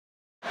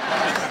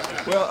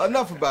Well,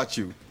 enough about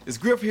you. Is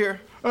Griff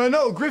here?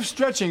 No, Griff's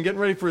stretching, getting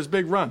ready for his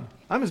big run.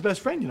 I'm his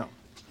best friend, you know.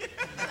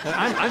 And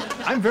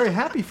I'm very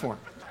happy for him.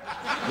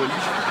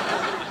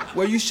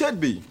 Well, you should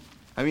be.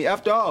 I mean,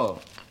 after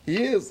all,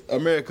 he is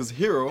America's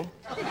hero.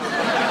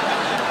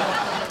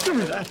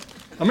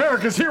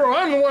 America's hero.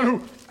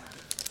 I'm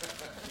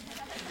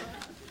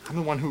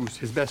the one who's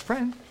his best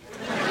friend.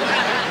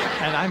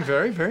 And I'm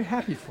very, very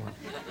happy for him.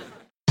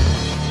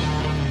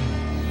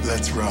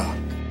 Let's rock.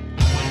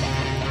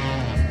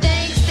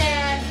 Thanks,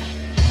 Dad.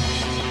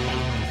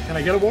 Can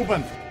I get a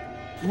whoopin'?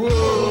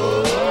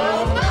 Whoa,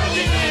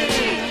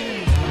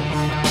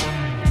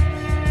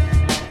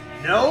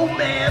 No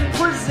Man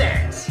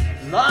presents,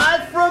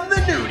 live from the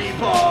nudie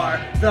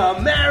bar, the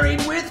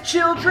Married with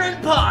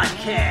Children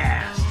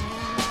podcast.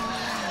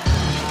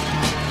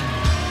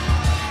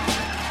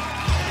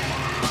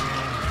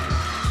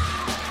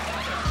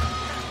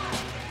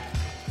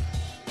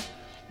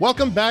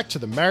 Welcome back to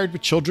the Married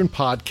with Children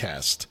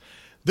podcast.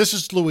 This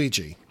is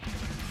Luigi.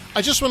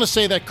 I just want to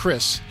say that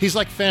Chris, he's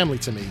like family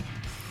to me.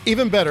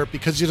 Even better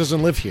because he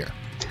doesn't live here.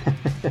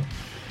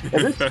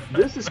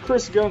 This is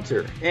Chris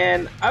Gunter,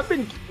 and I've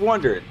been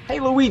wondering, hey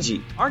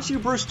Luigi, aren't you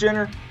Bruce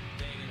Jenner?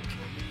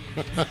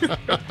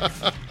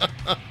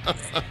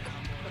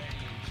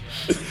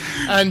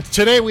 And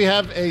today we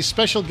have a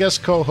special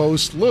guest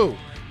co-host, Lou.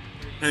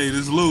 Hey,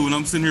 this is Lou, and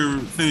I'm sitting here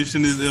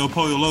finishing this El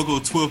Pollo Loco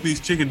 12-piece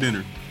chicken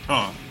dinner.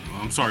 Oh,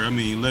 I'm sorry, I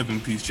mean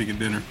 11-piece chicken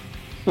dinner.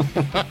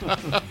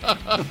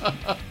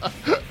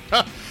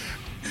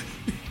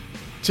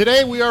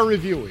 Today we are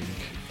reviewing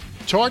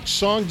Torch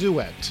Song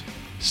Duet,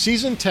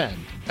 Season 10,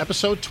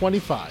 Episode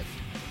 25.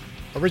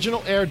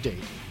 Original air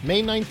date,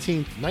 May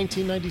 19th,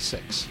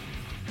 1996.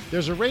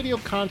 There's a radio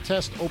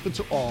contest open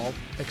to all,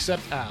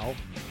 except Al,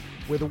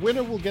 where the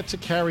winner will get to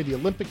carry the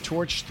Olympic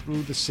torch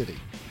through the city.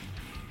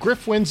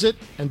 Griff wins it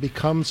and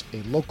becomes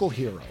a local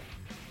hero.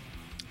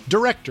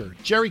 Director,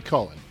 Jerry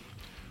Cohen.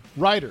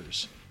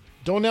 Writers,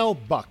 Donnell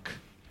Buck.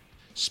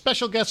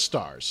 Special guest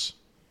stars,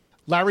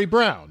 Larry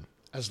Brown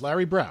as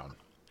Larry Brown,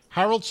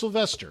 Harold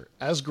Sylvester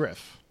as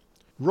Griff,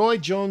 Roy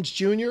Jones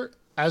Jr.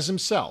 as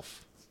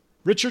himself,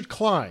 Richard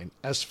Klein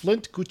as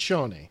Flint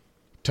Guccione,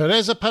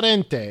 Teresa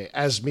Parente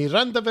as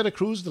Miranda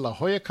Veracruz de la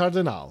Hoya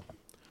Cardenal,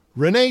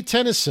 Renee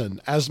Tennyson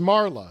as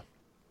Marla,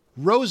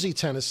 Rosie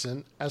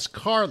Tennyson as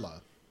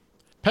Carla,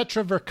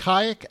 Petra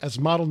Verkayak as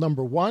model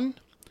number 1,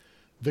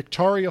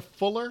 Victoria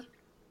Fuller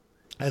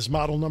as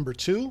model number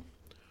 2,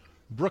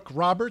 Brooke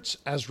Roberts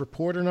as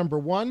reporter number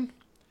 1,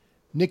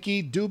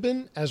 Nikki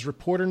Dubin as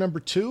reporter number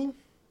 2,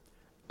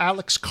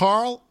 Alex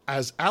Carl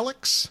as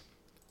Alex,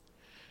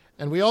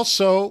 and we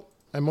also,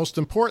 and most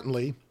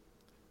importantly,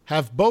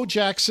 have Bo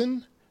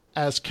Jackson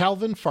as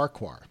Calvin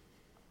Farquhar.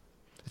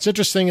 It's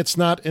interesting it's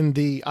not in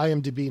the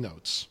IMDb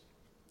notes.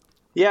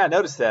 Yeah, I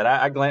noticed that.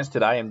 I glanced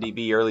at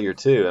IMDb earlier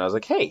too, and I was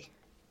like, hey,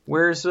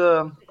 where's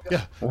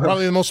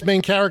probably the most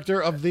main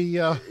character of the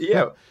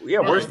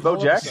where's Bo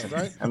Jackson?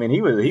 Right? I mean,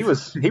 he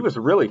was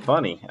really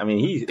funny. I mean,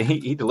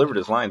 he delivered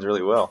his lines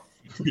really well.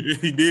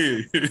 He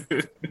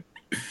did.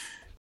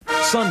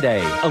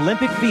 Sunday,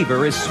 Olympic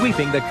fever is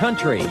sweeping the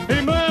country.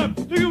 Hey, Mom,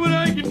 look at what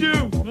I can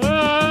do.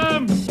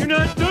 Mom, you're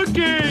not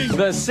cooking.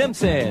 The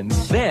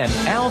Simpsons. Then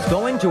Al's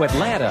going to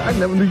Atlanta. I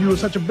never knew you were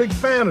such a big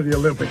fan of the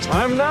Olympics.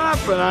 I'm not,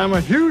 but I'm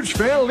a huge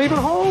fan of leaving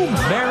home.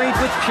 Married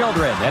with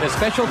Children at a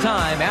special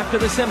time after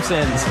The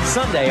Simpsons,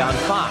 Sunday on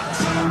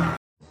Fox.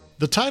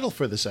 The title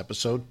for this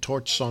episode,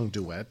 Torch Song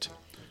Duet,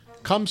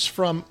 comes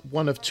from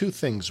one of two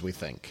things, we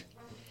think.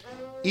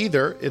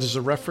 Either it is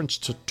a reference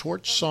to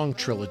Torch Song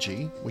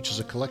Trilogy, which is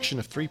a collection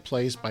of 3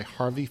 plays by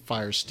Harvey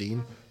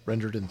Fierstein,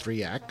 rendered in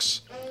 3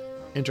 acts,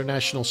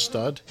 International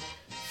Stud,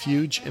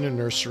 Fuge in a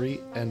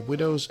Nursery, and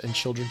Widows and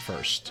Children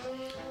First.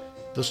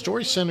 The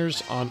story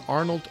centers on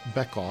Arnold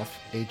Beckoff,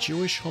 a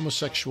Jewish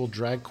homosexual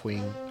drag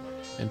queen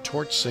and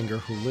torch singer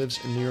who lives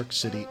in New York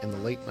City in the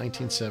late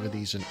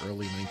 1970s and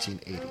early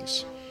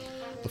 1980s.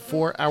 The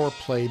 4-hour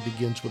play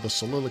begins with a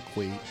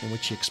soliloquy in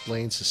which he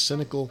explains his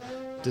cynical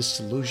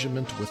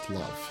disillusionment with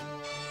love.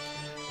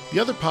 The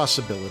other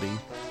possibility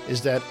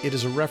is that it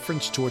is a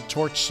reference to a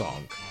torch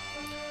song.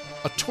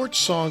 A torch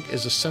song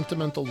is a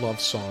sentimental love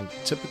song,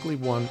 typically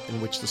one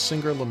in which the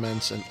singer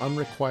laments an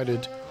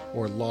unrequited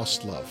or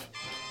lost love,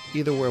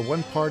 either where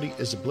one party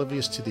is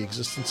oblivious to the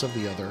existence of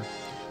the other,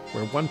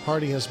 where one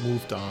party has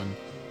moved on,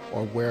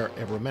 or where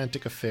a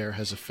romantic affair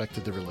has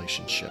affected the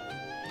relationship.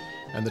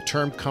 And the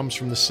term comes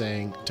from the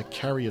saying, to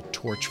carry a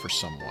torch for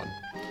someone.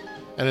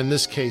 And in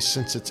this case,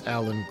 since it's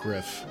Alan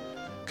Griff,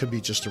 could be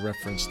just a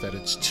reference that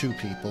it's 2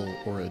 people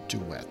or a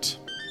duet.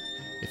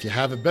 If you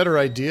have a better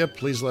idea,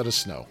 please let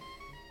us know.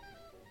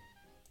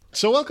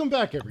 So welcome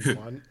back,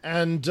 everyone.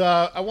 And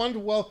I wanted to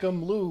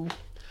welcome Lou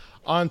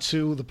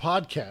onto the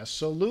podcast.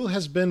 So Lou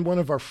has been one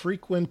of our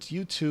frequent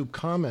YouTube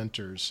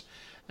commenters,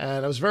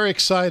 and I was very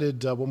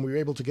excited when we were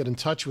able to get in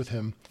touch with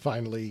him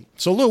finally.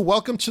 So Lou,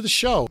 welcome to the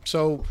show.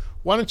 So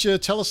why don't you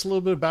tell us a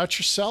little bit about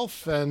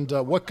yourself and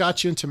what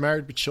got you into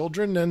Married with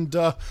Children and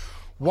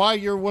why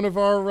you're one of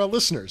our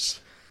listeners?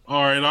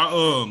 All right,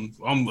 I'm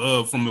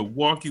from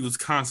Milwaukee,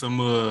 Wisconsin.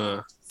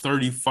 I'm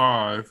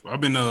 35.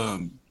 I've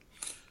been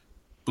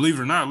believe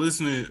it or not,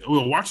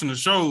 watching the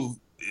show.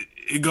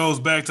 It goes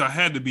back to I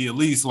had to be at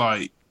least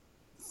like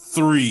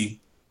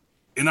 3,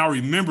 and I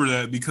remember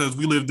that because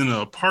we lived in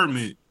an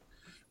apartment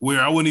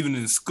where I wasn't even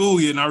in school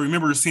yet, and I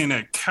remember seeing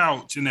that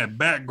couch in that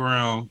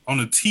background on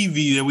the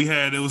TV that we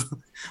had. It was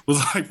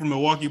like from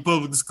Milwaukee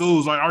Public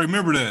Schools. Like I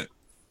remember that.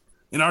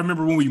 And I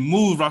remember when we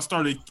moved, I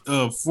started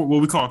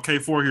what we call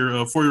K4 here,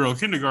 4-year-old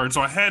kindergarten.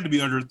 So I had to be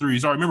under 3.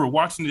 So I remember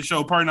watching the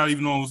show, probably not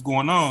even knowing what was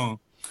going on.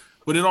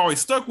 But it always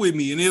stuck with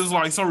me, and it was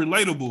like so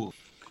relatable.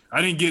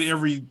 I didn't get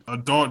every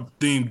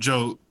adult-themed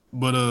joke,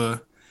 but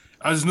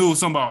I just knew it was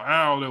something about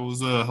Al that was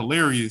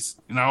hilarious,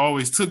 and I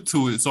always took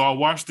to it. So I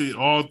watched it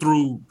all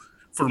through,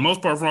 for the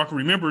most part, from what I can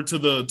remember, to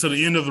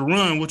the end of the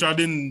run, which I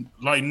didn't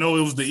like know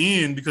it was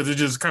the end because it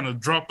just kind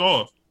of dropped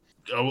off.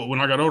 When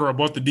I got older, I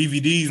bought the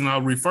DVDs, and I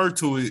referred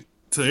to it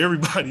to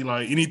everybody,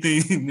 like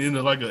anything in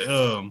like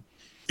a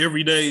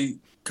everyday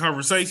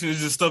conversation is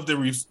just stuff that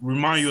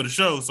remind you of the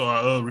show. So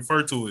I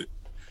refer to it.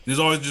 It's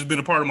always just been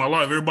a part of my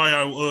life. Everybody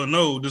I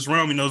know just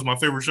around me knows my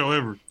favorite show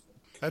ever.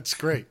 That's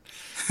great.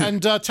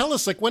 And tell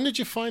us, like, when did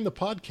you find the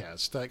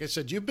podcast? Like I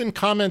said, you've been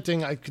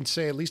commenting, I can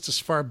say, at least as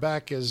far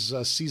back as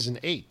season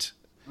 8,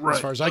 right, as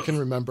far as I can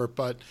remember.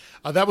 But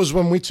that was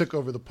when we took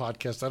over the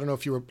podcast. I don't know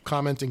if you were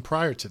commenting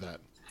prior to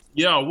that.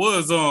 Yeah, I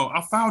was.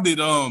 I found it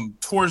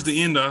towards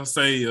the end, I'd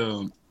say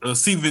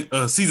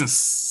season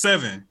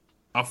 7.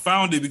 I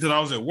found it because I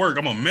was at work.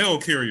 I'm a mail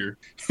carrier,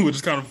 which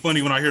is kind of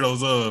funny when I hear those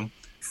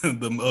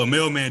the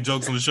mailman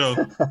jokes on the show.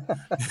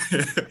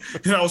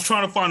 And I was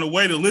trying to find a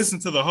way to listen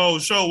to the whole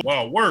show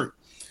while I work.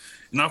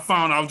 And I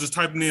found I was just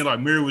typing in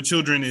like Married with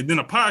Children, and then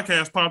a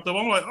podcast popped up.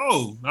 I'm like,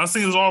 oh, I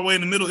seen it was all the way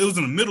in the middle. It was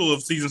in the middle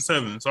of season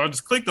 7. So I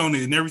just clicked on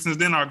it, and ever since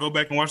then, I go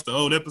back and watch the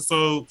old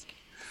episodes.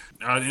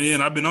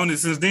 And I've been on it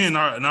since then,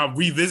 and I've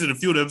revisited a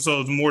few of the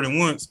episodes more than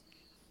once.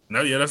 Now,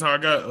 yeah, that's how I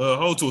got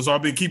hold to it. So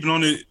I've been keeping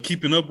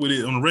up with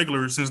it on the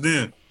regular since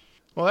then.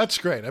 Well, that's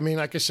great. I mean,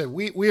 like I said,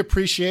 we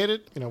appreciate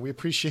it. You know, we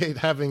appreciate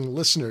having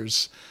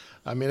listeners.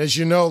 I mean, as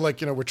you know, like,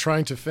 you know, we're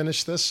trying to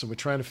finish this, and we're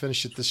trying to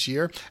finish it this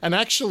year. And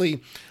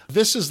actually,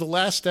 this is the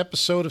last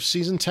episode of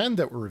season 10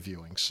 that we're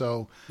reviewing.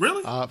 So,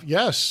 really?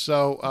 Yes.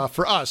 So,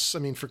 for us, I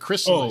mean, for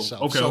Chris and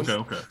myself.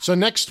 Okay. So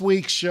next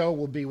week's show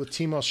will be with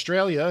Team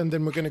Australia, and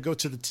then we're going to go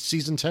to the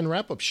season 10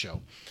 wrap-up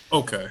show.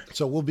 Okay.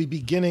 So we'll be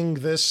beginning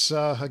this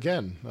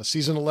again.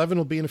 Season 11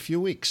 will be in a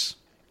few weeks.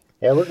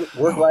 Yeah,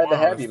 we're glad to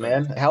have you,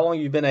 man. How long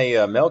have you been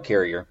a mail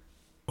carrier?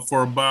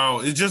 For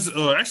about, it's just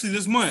actually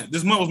this month.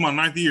 This month was my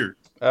 9th year.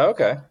 Oh,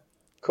 okay,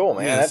 cool,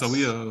 man. Yeah, so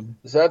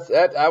that's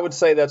I would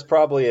say that's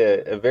probably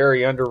a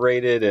very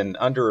underrated and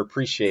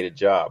underappreciated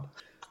job.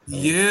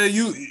 Yeah,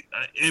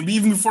 and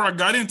even before I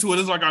got into it,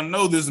 it's like I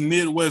know this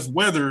Midwest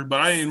weather,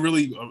 but I didn't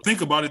really think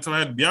about it until I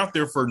had to be out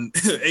there for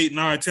 8,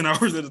 9, 10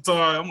 hours at a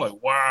time. I'm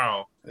like,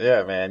 wow.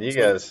 Yeah, man, you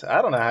guys,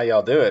 I don't know how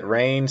y'all do it.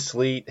 Rain,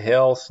 sleet,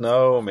 hail,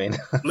 snow. I mean,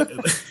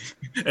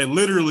 and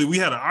literally, we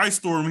had an ice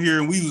storm here,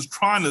 and we was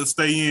trying to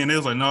stay in. They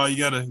was like, no, you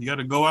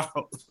gotta go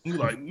out. We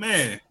like,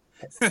 man.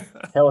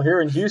 Hell, here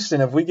in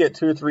Houston, if we get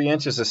 2 or 3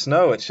 inches of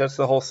snow, it shuts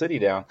the whole city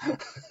down.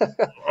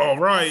 All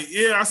right,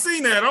 yeah, I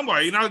seen that. I'm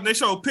like, you know, they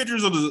show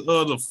pictures of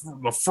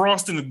the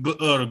frost in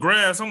the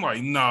grass. I'm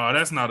like, nah,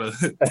 that's not a.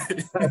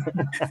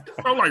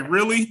 I'm like,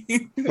 really?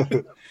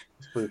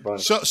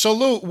 So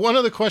Lou, one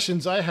of the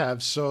questions I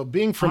have, so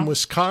being from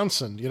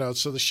Wisconsin, you know,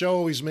 so the show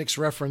always makes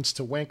reference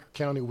to Wanker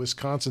County,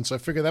 Wisconsin. So I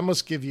figure that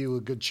must give you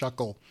a good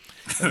chuckle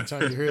every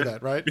time you hear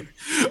that, right?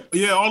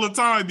 Yeah, all the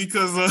time,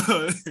 because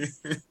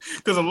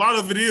a lot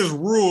of it is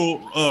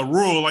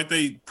rural, like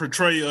they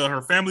portray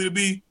her family to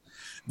be.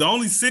 The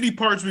only city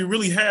parts we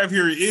really have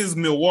here is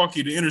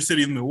Milwaukee, the inner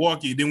city of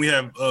Milwaukee. Then we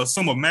have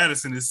some of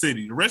Madison, the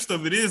city. The rest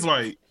of it is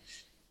like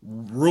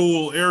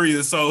rural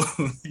areas, so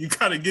you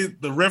gotta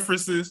get the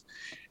references.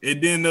 And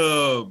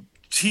then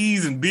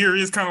cheese and beer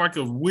is kind of like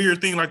a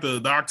weird thing, like the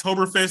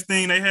Oktoberfest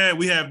thing they had.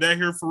 We have that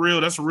here for real.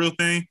 That's a real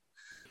thing.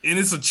 And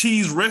it's a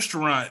cheese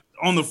restaurant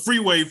on the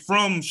freeway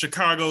from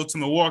Chicago to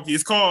Milwaukee.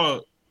 It's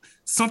called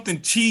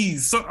something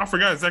cheese. I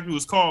forgot exactly what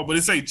it's called, but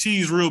it's a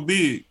cheese real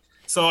big.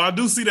 So I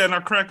do see that, and I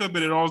crack up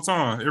at it all the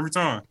time, every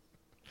time.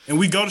 And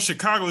we go to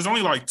Chicago. It's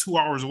only like 2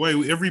 hours away.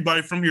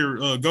 Everybody from here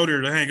go there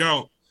to hang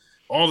out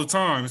all the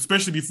time,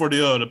 especially before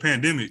the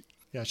pandemic.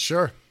 Yeah,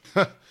 sure.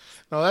 No,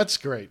 that's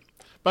great.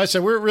 But I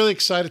said, we're really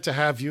excited to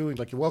have you.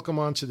 Like, you're welcome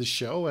onto the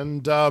show.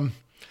 And I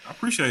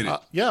appreciate it.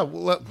 Yeah,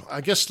 well, I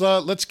guess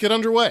let's get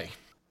underway.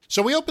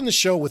 So we open the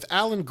show with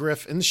Al and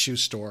Griff in the shoe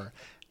store.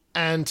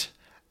 And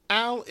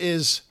Al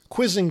is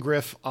quizzing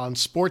Griff on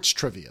sports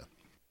trivia.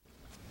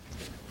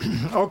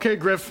 Okay,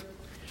 Griff.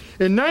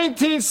 In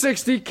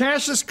 1960,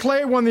 Cassius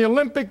Clay won the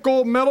Olympic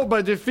gold medal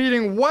by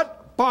defeating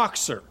what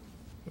boxer?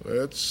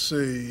 Let's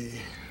see.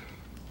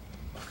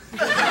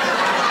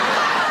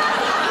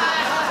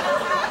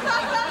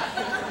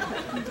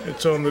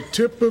 It's on the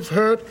tip of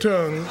her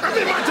tongue. Give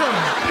me my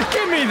tongue!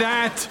 Give me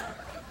that!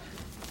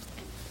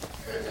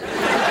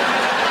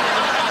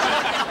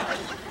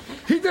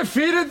 He did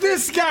defeated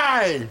this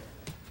guy.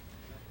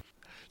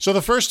 So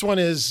the first one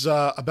is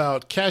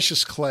about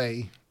Cassius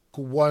Clay,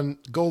 who won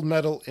gold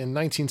medal in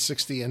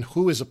 1960, and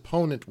who his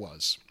opponent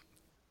was.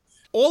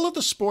 All of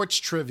the sports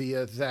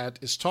trivia that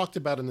is talked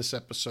about in this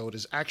episode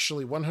is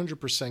actually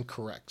 100%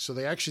 correct. So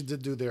they actually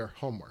did do their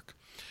homework.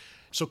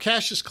 So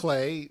Cassius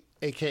Clay,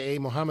 a.k.a.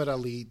 Muhammad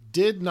Ali,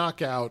 did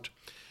knock out...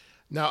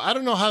 Now, I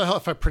don't know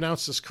if I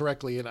pronounced this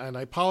correctly, and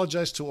I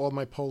apologize to all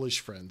my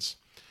Polish friends.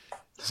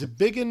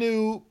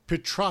 Zbigniew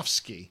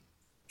Piotrowski,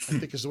 I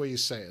think is the way you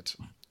say it.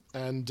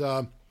 And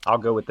I'll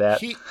go with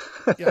that.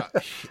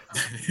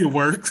 It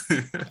worked.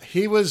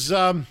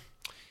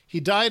 He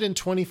died in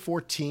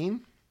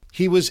 2014.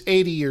 He was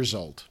 80 years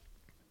old.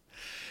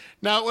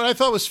 Now, what I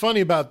thought was funny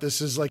about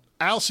this is, like,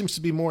 Al seems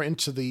to be more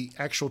into the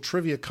actual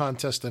trivia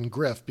contest than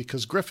Griff,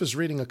 because Griff is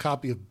reading a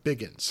copy of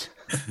Biggins.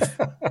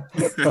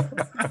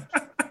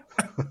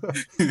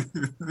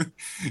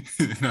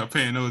 Not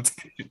paying no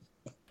attention.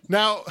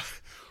 Now,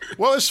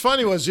 what was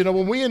funny was,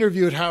 when we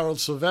interviewed Harold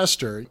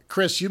Sylvester,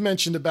 Chris, you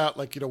mentioned about,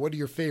 like, what are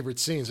your favorite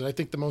scenes? And I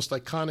think the most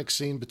iconic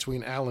scene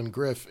between Al and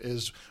Griff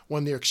is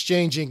when they're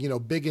exchanging,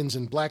 Biggins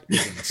and Black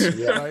Biggins.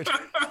 Yeah. Right?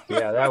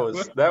 Yeah,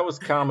 that was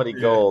comedy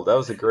gold. That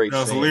was a great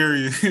That was scene.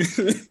 hilarious.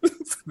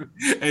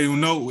 Hey,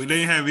 no, they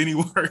didn't have any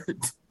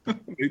words.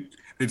 They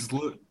just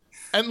looked.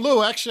 And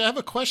Lou, actually, I have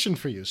a question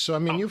for you. So,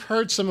 you've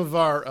heard some of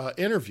our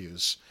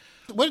interviews.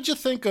 What did you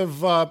think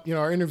of,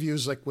 our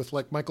interviews with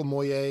Michael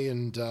Moyer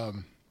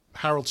and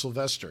Harold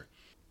Sylvester?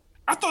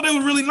 I thought that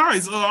was really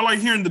nice. I like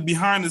hearing the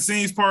behind the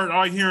scenes part. I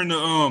like hearing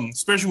the,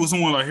 especially with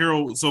someone like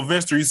Harold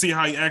Sylvester, you see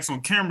how he acts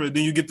on camera.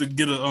 Then you get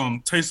a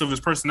taste of his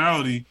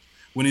personality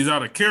when he's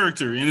out of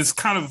character. And it's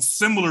kind of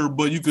similar,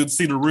 but you could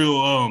see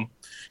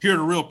hear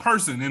the real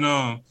person. And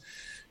I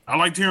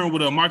liked hearing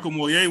what Michael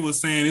Moyer was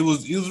saying. He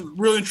was a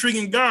real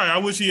intriguing guy. I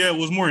wish he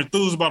was more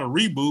enthused about a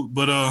reboot,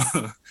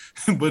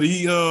 but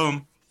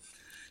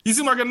he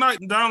seemed like a nice,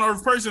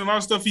 down-to-earth person. A lot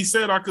of stuff he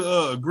said I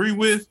could agree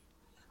with.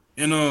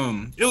 And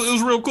it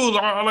was real cool.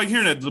 I like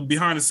hearing that, the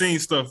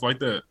behind-the-scenes stuff like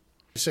that.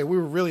 We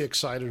were really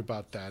excited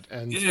about that.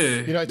 And,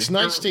 yeah, it's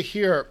nice to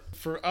hear,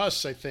 for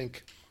us, I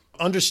think,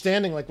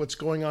 understanding, like, what's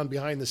going on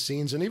behind the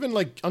scenes and even,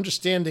 like,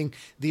 understanding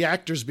the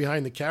actors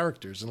behind the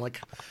characters. And,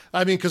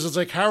 because it's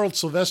like Harold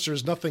Sylvester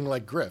is nothing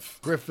like Griff.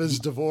 Griff is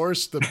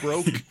divorced,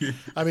 broke.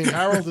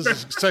 Harold is a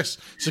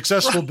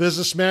successful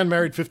businessman,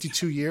 married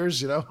 52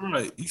 years,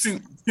 Right. He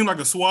seemed like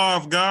a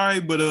suave guy,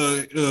 but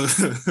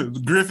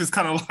Griff is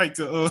kind of like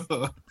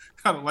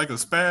a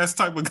spaz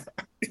type of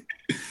guy.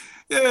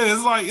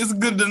 Yeah, it's a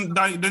good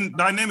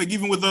dynamic,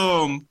 even with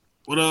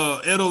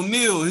Ed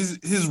O'Neill.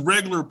 His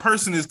regular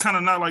person is kind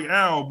of not like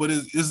Al, but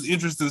it's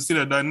interesting to see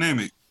that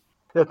dynamic.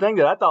 The thing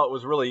that I thought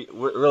was really,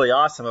 really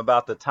awesome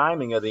about the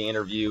timing of the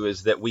interview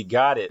is that we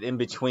got it in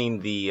between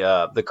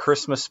the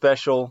Christmas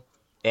special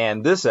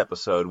and this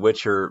episode,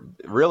 which are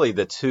really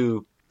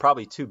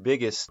probably two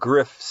biggest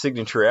Griff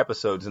signature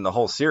episodes in the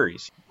whole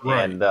series,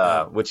 right.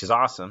 And which is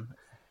awesome.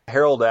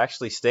 Harold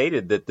actually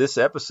stated that this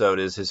episode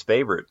is his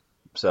favorite.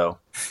 So,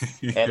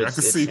 and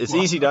it's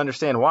easy to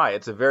understand why.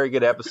 It's a very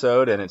good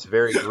episode, and it's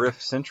very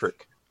Griff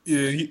centric.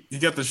 Yeah, he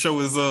got to show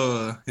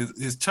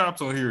his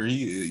chops on here.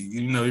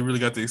 He really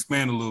got to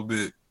expand a little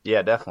bit.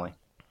 Yeah, definitely.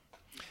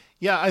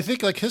 Yeah, I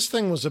think his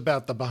thing was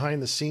about the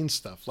behind the scenes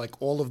stuff,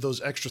 like all of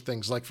those extra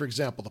things, like for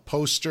example the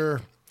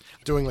poster,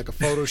 doing like a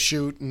photo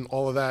shoot and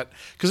all of that,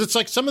 because it's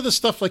like some of the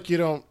stuff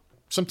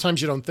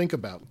sometimes you don't think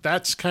about.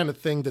 That's kind of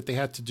thing that they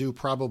had to do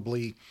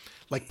probably.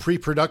 Like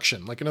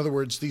pre-production. Like, in other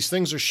words, these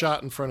things are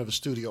shot in front of a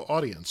studio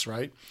audience,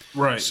 right?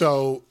 Right.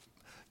 So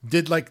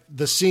did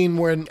the scene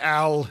when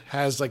Al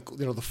has the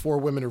four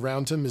women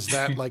around him, is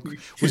that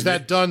was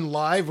that done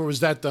live or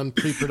was that done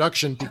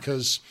pre-production?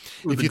 Because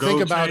if you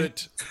think about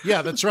it,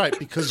 yeah, that's right.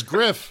 Because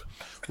Griff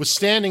was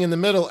standing in the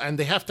middle and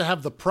they have to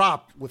have the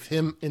prop with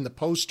him in the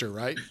poster,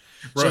 right?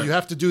 So you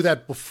have to do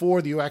that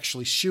before you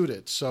actually shoot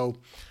it. So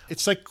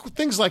it's like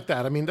things like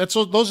that. Those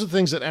are the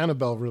things that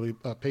Annabelle really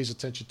pays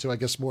attention to, I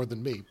guess, more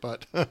than me.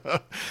 But but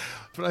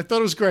I thought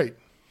it was great.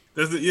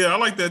 I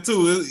like that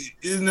too.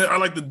 I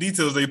like the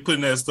details they put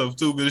in that stuff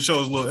too, because it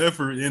shows a little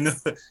effort. And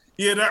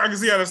I can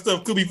see how that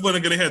stuff could be funny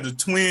because they had the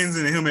twins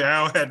and him and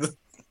Al had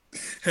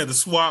to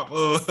swap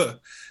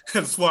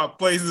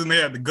places and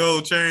they had the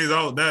gold chains.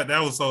 Oh, that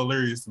was so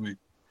hilarious to me.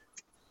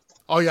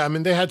 Oh, yeah.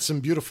 They had some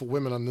beautiful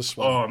women on this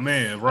one. Oh,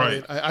 man.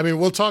 Right.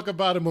 We'll talk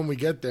about them when we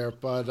get there.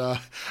 But,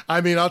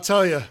 I'll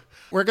tell you,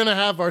 we're going to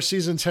have our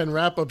season 10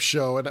 wrap-up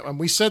show. And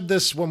we said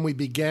this when we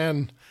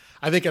began,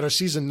 I think, at our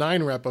season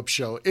 9 wrap-up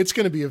show. It's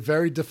going to be a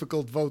very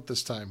difficult vote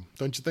this time.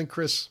 Don't you think,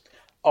 Chris?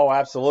 Oh,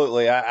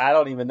 absolutely. I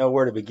don't even know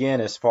where to begin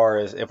as far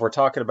as if we're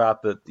talking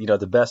about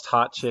the best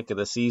hot chick of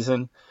the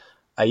season.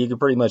 You could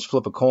pretty much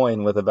flip a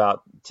coin with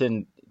about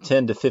 10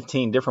 to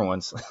 15 different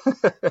ones.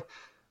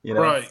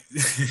 Right.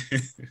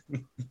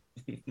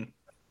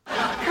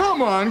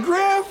 Come on,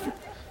 Griff.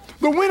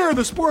 The winner of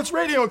the sports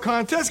radio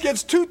contest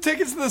gets 2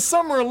 tickets to the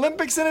Summer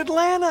Olympics in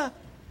Atlanta.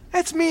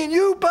 That's me and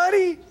you,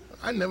 buddy.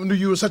 I never knew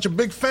you were such a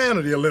big fan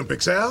of the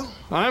Olympics, Al.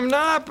 I'm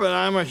not, but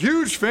I'm a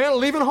huge fan of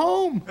leaving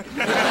home.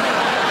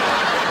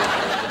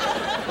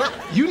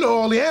 You know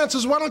all the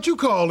answers. Why don't you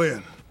call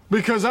in?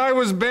 Because I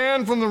was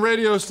banned from the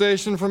radio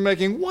station for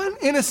making one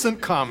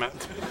innocent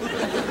comment.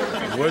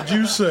 What'd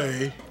you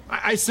say?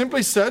 I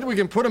simply said we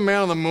can put a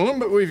man on the moon,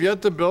 but we've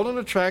yet to build an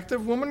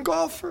attractive woman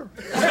golfer.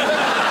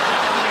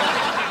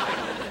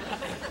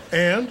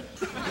 And?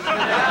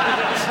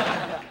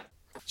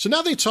 So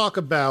now they talk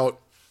about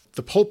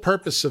the whole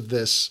purpose of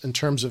this in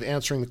terms of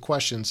answering the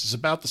questions is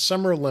about the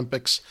Summer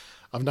Olympics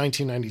of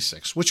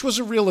 1996, which was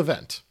a real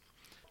event.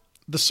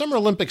 The Summer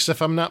Olympics,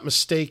 if I'm not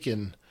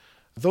mistaken,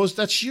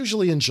 that's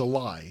usually in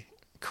July,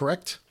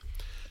 correct?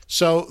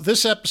 So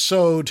this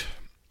episode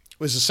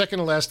was the second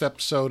to last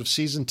episode of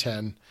season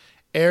 10,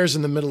 airs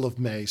in the middle of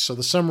May, so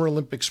the Summer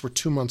Olympics were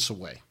 2 months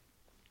away.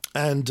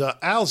 And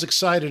Al's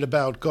excited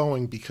about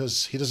going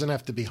because he doesn't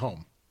have to be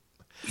home.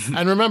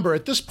 And remember,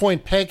 at this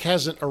point, Peg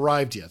hasn't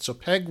arrived yet, so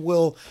Peg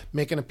will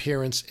make an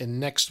appearance in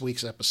next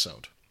week's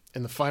episode,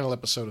 in the final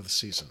episode of the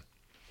season.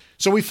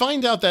 So we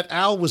find out that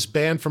Al was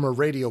banned from a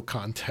radio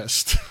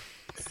contest.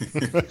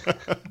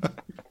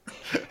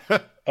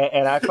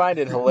 And I find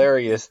it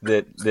hilarious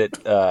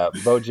that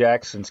Bo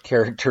Jackson's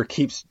character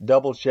keeps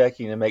double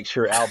checking to make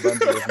sure Al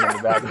Bundy isn't in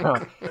the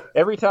background.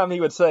 Every time he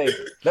would say,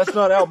 "That's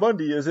not Al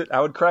Bundy, is it?"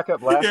 I would crack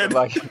up laughing.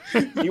 Like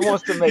he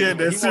wants to make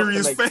that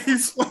serious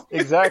face.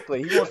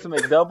 Exactly. He wants to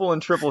make double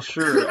and triple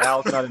sure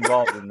Al's not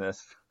involved in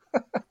this.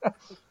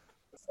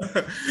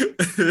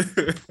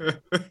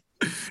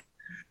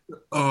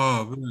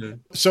 Oh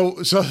man! So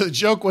the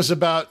joke was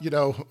about,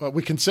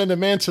 we can send a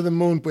man to the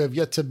moon, but we have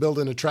yet to build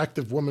an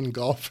attractive woman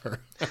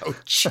golfer.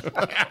 Ouch!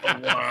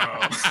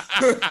 Wow.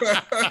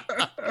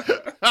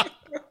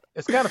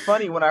 It's kind of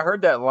funny. When I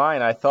heard that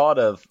line, I thought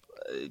of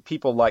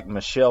people like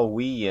Michelle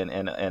Wee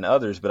and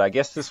others, but I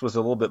guess this was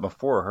a little bit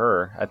before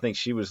her. I think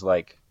she was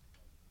like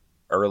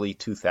early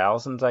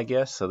 2000s, I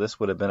guess. So this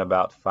would have been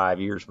about 5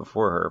 years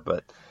before her.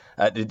 But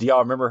do y'all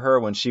remember her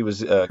when she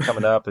was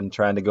coming up and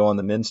trying to go on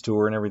the men's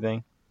tour and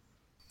everything?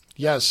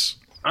 Yes.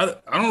 I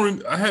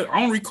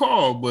don't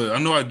recall, but I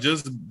know I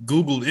just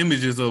Googled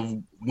images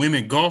of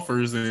women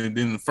golfers, and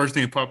then the first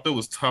thing that popped up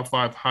was top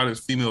 5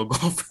 hottest female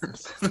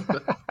golfers.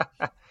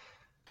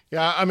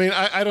 Yeah, I mean,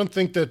 I don't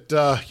think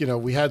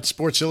that, we had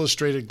Sports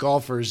Illustrated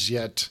golfers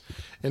yet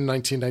in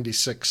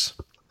 1996.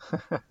 Yeah,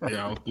 I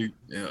don't think.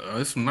 Yeah,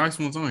 there's some nice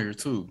ones on here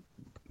too.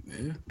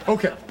 Yeah.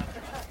 Okay.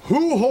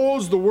 Who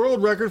holds the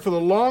world record for the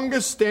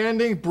longest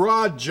standing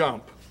broad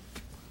jump?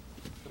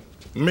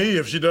 Me,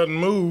 if she doesn't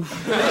move.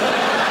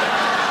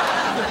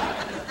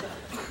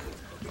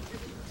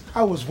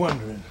 I was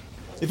wondering,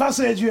 if I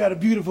said you had a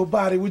beautiful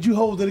body, would you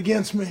hold it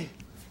against me?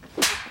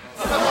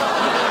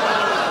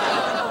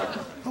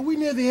 Are we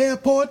near the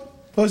airport?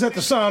 Or is that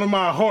the sound of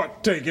my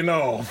heart taking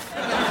off?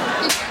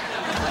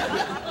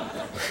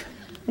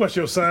 What's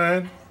your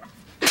sign?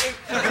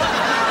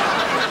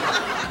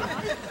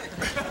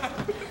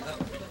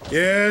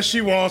 Yeah,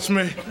 she wants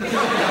me.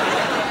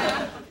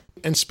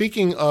 And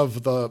speaking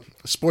of the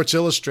Sports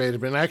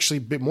Illustrated, and actually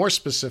a bit more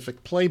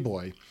specific,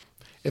 Playboy,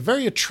 a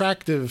very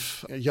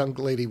attractive young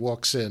lady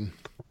walks in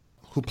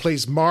who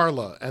plays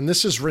Marla, and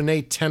this is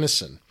Renee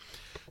Tennyson.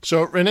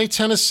 So Renee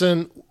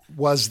Tennyson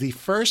was the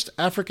first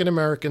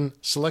African-American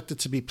selected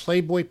to be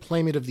Playboy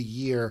Playmate of the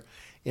Year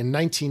in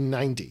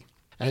 1990.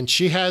 And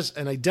she has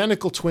an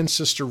identical twin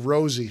sister,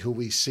 Rosie, who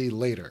we see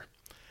later.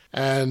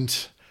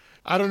 And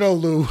I don't know,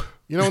 Lou.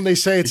 You know when they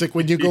say it's like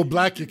when you go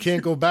black, you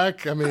can't go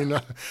back? I mean,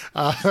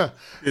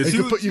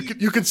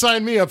 you can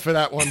sign me up for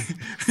that one.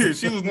 Yeah,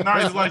 she was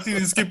nice, like she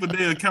didn't skip a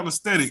day of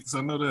calisthenics.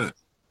 I know that.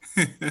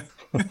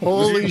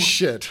 Holy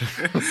shit.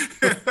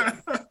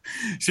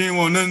 She didn't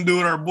want nothing to do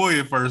with our boy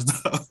at first,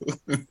 though.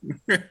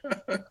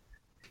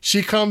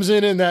 She comes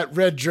in that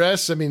red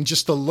dress. I mean,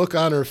 just the look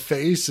on her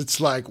face,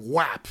 it's like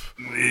whap,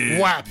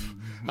 whap.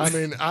 I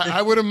mean,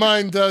 I wouldn't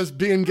mind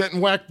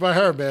getting whacked by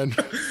her, man.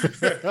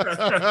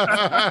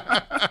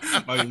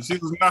 She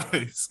was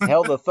nice.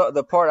 Hell,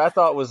 the part I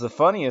thought was the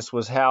funniest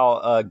was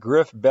how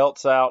Griff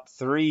belts out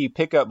 3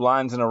 pickup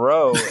lines in a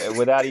row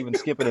without even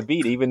skipping a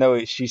beat, even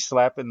though she's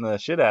slapping the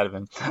shit out of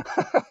him.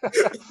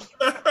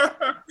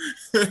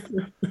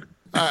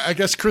 I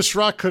guess Chris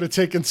Rock could have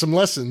taken some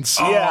lessons.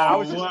 Yeah, I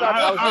was just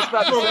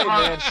about to say,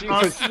 man.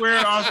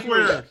 I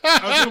swear.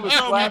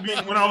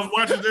 When I was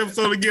watching the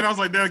episode again, I was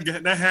like,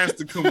 that has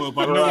to come up.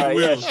 I know it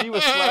will. Yeah, she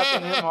was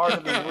slapping him harder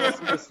than Will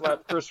Smith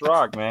slapped Chris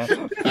Rock,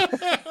 man.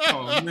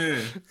 Oh,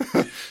 man.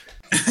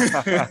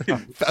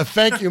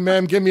 Thank you,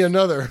 ma'am. Give me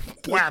another.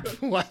 Whap,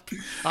 whap.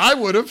 I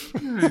would have.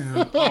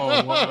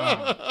 Oh,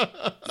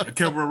 wow. I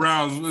kept her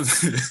around.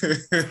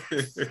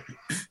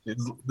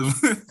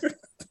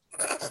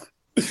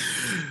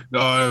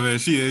 No, man,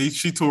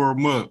 she tore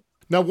him up.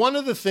 Now, one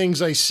of the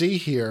things I see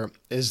here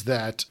is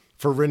that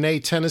for Renee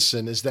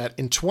Tennyson is that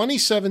in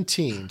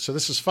 2017, so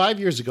this is 5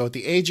 years ago, at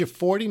the age of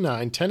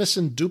 49,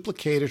 Tennyson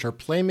duplicated her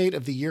Playmate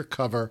of the Year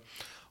cover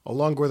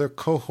along with her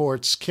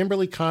cohorts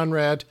Kimberly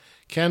Conrad,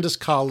 Candace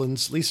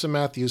Collins, Lisa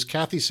Matthews,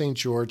 Kathy St.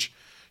 George,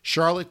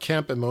 Charlotte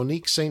Kemp and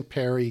Monique St.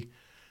 Perry,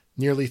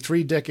 nearly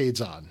 3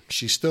 decades on.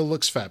 She still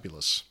looks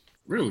fabulous.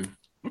 Really?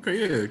 Okay,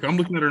 yeah. I'm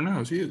looking at her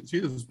now. She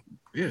is,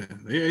 yeah,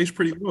 they aged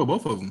pretty well,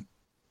 both of them.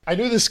 I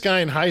knew this guy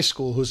in high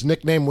school whose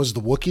nickname was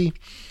the Wookiee.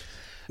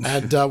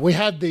 And we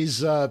had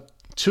these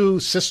 2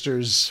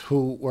 sisters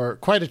who were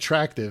quite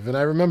attractive. And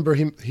I remember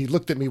he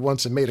looked at me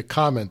once and made a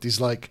comment.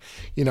 He's like,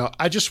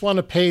 I just want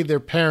to pay their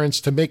parents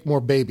to make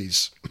more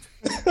babies.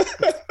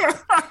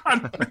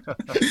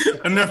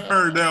 I never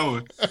heard that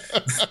one.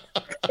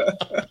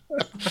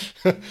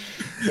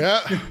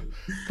 Yeah.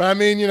 But I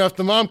mean, if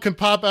the mom can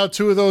pop out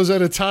 2 of those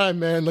at a time,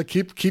 man, like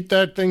keep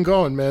that thing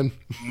going, man.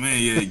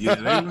 Man,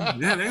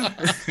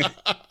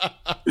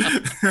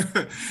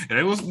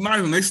 It was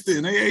nice,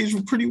 and they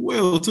aged pretty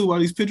well too. By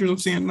these pictures I'm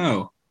seeing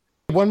now.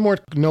 One more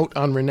note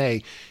on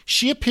Renee: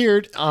 she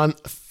appeared on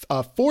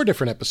 4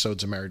 different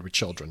episodes of Married with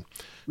Children.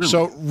 Really?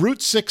 So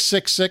Route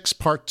 666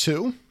 Part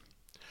 2,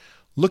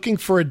 Looking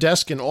for a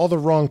Desk in All the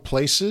Wrong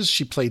Places.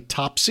 She played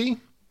Topsy.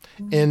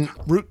 In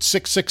Route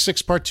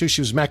 666 Part 2,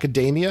 she was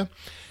Macadamia.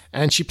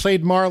 And she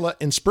played Marla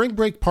in Spring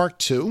Break Part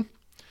 2.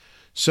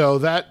 So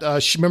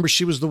that,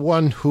 she was the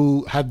one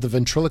who had the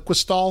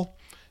ventriloquist doll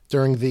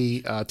during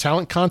the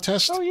talent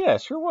contest. Oh, yeah,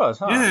 sure was,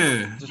 huh?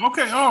 Yeah.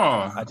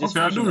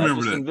 I do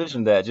remember that. I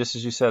envisioned that just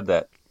as you said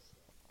that.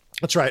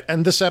 That's right.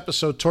 And this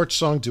episode, Torch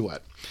Song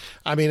Duet.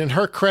 I mean, and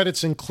her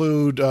credits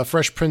include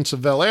Fresh Prince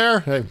of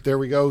Bel-Air. Hey, there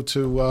we go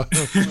to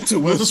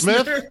Will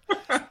Smith.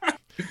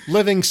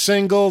 Living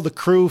Single, The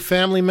Crew,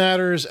 Family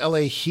Matters,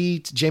 L.A.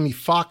 Heat, Jamie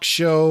Foxx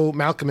Show,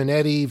 Malcolm and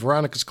Eddie,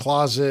 Veronica's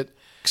Closet,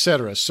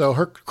 etc. So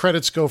her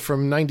credits go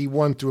from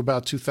 91 through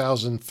about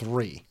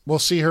 2003. We'll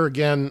see her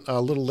again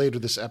a little later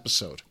this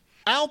episode.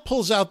 Al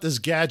pulls out this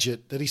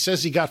gadget that he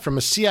says he got from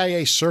a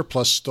CIA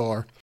surplus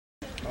store.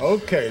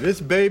 Okay, this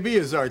baby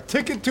is our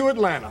ticket to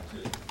Atlanta.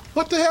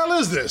 What the hell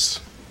is this?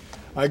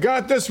 I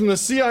got this from the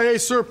CIA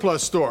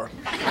surplus store.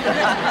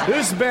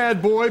 This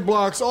bad boy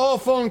blocks all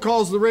phone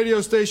calls to the radio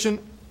station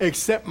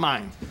except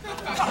mine.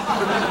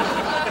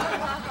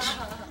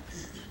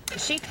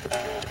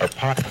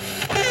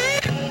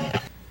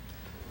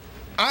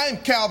 I'm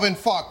Calvin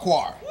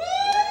Farquhar.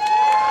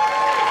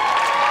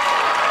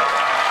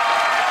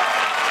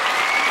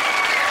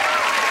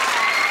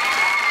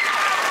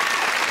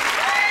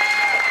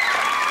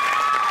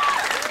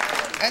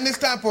 And it's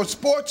time for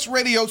Sports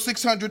Radio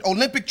 600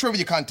 Olympic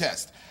Trivia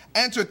Contest.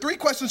 Answer 3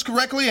 questions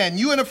correctly and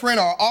you and a friend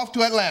are off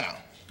to Atlanta.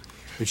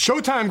 It's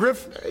showtime,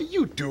 Griff. Hey,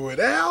 you do it,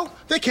 Al.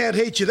 They can't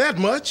hate you that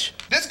much.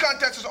 This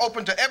contest is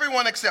open to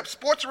everyone except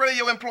sports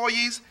radio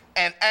employees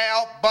and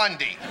Al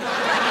Bundy.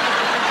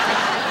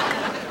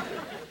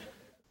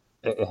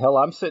 Hell,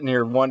 I'm sitting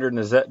here wondering,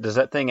 does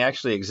that thing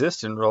actually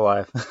exist in real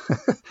life?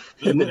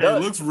 It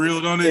looks real,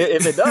 don't it?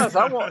 If it does,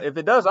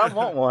 I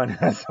want one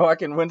so I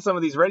can win some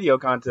of these radio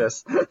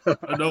contests.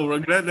 I know,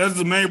 that's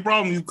the main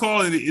problem. You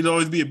call it, it'll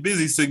always be a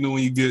busy signal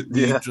when you get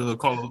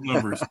call those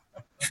numbers.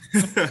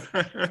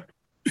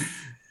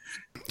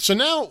 So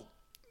now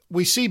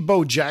we see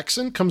Bo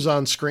Jackson comes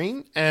on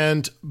screen,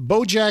 and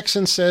Bo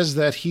Jackson says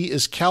that he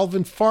is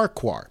Calvin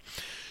Farquhar.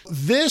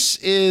 This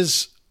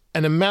is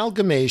an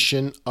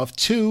amalgamation of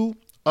 2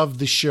 of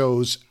the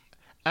show's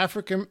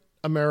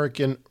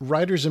African-American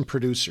writers and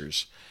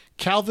producers,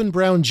 Calvin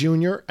Brown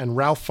Jr. and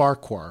Ralph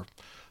Farquhar,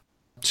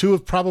 2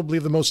 of probably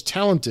some of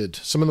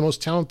the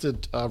most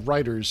talented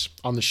writers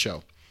on the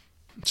show.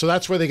 So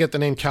that's where they get the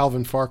name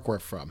Calvin Farquhar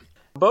from.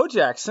 Bo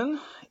Jackson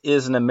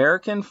is an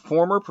American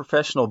former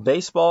professional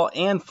baseball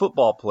and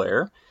football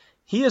player.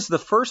 He is the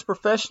first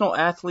professional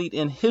athlete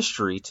in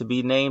history to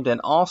be named an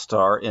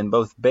All-Star in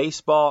both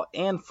baseball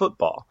and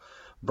football.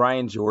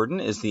 Brian Jordan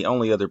is the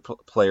only other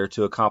player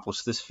to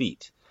accomplish this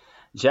feat.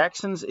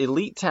 Jackson's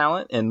elite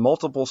talent in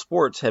multiple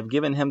sports have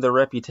given him the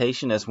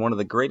reputation as one of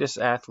the greatest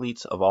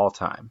athletes of all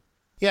time.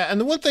 Yeah,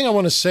 and the one thing I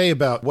want to say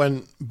about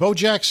when Bo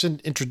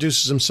Jackson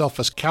introduces himself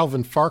as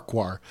Calvin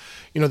Farquhar,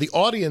 the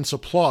audience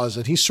applauds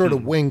and he sort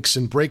of winks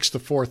and breaks the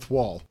fourth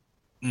wall.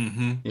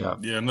 Mm-hmm.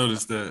 Yeah, I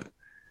noticed that.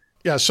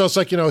 Yeah, so it's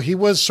like, he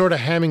was sort of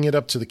hamming it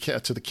up to the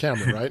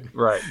camera, right?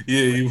 Right.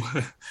 Yeah,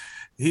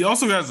 he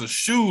also has a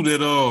shoe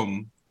that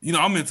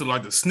I'm into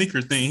like the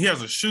sneaker thing. He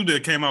has a shoe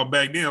that came out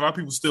back then. A lot of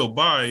people still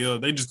buy.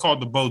 They just called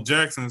the Bo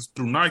Jacksons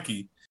through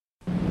Nike.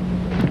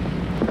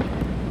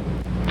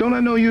 Don't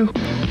I know you?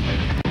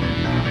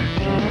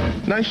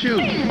 Nice shoes.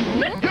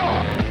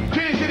 Yo,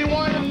 Trinity City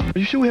One. Are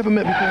you sure we haven't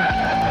met before?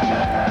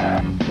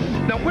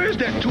 Now, where's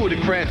that Tour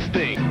de France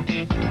thing?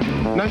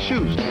 Nice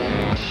shoes.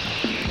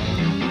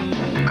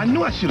 I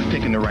knew I should have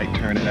taken the right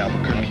turn at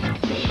Albuquerque.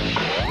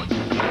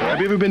 Have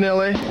you ever been to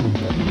L.A.?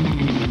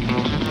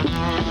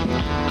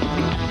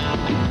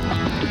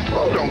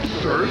 Oh, don't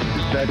surf.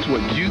 That's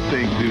what you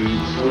think,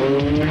 dudes.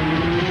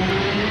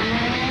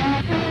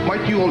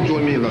 Might you all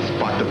join me in a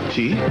spot of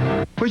tea?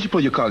 Where'd you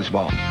play your college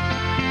ball?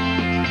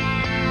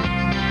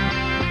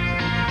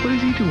 What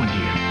is he doing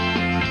here?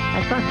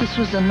 I thought this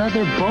was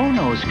another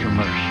Bono's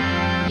commercial.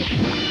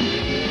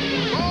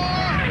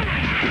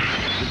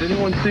 Has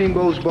anyone seen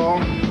Bo's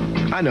ball?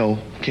 I know,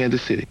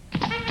 Kansas City.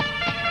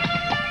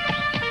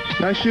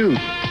 Nice shoes.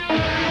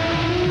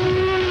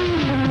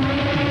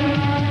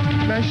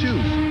 Nice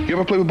shoes. You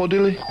ever play with Bo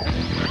Diddley?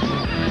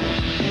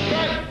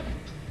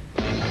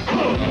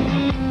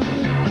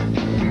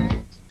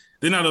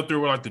 They're not up there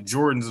with like the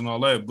Jordans and all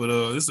that, but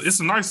it's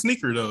a nice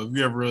sneaker though. If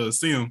you ever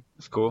see them,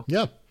 it's cool.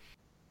 Yeah.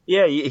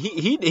 Yeah,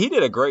 he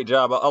did a great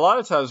job. A lot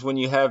of times when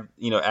you have,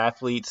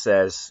 athletes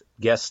as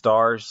guest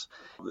stars,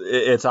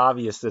 it's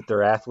obvious that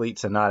they're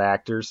athletes and not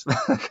actors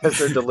because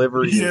their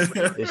delivery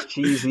is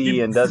cheesy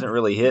and doesn't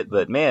really hit.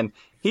 But man,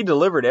 he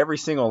delivered every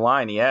single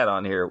line he had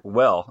on here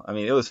well. I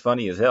mean, it was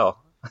funny as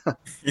hell.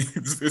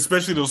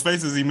 Especially those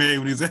faces he made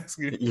when he was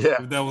asking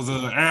if that was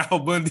Al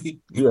Bundy.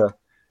 Yeah.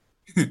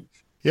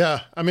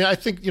 Yeah. I mean, I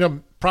think,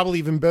 probably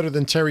even better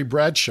than Terry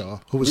Bradshaw,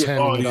 who was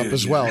handing it up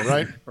as well,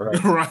 right?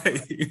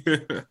 Right.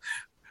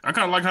 I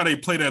kind of like how they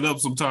play that up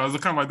sometimes.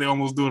 It's kind of like they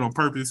almost do it on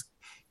purpose.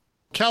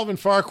 Calvin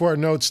Farquhar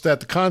notes that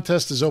the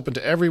contest is open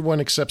to everyone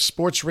except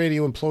sports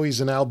radio employees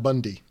and Al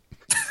Bundy.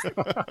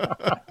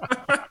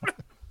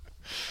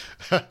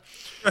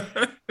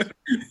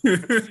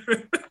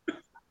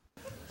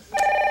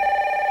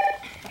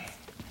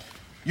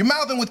 You're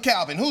mouthing with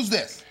Calvin. Who's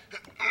this?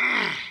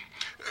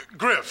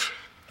 Griff.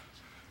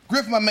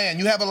 Griff, my man,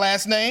 you have a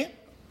last name?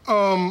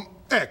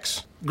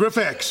 X. Griff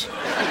X.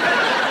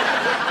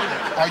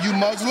 Are you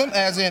Muslim,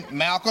 as in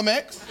Malcolm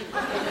X?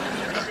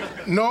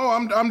 No,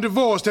 I'm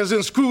divorced, as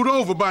in screwed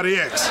over by the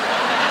ex.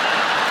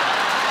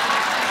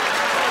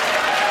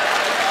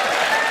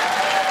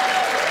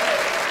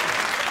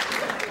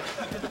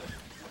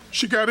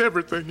 She got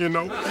everything,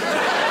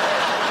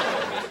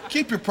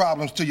 Keep your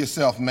problems to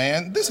yourself,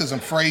 man. This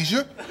isn't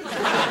Frasier.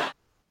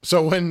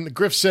 So when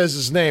Griff says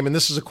his name, and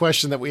this is a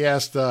question that we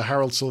asked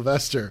Harold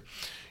Sylvester,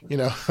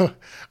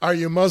 are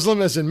you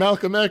Muslim, as in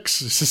Malcolm X?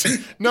 He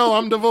says, no,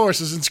 I'm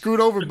divorced, as in screwed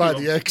over by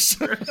the ex.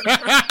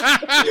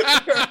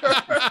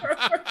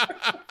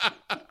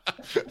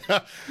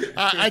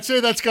 I'd say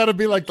that's got to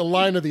be like the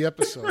line of the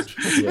episode.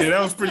 Yeah,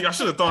 that was pretty. I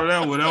should have thought of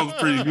that one. That was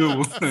pretty good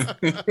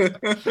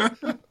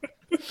one.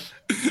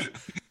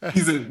 He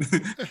said,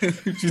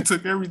 she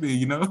took everything,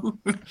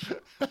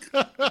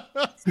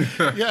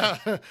 Yeah,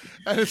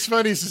 and it's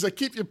funny. He says,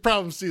 keep your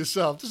problems to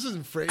yourself. This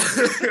isn't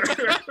Frasier.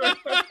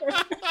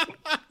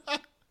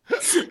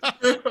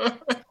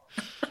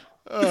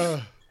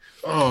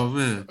 Oh,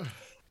 man.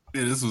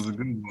 Yeah, this was a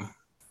good one.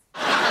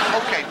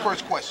 Okay,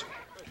 first question.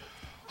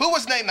 Who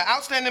was named the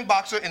outstanding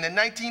boxer in the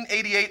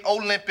 1988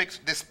 Olympics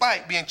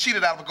despite being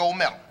cheated out of a gold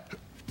medal?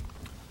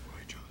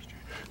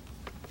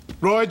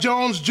 Roy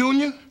Jones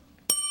Jr.?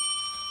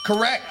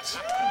 Correct.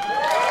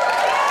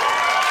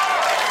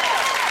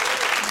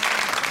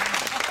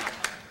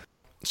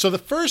 So the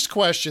first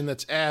question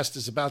that's asked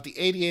is about the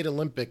 88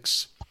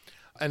 Olympics,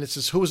 and it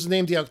says, who was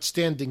named the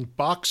outstanding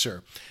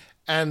boxer?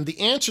 And the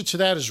answer to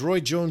that is Roy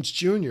Jones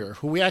Jr.,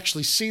 who we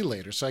actually see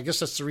later. So I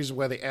guess that's the reason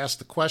why they asked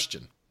the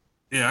question.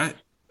 Yeah,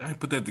 I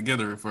put that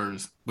together at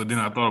first, but then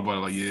I thought about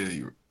it like,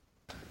 you're...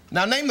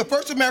 Now name the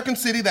first American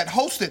city that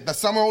hosted the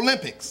Summer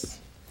Olympics.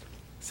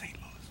 St.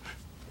 Louis.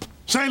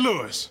 St.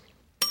 Louis.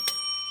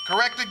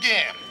 Correct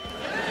again.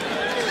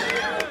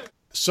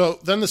 So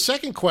then the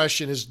second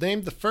question is,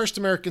 name the first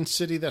American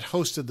city that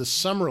hosted the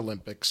Summer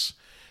Olympics.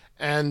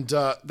 And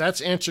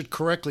that's answered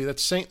correctly.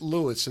 That's St.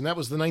 Louis, and that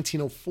was the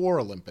 1904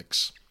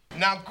 Olympics.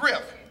 Now,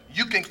 Griff,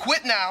 you can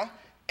quit now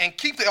and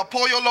keep the El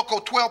Pollo Loco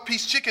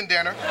 12-piece chicken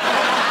dinner.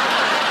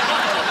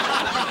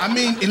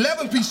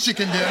 11-piece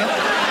chicken dinner.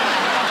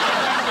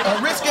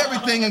 Or risk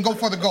everything and go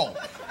for the gold.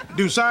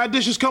 Do side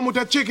dishes come with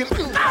that chicken?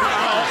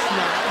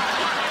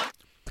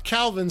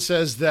 Calvin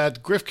says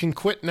that Griff can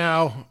quit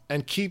now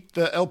and keep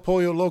the El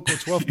Pollo Loco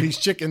 12-piece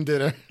chicken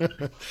dinner.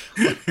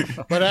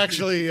 But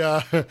actually,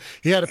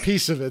 he had a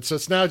piece of it, so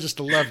it's now just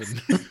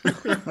 11.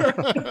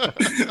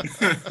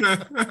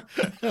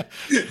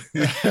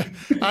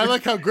 I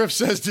like how Griff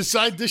says, do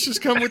side dishes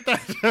come with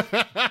that?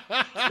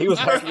 He was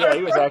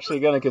actually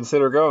going to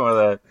consider going with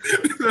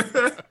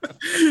that.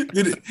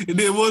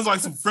 It was like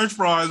some French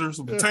fries or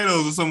some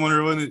potatoes or something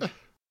there, wasn't it?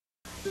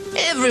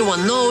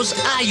 Everyone knows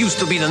I used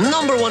to be the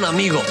 #1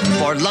 amigo.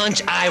 For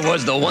lunch, I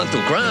was the one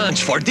to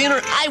crunch. For dinner,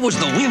 I was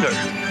the winner.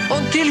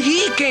 Until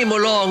he came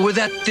along with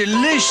that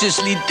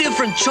deliciously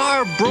different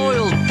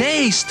charbroiled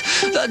taste.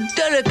 The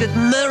delicate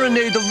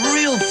marinade of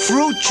real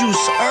fruit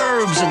juice,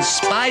 herbs, and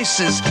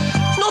spices.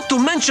 Not to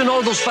mention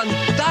all those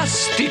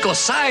fantastico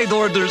side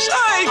orders.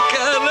 Ay,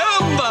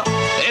 caramba!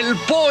 El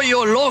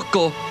Pollo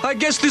Loco. I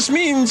guess this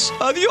means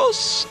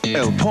adios.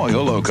 El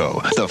Pollo Loco,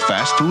 the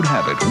fast food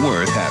habit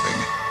worth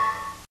having.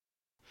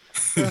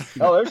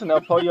 Oh, there's an El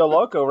Pollo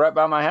Loco right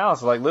by my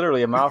house, like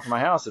literally a mile from my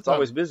house. It's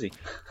always busy.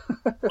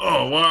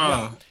 Oh,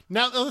 wow.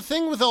 Now, the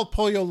thing with El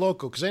Pollo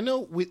Loco, because I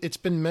know it's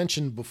been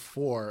mentioned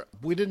before.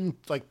 We didn't,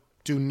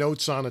 do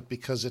notes on it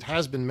because it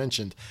has been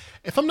mentioned.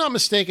 If I'm not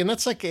mistaken,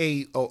 that's like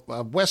a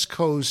West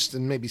Coast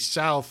and maybe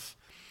South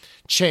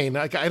chain.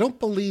 I don't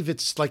believe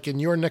it's like in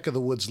your neck of the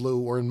woods, Lou,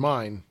 or in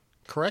mine.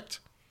 Correct?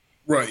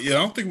 Right, yeah, I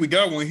don't think we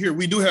got one here.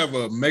 We do have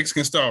a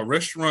Mexican-style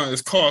restaurant.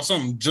 It's called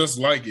something just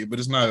like it, but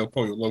it's not El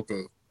Pollo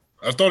Loco.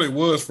 I thought it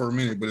was for a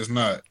minute, but it's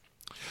not.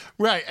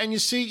 Right. And you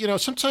see,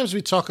 sometimes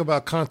we talk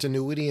about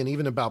continuity and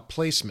even about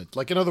placement.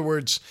 Like, in other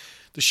words,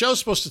 the show's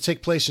supposed to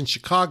take place in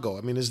Chicago.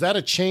 I mean, is that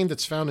a chain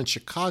that's found in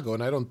Chicago?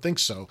 And I don't think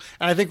so.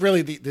 And I think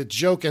really the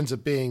joke ends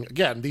up being,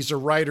 again, these are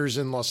writers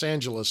in Los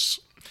Angeles.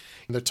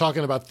 And they're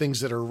talking about things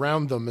that are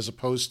around them as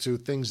opposed to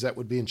things that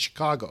would be in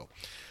Chicago,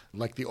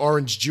 like the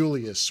Orange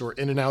Julius or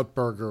In-N-Out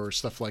Burger or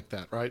stuff like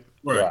that, right?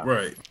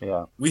 Right.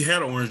 Yeah. We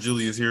had Orange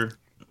Julius here.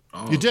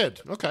 You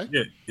did? Okay.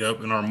 Yeah.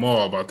 Yep. In our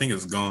mall, but I think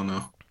it's gone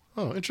now.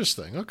 Oh,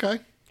 interesting. Okay.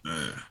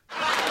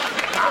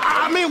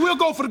 I mean, we'll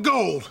go for the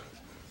gold.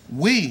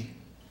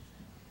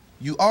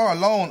 You are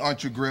alone,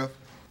 aren't you, Griff?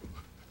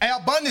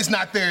 Al Bundy's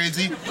not there, is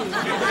he?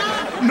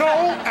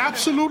 No,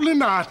 absolutely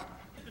not.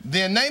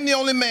 Then name the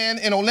only man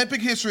in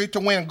Olympic history to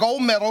win a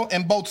gold medal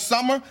in both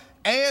summer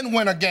and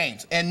winter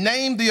games, and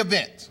name the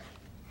event.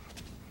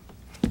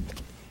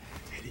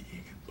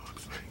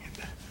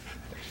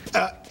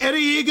 Eddie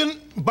Egan,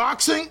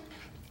 boxing,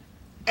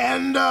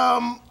 and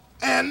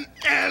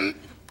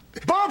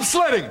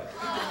bobsledding.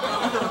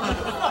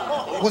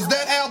 Was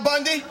that Al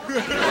Bundy?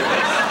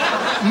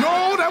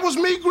 No, that was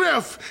me,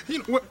 Griff.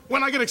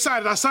 When I get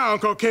excited, I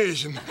sound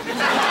Caucasian.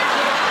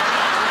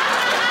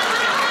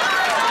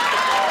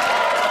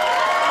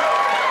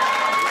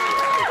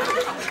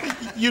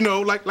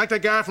 Like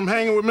that guy from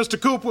Hanging with Mr.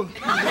 Cooper.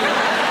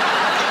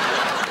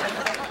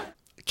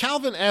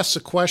 Calvin asks a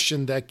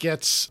question that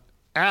gets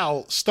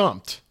Al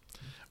stumped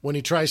when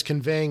he tries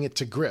conveying it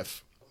to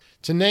Griff.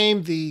 To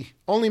name the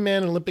only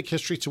man in Olympic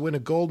history to win a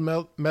gold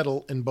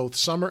medal in both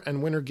summer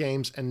and winter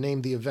games and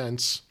name the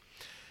events.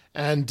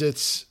 And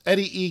it's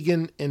Eddie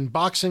Egan in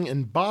boxing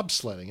and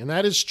bobsledding, and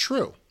that is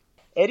true.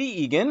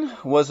 Eddie Egan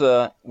was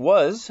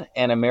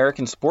an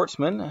American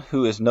sportsman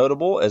who is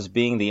notable as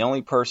being the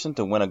only person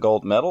to win a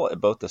gold medal at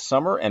both the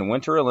Summer and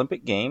Winter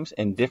Olympic Games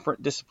in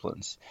different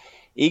disciplines.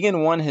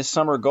 Egan won his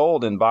summer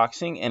gold in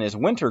boxing and his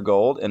winter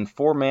gold in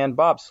four-man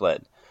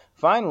bobsled.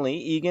 Finally,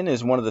 Egan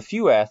is one of the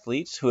few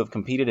athletes who have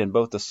competed in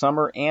both the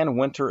Summer and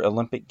Winter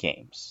Olympic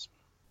Games.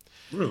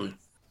 Really?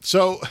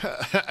 So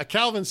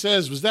Calvin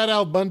says, was that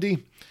Al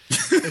Bundy?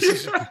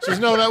 Says,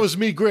 no, that was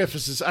me, Griff.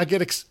 Says,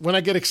 when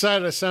I get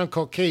excited, I sound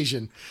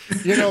Caucasian.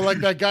 Like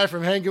that guy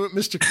from Hanging with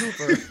Mr.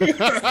 Cooper.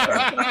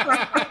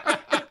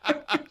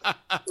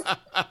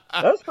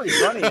 That was pretty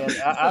funny,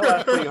 and I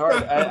laughed pretty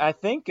hard. I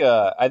think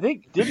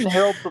didn't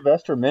Harold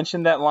Sylvester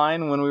mention that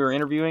line when we were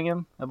interviewing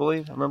him? I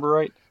believe. I remember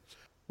right.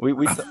 We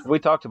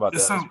talked about that.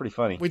 It's pretty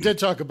funny. We did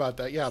talk about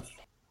that. Yeah.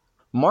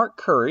 Mark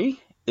Curry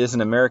is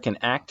an American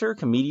actor,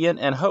 comedian,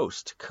 and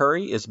host.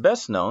 Curry is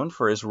best known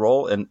for his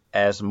role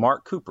as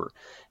Mark Cooper,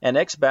 an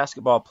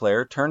ex-basketball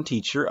player turned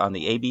teacher on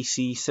the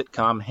ABC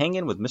sitcom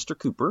Hangin' with Mr.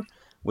 Cooper,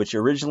 which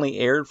originally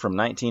aired from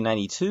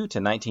 1992 to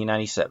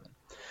 1997.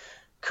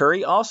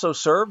 Curry also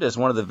served as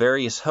one of the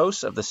various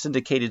hosts of the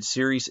syndicated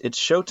series It's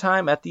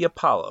Showtime at the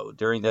Apollo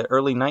during the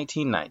early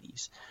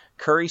 1990s.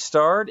 Curry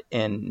starred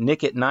in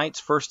Nick at Night's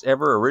first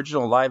ever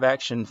original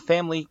live-action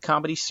family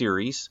comedy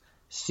series,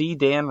 See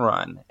Dan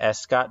Run, as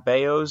Scott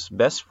Baio's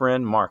best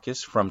friend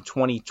Marcus from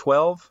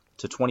 2012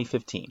 to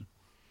 2015.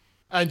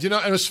 And,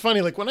 it was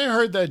funny, like when I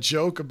heard that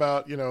joke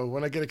about,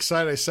 when I get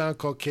excited, I sound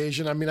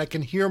Caucasian. I mean, I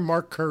can hear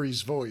Mark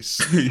Curry's voice,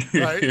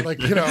 right?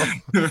 Like,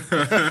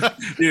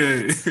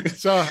 Yeah.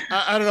 So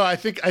I don't know. I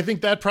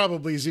think that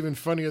probably is even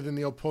funnier than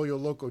the El Pollo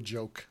Loco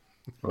joke.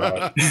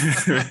 Right.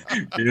 Yeah,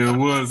 it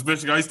was.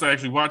 Especially, I used to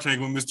actually watch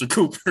Hanging with Mr.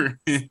 Cooper.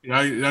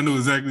 I knew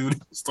exactly what he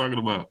was talking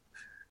about.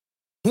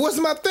 What's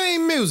my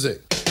theme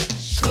music?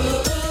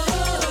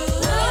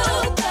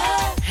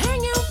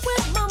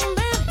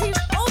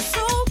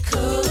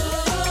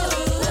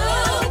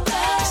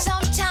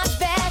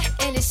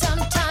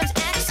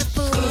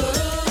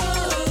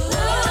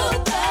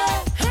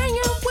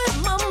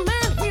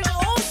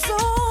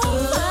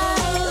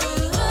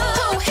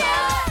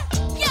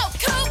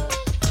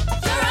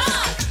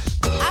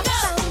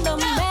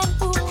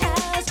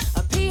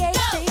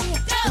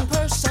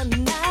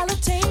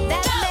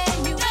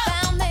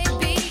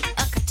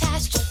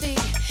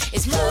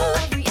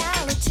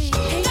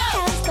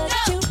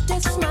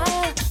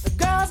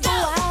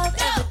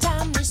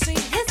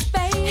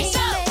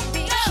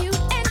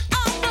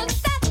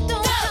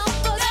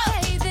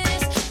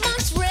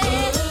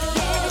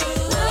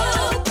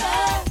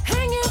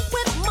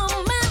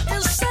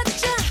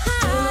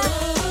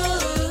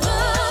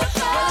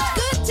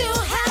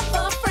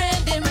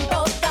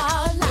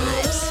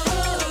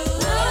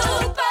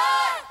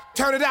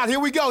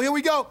 Here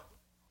we go.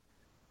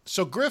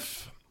 So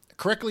Griff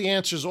correctly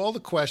answers all the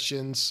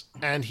questions,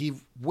 and he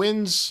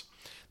wins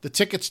the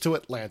tickets to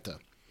Atlanta.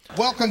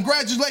 Well,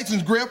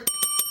 congratulations, Griff.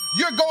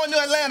 You're going to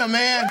Atlanta,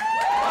 man.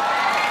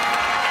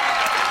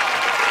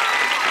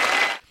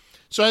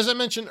 So as I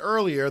mentioned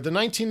earlier, the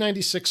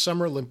 1996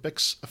 Summer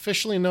Olympics,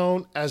 officially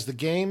known as the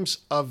Games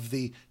of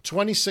the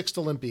 26th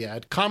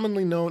Olympiad,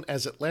 commonly known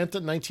as Atlanta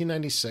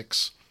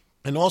 1996,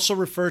 and also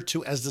referred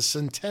to as the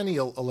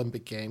Centennial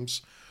Olympic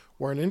Games,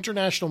 were an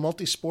international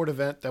multi-sport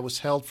event that was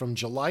held from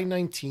July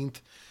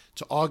 19th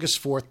to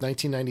August 4th,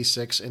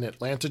 1996 in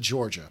Atlanta,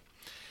 Georgia.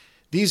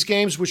 These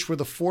games, which were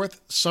the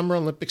fourth Summer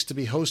Olympics to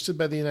be hosted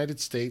by the United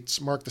States,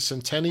 mark the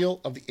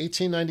centennial of the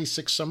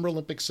 1896 Summer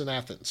Olympics in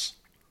Athens,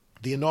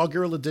 the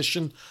inaugural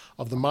edition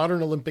of the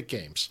modern Olympic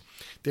Games.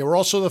 They were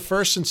also the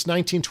first since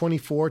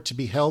 1924 to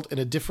be held in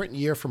a different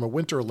year from a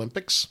Winter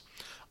Olympics,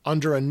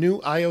 under a new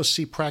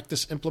IOC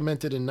practice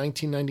implemented in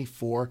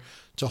 1994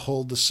 to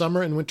hold the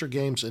Summer and Winter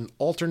Games in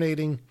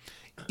alternating,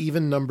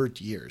 even-numbered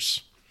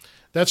years.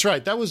 That's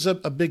right. That was a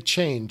big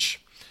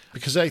change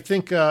because I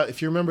think if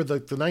you remember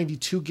the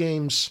 92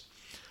 games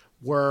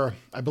were,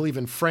 I believe,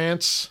 in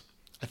France,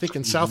 I think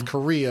in South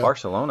Korea.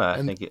 Barcelona,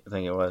 I think it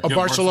was. Oh,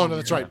 Barcelona,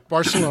 that's right.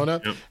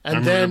 Barcelona. Yep.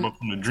 And then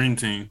from the Dream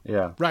Team.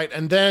 Yeah. Right.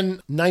 And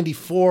then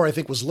 94, I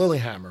think, was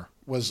Lillehammer,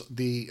 was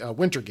the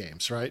Winter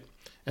Games, right?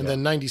 And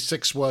then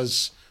 96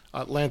 was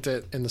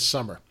Atlanta in the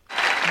summer.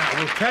 Now,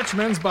 we'll catch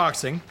men's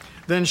boxing.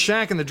 Then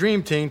Shaq and the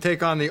Dream Team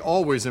take on the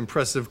always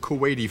impressive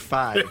Kuwaiti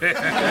Five.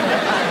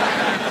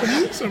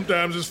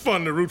 Sometimes it's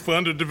fun to root for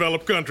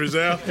underdeveloped countries,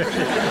 Al.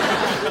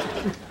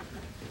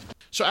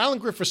 So Alan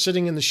Griff was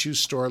sitting in the shoe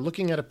store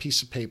looking at a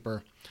piece of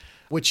paper,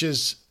 which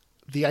is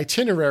the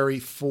itinerary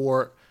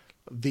for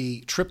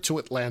the trip to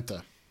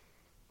Atlanta.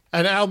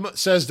 And Al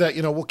says that,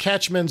 we'll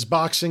catch men's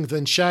boxing,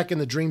 then Shaq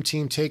and the Dream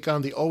Team take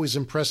on the always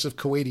impressive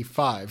Kuwaiti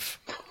Five.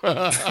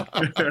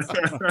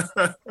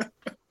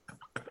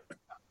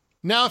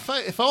 Now,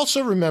 if I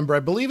also remember, I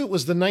believe it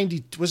was the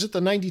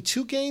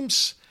 92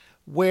 games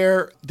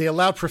where they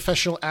allowed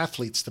professional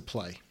athletes to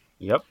play.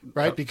 Yep.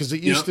 Right? Because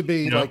it used to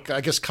be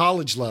I guess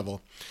college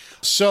level.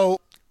 So,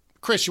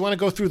 Chris, you want to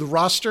go through the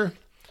roster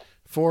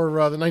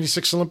for the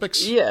 96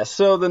 Olympics? Yeah,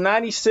 so the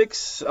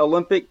 96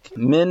 Olympic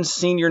men's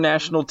senior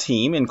national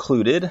team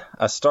included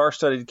a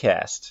star-studded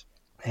cast.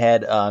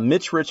 Had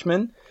Mitch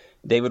Richmond,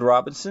 David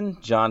Robinson,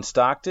 John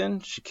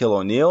Stockton, Shaquille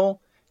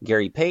O'Neal,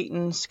 Gary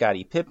Payton,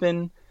 Scottie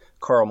Pippen,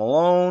 Karl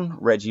Malone,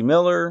 Reggie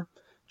Miller,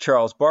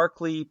 Charles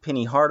Barkley,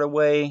 Penny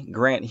Hardaway,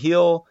 Grant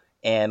Hill,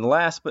 and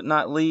last but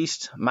not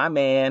least, my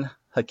man,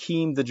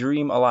 Hakeem the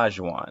Dream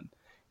Olajuwon.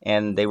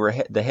 And they were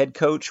the head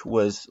coach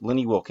was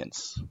Lenny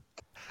Wilkins.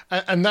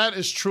 And that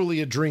is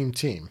truly a dream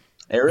team.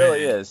 It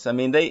really is. I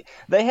mean, they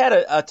had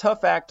a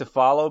tough act to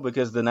follow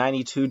because the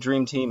 92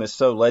 Dream Team is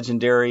so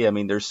legendary. I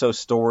mean, they're so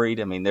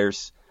storied. I mean,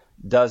 there's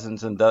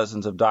dozens and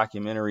dozens of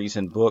documentaries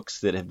and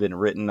books that have been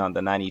written on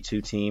the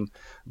 92 team,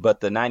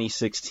 but the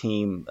 96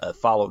 team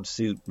followed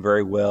suit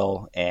very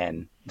well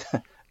and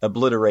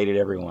obliterated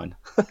everyone.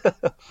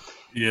 That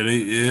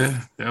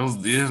was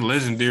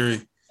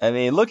legendary. I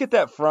mean, look at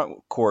that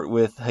front court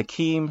with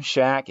Hakeem,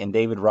 Shaq, and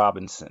David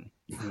Robinson.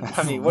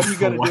 I mean, what are you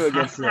going to do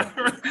against them?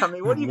 I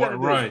mean, what are you going to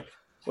do? Right.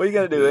 What are you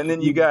going to do? And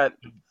then you got,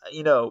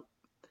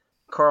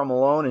 Karl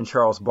Malone and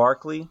Charles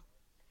Barkley.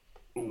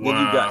 Wow.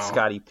 Then you got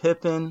Scottie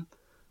Pippen,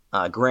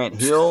 Grant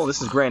Hill.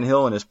 This is Grant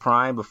Hill in his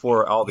prime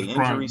before all the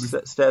injuries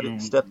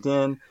stepped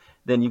in.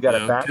 Then you got a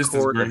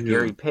backcourt of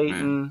Gary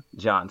Payton,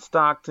 John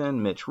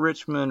Stockton, Mitch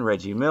Richmond,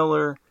 Reggie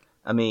Miller.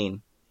 I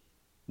mean,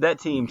 that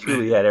team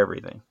truly had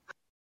everything.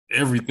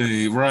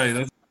 Everything,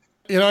 right.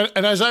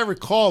 And as I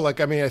recall, I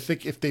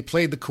think if they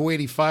played the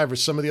Kuwaiti Five or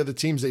some of the other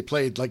teams they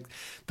played,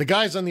 the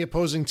guys on the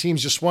opposing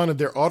teams just wanted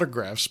their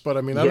autographs. But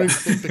I don't even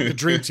think the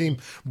Dream Team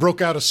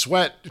broke out a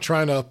sweat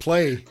trying to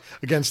play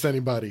against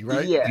anybody,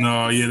 right? Yeah.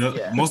 No,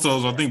 most of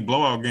those, I think,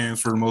 blowout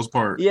games for the most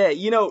part. Yeah,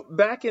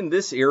 back in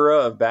this era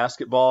of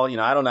basketball,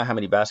 I don't know how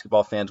many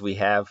basketball fans we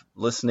have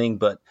listening,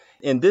 but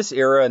in this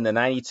era, in the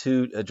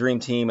 92 Dream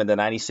Team and the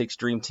 96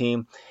 Dream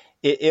Team,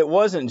 it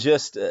wasn't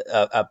just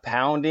a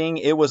pounding.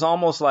 It was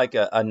almost like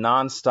a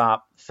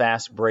nonstop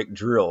fast break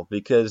drill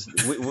because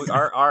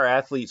our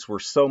athletes were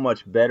so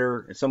much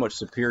better and so much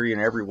superior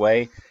in every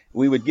way.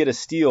 We would get a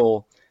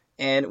steal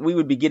and we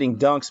would be getting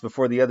dunks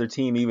before the other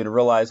team even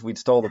realized we'd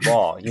stole the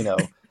ball.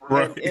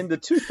 Right. In the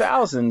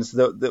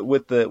 2000s,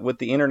 with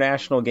the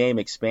international game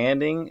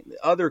expanding,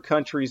 other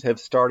countries have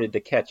started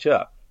to catch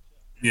up.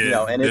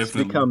 Yeah, and definitely. It's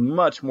become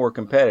much more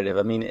competitive.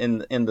 I mean,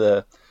 in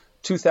the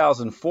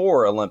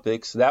 2004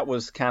 Olympics, that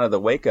was kind of the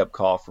wake-up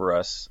call for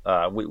us.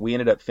 We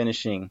ended up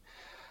finishing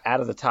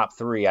out of the top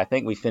three. I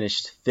think we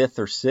finished 5th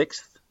or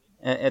 6th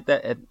at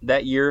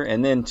that year.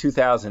 And then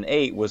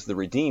 2008 was the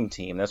Redeem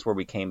Team. That's where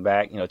we came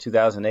back.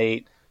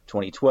 2008,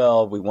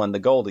 2012, we won the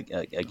gold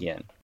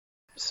again.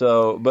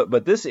 So,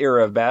 but this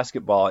era of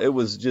basketball, it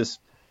was just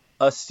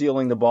us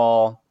stealing the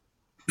ball,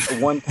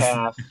 one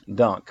pass,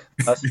 dunk.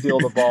 Us steal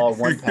the ball,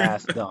 one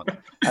pass, dunk.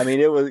 I mean,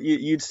 it was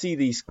you'd see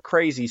these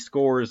crazy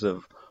scores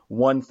of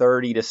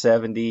 130 to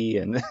 70,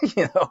 and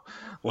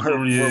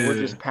we're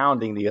just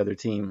pounding the other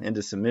team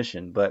into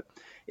submission. But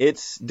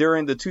it's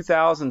during the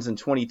 2000s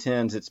and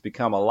 2010s, it's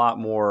become a lot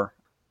more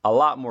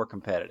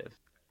competitive.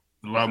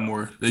 A lot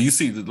more. You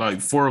see,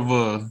 four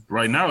of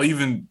right now,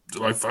 even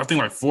I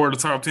think 4 of the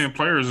top 10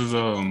 players is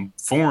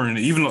foreign.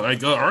 Even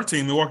our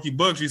team, Milwaukee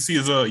Bucks, you see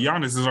is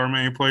Giannis is our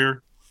main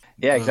player.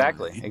 Yeah,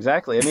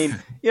 exactly. I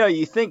mean,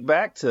 you think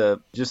back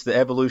to just the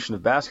evolution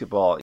of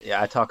basketball.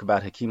 Yeah, I talk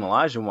about Hakeem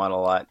Olajuwon a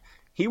lot.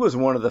 He was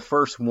one of the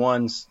first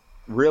ones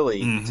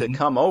really, to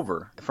come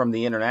over from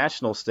the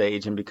international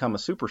stage and become a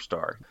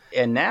superstar.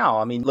 And now,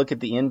 I mean, look at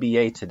the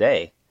NBA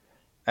today.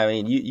 I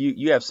mean,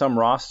 you have some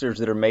rosters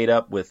that are made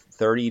up with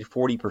 30 to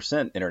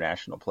 40%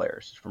 international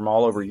players from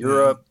all over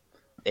Europe,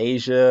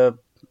 Asia,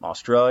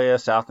 Australia,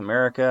 South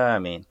America. I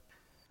mean,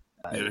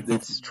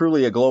 it's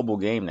truly a global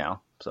game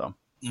now. So,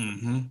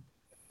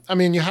 I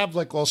mean, you have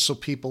like also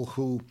people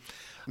who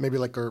maybe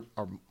like are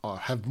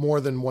have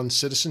more than one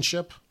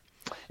citizenship.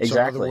 Exactly.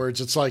 So in other words,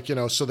 it's like, you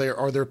know, so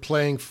they're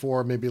playing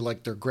for maybe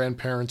like their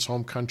grandparents'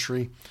 home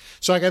country.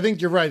 So like, I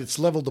think you're right. It's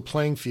leveled the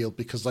playing field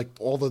because like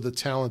all of the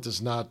talent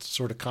is not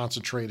sort of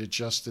concentrated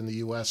just in the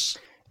U.S.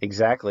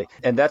 Exactly.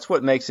 And that's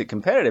what makes it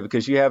competitive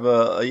because you have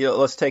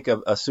let's take a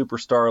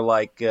superstar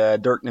like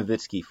Dirk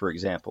Nowitzki, for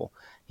example.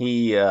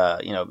 He,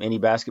 any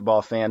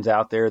basketball fans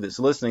out there that's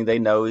listening, they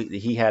know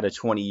he had a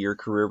 20-year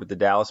career with the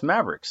Dallas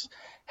Mavericks.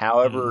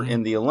 However,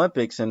 in the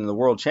Olympics and the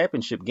World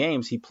Championship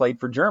games, he played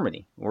for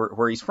Germany,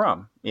 where he's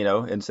from,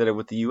 instead of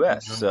with the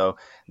U.S. So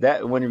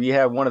that whenever you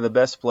have one of the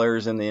best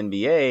players in the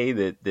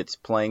NBA that's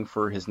playing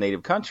for his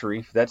native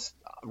country, that's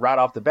right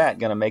off the bat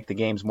going to make the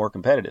games more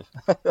competitive.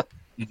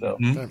 So,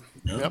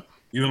 Yep.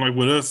 Even like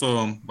with us,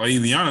 like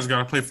Iliana's got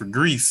to play for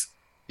Greece.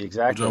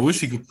 Exactly. Which I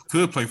wish he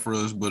could play for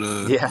us, but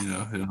it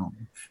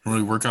don't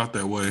really work out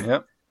that way.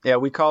 Yep. Yeah,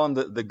 we call him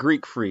the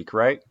Greek freak,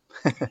 right?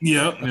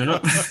 Yep.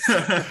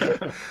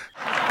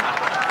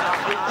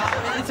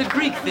 It's a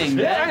Greek thing,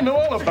 man. Yeah, I know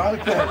all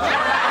about that.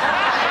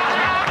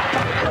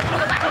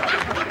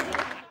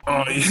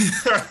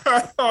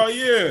 Oh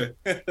yeah.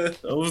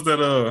 What was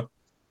that?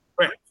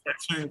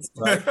 Chance.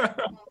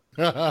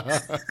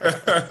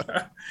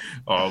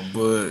 Oh,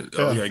 Bud. We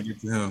gotta get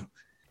to him.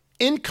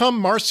 In come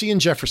Marcy and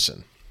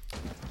Jefferson.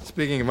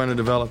 Speaking of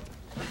underdeveloped.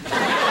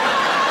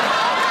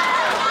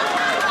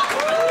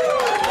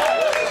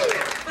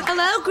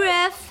 Hello,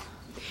 Griff.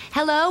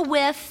 Hello,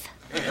 Whiff.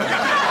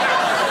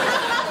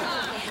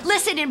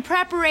 Listen, in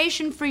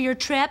preparation for your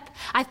trip,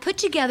 I've put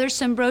together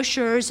some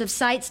brochures of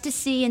sights to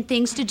see and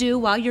things to do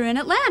while you're in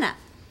Atlanta.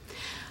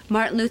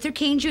 Martin Luther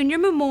King Jr.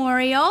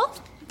 Memorial,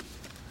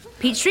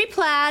 Peachtree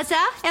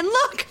Plaza, and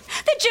look,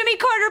 the Jimmy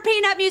Carter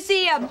Peanut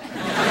Museum.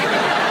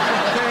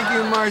 Thank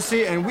you,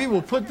 Marcy, and we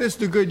will put this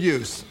to good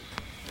use.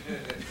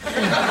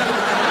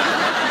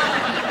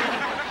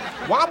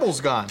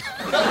 Wobble's gone.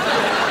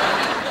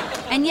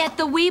 And yet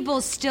the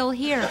Weeble's still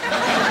here.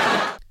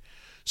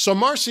 So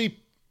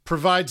Marcy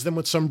provides them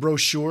with some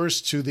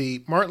brochures to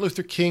the Martin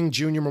Luther King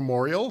Jr.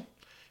 Memorial,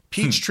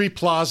 Peachtree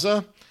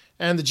Plaza,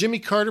 and the Jimmy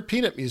Carter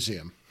Peanut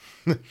Museum.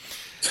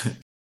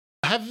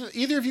 Have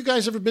either of you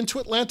guys ever been to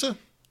Atlanta?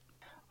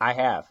 I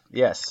have,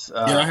 yes.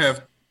 Yeah, I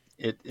have.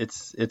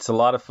 It's a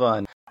lot of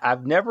fun.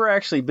 I've never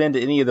actually been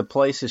to any of the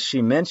places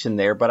she mentioned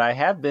there, but I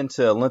have been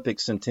to Olympic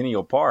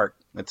Centennial Park.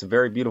 It's a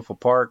very beautiful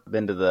park.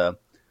 Been to the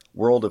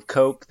World of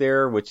Coke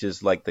there, which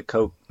is like the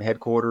Coke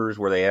headquarters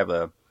where they have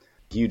a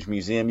huge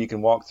museum you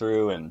can walk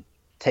through and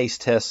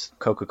taste test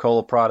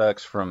Coca-Cola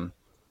products from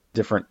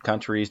different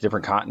countries,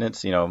 different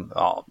continents,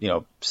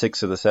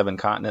 6 of the 7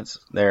 continents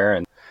there.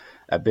 And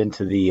I've been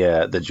to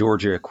the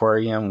Georgia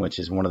Aquarium, which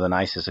is one of the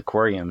nicest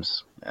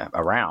aquariums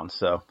around.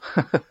 So,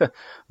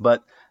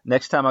 but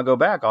next time I go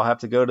back, I'll have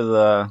to go to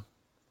the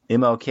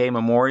MLK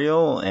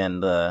Memorial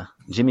and the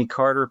Jimmy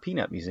Carter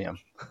Peanut Museum.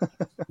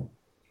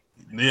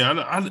 Yeah,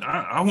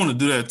 I want to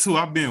do that too.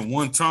 I've been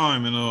one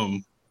time and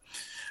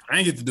I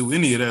didn't get to do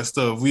any of that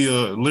stuff. We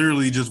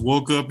literally just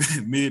woke up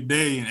at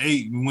midday and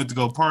ate and went to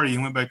go party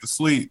and went back to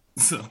sleep.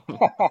 So.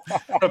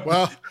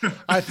 Well,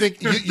 I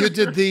think you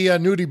did the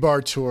nudie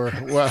bar tour.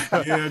 Well,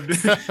 yeah,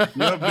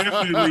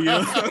 definitely.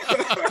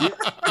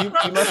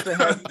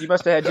 You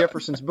must have had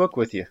Jefferson's book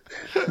with you.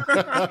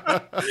 Yeah,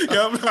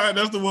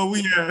 that's the one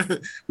we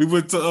had. We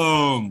went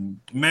to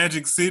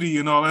Magic City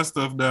and all that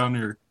stuff down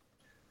there.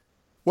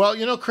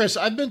 Well, Chris,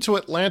 I've been to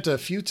Atlanta a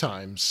few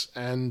times,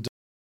 and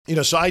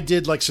so I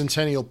did like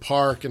Centennial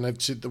Park, and I've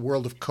seen the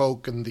World of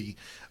Coke and the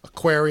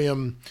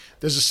aquarium.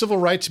 There's a Civil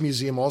Rights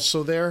Museum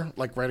also there,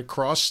 like right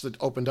across, that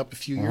opened up a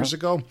few years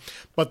ago.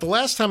 But the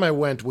last time I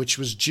went, which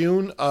was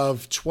June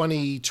of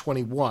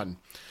 2021,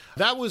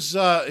 that was,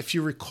 if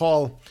you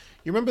recall,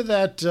 you remember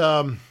that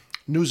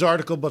news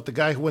article about the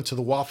guy who went to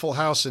the Waffle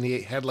House and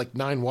he had like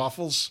 9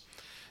 waffles?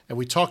 And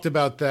we talked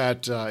about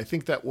that. I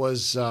think that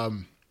was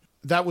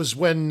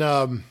when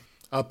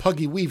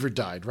Puggy Weaver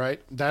died, right?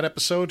 That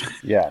episode?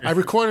 Yeah. I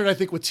recorded, I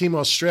think, with Team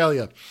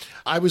Australia.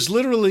 I was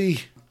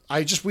literally,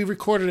 we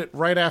recorded it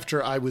right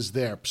after I was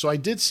there. So I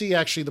did see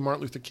actually the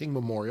Martin Luther King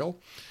Memorial,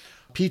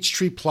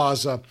 Peachtree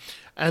Plaza,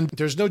 and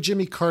there's no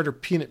Jimmy Carter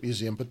Peanut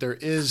Museum, but there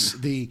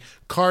is the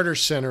Carter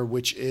Center,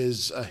 which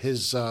is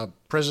his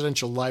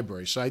presidential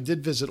library. So I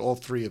did visit all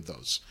 3 of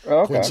those,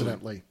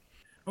 coincidentally.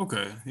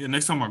 Okay. Yeah,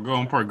 next time I go,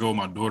 I'm probably go with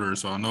my daughter,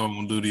 so I know I'm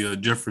going to do the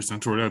Jefferson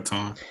tour that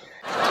time.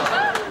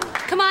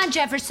 Come on,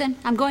 Jefferson.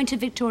 I'm going to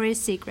Victoria's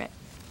Secret.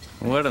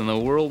 What in the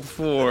world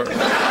for?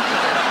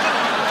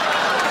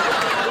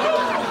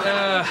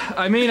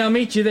 I'll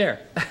meet you there.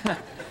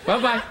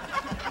 Bye-bye.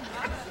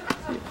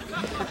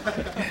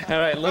 All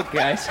right, look,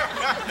 guys.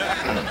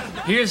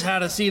 Here's how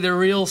to see the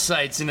real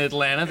sights in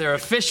Atlanta. Their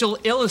official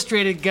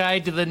illustrated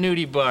guide to the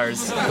nudie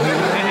bars.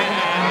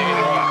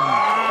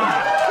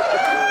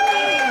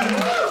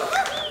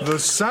 The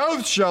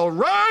South shall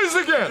rise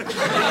again.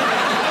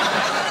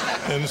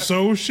 And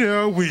so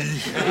shall we.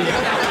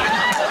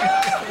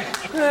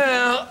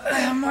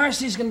 Well,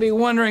 Marcy's gonna be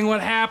wondering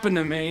what happened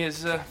to me.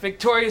 Is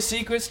Victoria's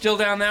Secret still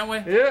down that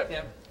way?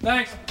 Yeah.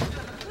 Thanks.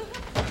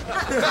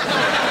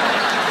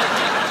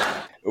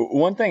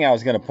 One thing I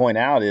was going to point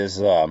out is,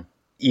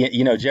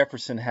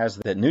 Jefferson has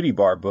that nudie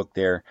bar book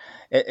there.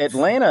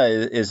 Atlanta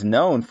is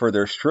known for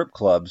their strip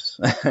clubs,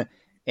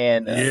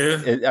 and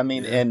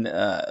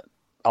a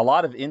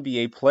lot of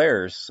NBA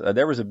players.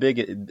 There was a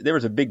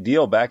big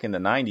deal back in the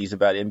 '90s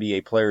about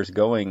NBA players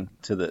going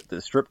to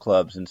the strip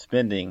clubs and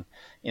spending,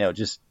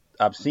 just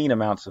obscene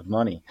amounts of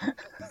money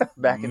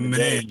back in the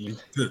day.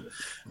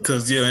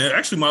 Because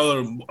actually,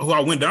 who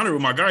I went down there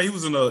with, my guy, he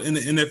was in the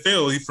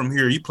NFL. He's from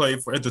here. He played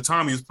at the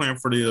time. He was playing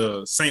for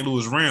the St.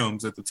 Louis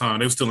Rams at the time.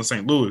 They were still in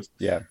St. Louis.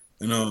 Yeah.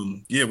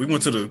 And we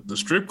went to the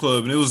strip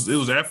club, and it was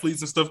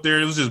athletes and stuff there.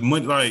 It was just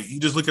money. Like,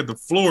 you just look at the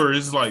floor,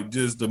 it's like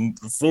just the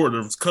floor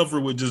that's covered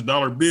with just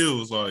dollar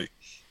bills. Like,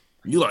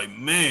 you like,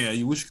 man,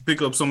 you wish you could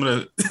pick up some of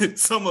it,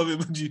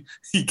 but you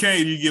can't.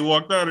 You get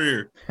walked out of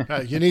here.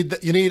 You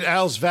need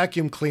Al's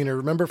vacuum cleaner.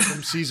 Remember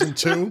from season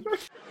 2?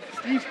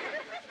 Steve,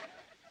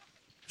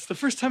 it's the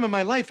first time in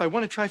my life I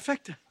won a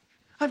trifecta.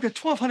 I've got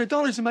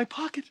 $1,200 in my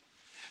pocket.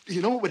 Do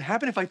you know what would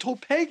happen if I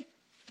told Peg?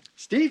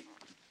 Steve,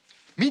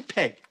 meet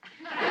Peg.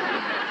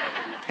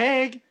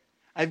 Peg,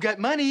 I've got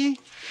money.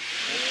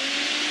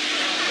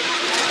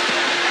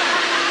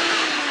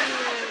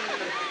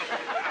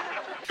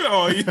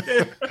 Oh,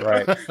 yeah.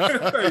 Right.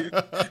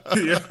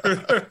 Yeah.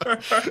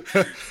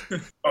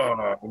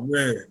 Oh,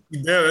 man.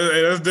 Yeah,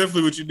 that's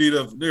definitely what you need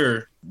up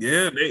there.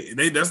 Yeah,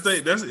 that's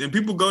and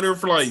people go there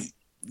for, like,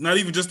 not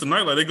even just the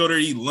night. Like, they go there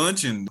to eat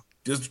lunch and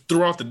just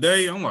throughout the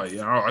day. I'm like,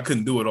 I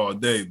couldn't do it all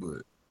day,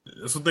 but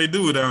that's what they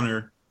do down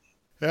there.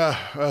 Yeah,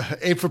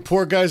 ain't for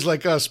poor guys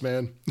like us,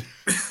 man.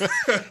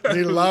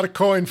 Need a lot of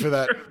coin for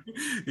that.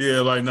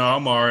 Yeah, like, no,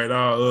 I'm all right.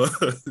 I'll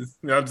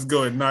just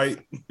go at night.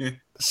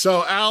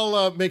 So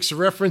Al makes a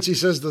reference. He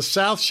says, the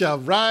South shall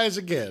rise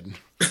again.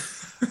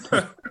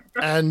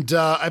 And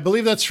I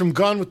believe that's from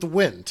Gone with the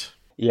Wind.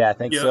 Yeah, I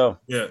think so.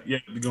 Yeah,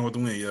 Gone with the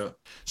Wind, yeah.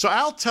 So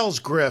Al tells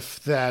Griff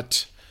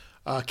that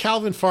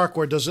Calvin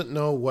Farquhar doesn't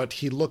know what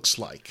he looks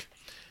like.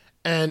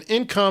 And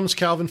in comes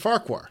Calvin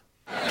Farquhar.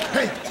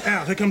 Hey,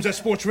 Al, here comes that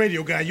sports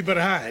radio guy. You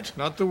better hide.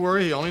 Not to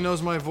worry. He only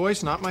knows my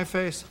voice, not my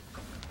face.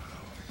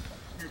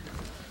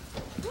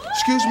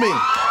 Excuse me.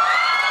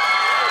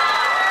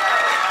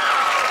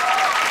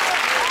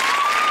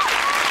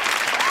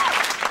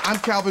 I'm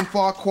Calvin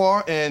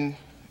Farquhar, and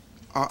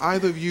are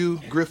either of you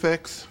Griff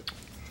X?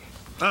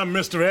 I'm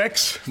Mr.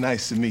 X.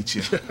 Nice to meet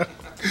you.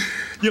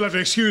 You'll have to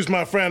excuse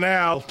my friend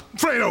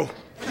Alfredo.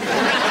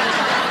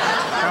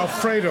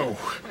 Alfredo.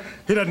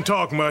 He doesn't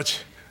talk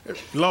much.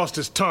 He lost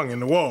his tongue in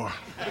the war.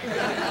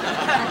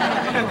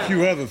 And a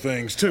few other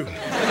things, too.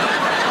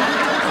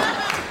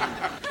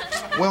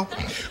 Well,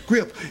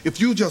 Griff,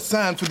 if you just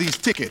sign for these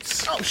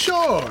tickets. Oh,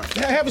 sure.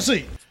 Have a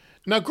seat.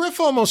 Now,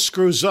 Griff almost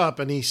screws up,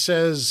 and he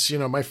says,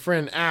 my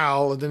friend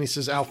Al, and then he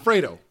says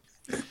Alfredo.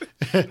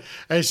 And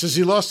he says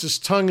he lost his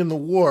tongue in the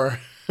war.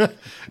 And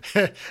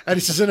he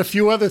says, and a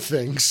few other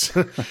things.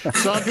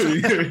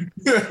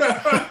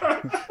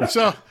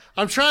 So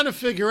I'm trying to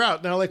figure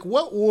out now, like,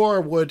 what war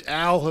would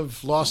Al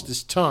have lost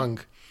his tongue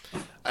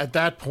at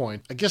that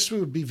point? I guess it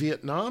would be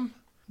Vietnam.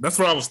 That's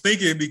what I was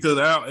thinking, because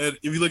Al,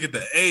 if you look at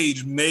the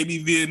age, maybe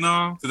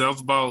Vietnam, because that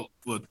was about,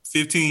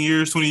 15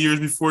 years, 20 years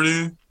before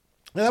then.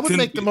 Yeah, that would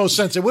make the most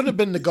sense. It wouldn't have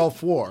been the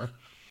Gulf War,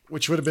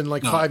 which would have been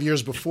like 5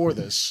 years before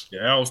this.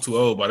 Yeah, Al was too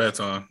old by that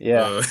time.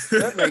 Yeah,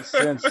 that makes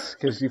sense,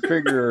 because you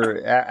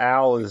figure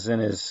Al is in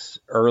his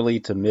early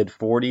to mid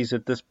 40s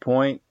at this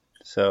point.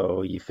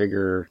 So you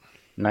figure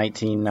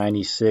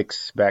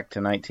 1996 back to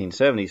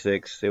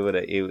 1976, he would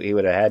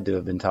have had to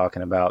have been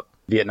talking about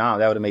Vietnam.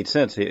 That would have made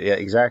sense. Yeah,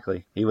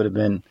 exactly. He would have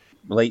been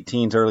late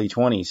teens, early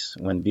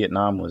 20s when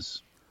Vietnam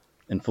was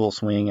in full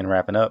swing and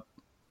wrapping up.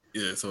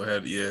 Yeah, so it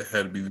had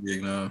to be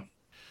Vietnam.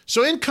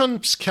 So in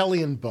comes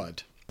Kelly and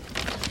Bud.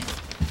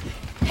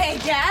 Hey,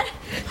 Dad.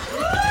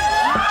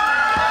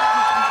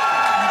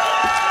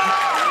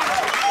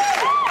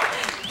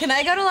 Can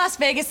I go to Las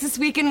Vegas this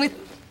weekend with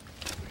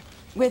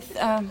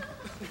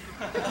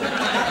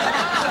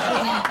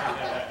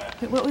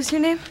what was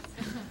your name?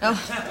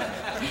 Oh,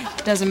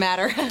 doesn't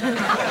matter.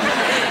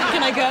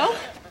 Can I go?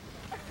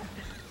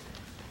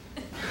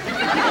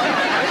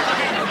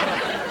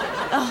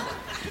 Oh,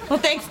 well,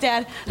 thanks,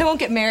 Dad. I won't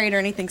get married or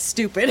anything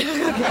stupid.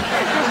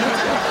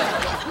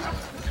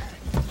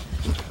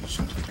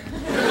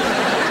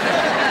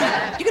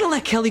 You're gonna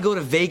let Kelly go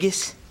to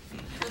Vegas?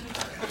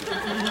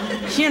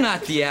 You're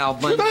not the Al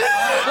Bundy.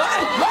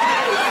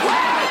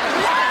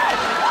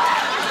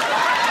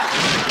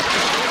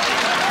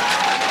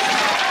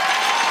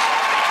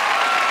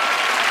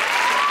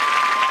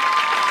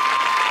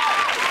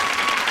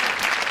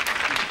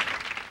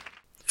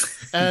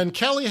 And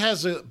Kelly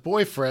has a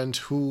boyfriend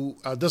who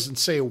doesn't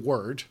say a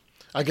word.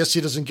 I guess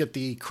he doesn't get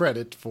the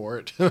credit for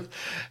it.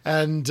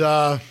 And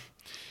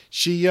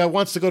she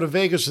wants to go to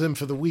Vegas with him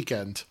for the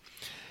weekend.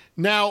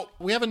 Now,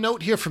 we have a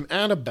note here from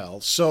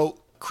Annabelle. So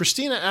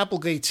Christina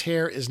Applegate's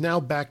hair is now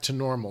back to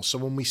normal. So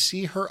when we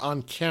see her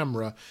on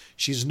camera,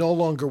 she's no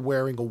longer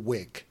wearing a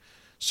wig.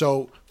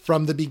 So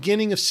from the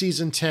beginning of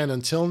season 10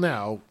 until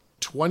now,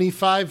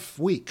 25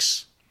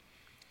 weeks,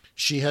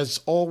 she has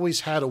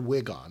always had a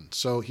wig on.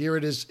 So here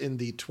it is in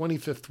the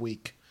 25th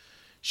week.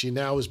 She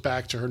now is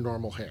back to her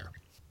normal hair.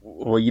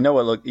 Well, you know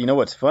what? Look, you know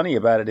what's funny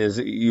about it is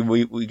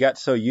we got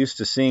so used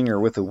to seeing her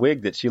with a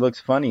wig that she looks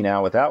funny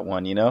now without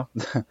one. You know,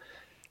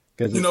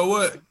 because you know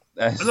what?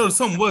 I know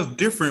something was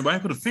different, but I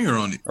put a finger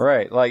on it.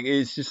 Right, like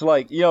it's just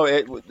like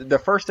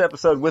the first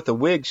episode with the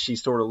wig, she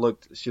sort of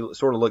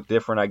looked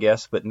different, I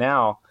guess. But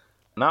now,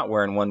 not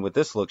wearing one with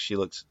this look, she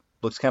looks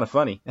kind of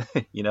funny.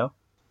 You know.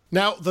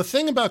 Now, the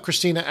thing about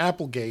Christina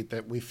Applegate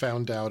that we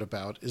found out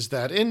about is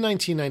that in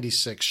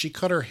 1996, she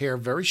cut her hair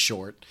very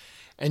short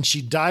and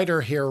she dyed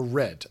her hair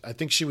red. I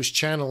think she was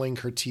channeling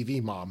her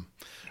TV mom,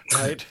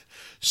 right? Yeah.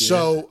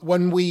 So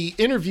when we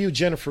interviewed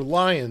Jennifer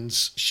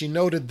Lyons, she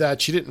noted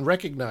that she didn't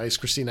recognize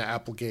Christina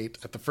Applegate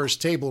at the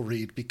first table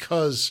read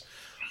because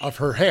of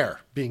her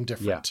hair being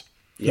different.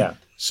 Yeah.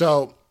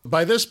 So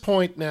by this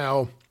point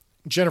now,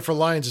 Jennifer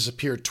Lyons has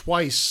appeared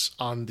twice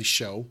on the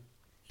show.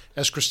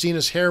 As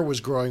Christina's hair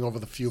was growing over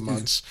the few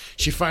months,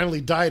 she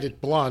finally dyed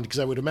it blonde, because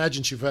I would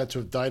imagine she had to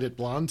have dyed it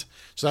blonde.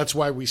 So that's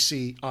why we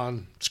see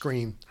on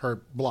screen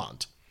her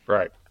blonde.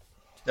 Right.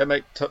 That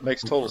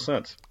makes total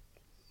sense.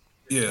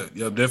 Yeah,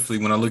 definitely.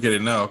 When I look at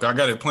it now, I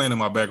got it playing in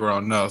my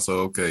background now. So,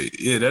 okay.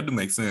 Yeah, that do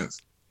make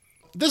sense.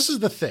 This is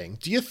the thing.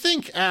 Do you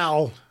think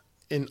Al,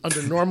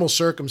 under normal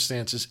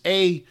circumstances,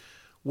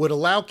 would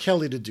allow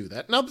Kelly to do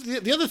that? Now,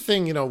 the other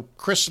thing,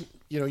 Chris...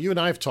 you and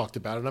I have talked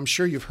about it, and I'm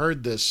sure you've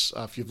heard this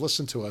if you've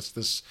listened to us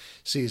this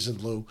season,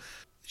 Lou.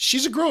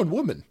 She's a grown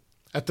woman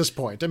at this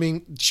point. I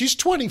mean, she's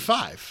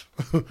 25.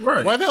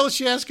 Right. Why the hell is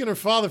she asking her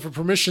father for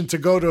permission to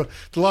go to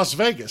Las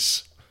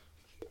Vegas?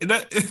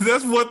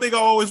 That's one thing I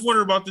always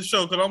wonder about the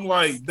show, because I'm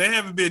like, they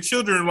haven't been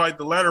children like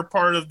the latter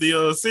part of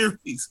the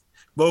series.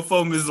 Both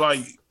of them is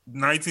like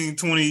 19,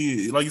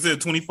 20, like you said,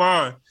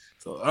 25.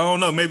 So I don't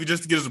know, maybe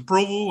just to get his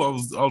approval. I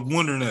was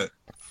wondering that.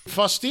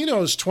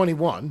 Faustino's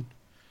 21.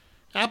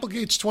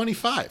 Applegate's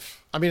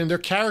 25. I mean, and their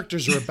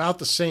characters are about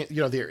the same,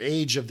 their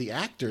age of the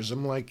actors.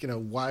 I'm like,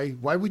 why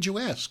would you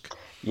ask?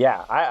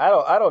 Yeah,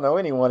 I don't know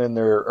anyone in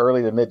their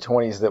early to mid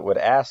 20s that would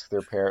ask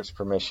their parents'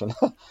 permission.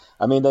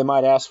 I mean, they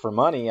might ask for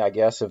money, I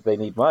guess, if they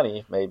need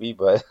money, maybe,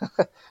 but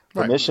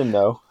permission,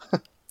 no.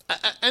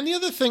 And the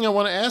other thing I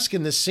want to ask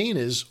in this scene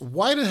is,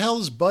 why the hell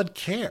does Bud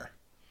care?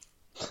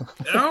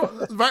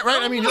 Right.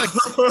 I mean,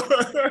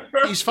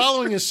 he's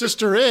following his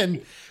sister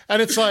in, and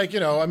it's like,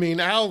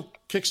 Al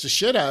kicks the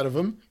shit out of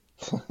him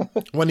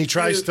when he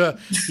tries to,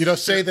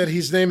 say that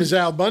his name is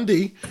Al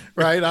Bundy,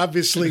 right?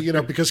 Obviously,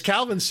 because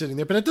Calvin's sitting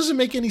there, but it doesn't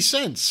make any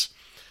sense,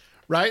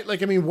 right?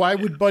 Like, I mean, why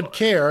would Bud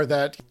care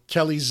that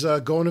Kelly's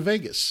going to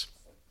Vegas?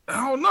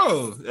 I don't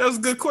know. That's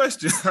a good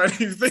question. I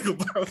didn't even think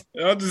about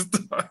it. I just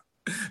thought.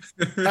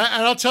 And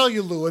I'll tell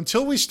you, Lou,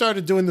 until we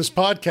started doing this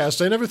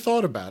podcast, I never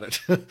thought about it.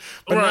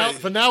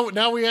 But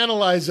now we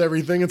analyze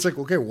everything. It's like,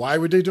 okay, why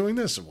were they doing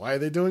this? And why are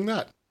they doing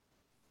that?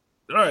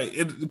 Right.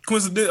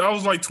 Coincidentally, I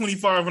was like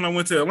 25 when I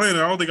went to Atlanta.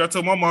 I don't think I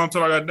told my mom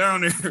until I got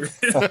down there.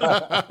 She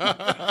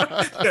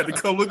had to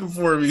come looking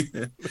for me.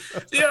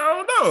 Yeah,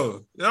 I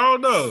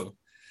don't know.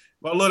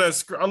 I love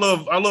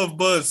that. I love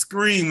Bud's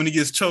scream when he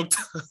gets choked.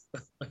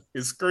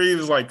 His scream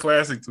is like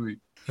classic to me.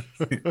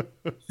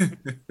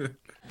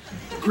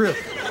 Griff,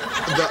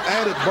 the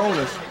added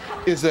bonus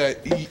is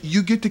that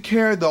you get to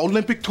carry the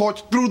Olympic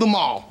torch through the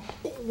mall.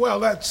 Well,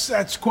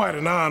 that's quite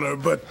an honor,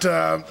 but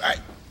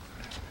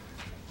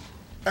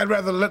I'd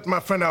rather let my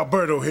friend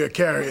Alberto here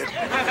carry it.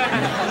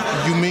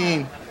 You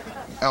mean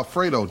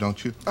Alfredo,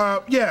 don't you?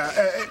 Yeah,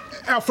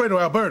 Alfredo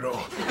Alberto.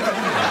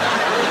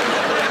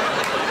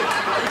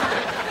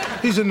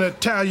 He's an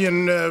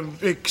Italian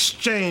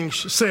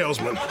exchange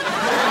salesman.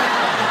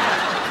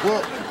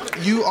 Well,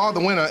 you are the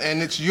winner,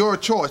 and it's your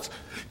choice.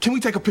 Can we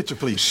take a picture,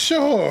 please?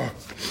 Sure.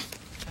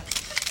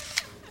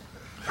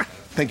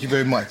 Thank you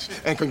very much,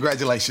 and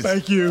congratulations.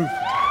 Thank you.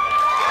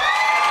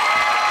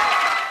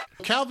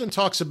 Calvin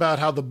talks about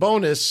how the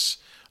bonus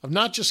of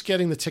not just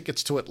getting the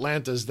tickets to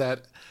Atlanta is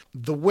that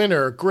the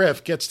winner,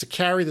 Griff, gets to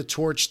carry the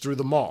torch through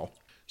the mall.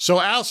 So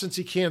Al, since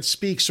he can't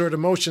speak, sort of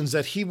motions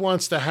that he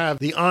wants to have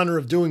the honor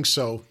of doing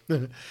so.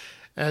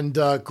 And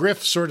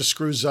Griff sort of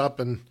screws up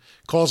and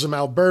calls him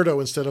Alberto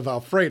instead of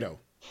Alfredo.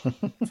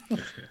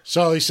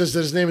 So he says that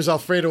his name is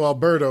Alfredo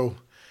Alberto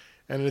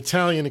and an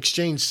Italian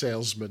exchange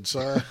salesman.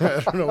 So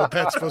I don't know what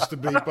that's supposed to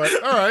be,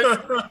 but all right.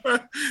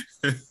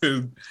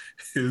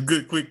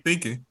 Good, quick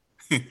thinking.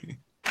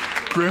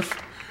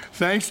 Griff,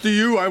 thanks to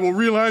you, I will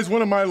realize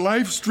one of my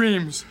life's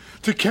dreams,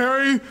 to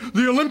carry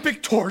the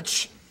Olympic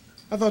torch.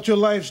 I thought your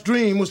life's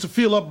dream was to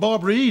feel up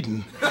Barbara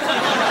Eden.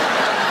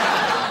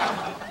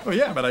 Oh,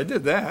 yeah, but I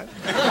did that.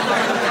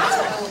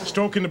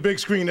 Stroking the big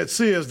screen at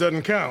Sears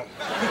doesn't count.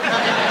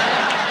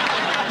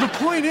 The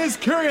point is,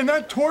 carrying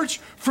that torch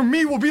for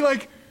me will be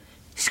like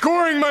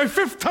scoring my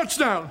 5th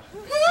touchdown.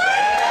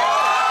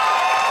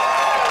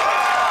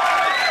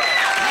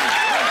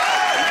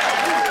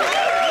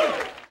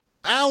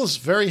 Al's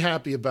very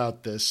happy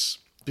about this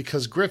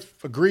because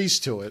Griff agrees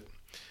to it.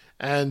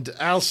 And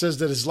Al says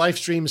that his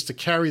life dream is to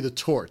carry the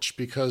torch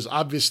because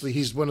obviously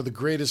he's one of the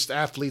greatest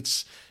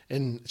athletes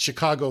in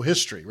Chicago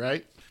history,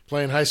 right?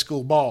 Playing high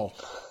school ball.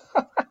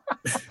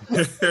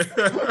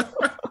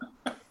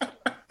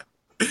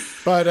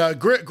 But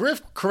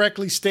Griff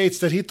correctly states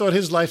that he thought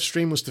his life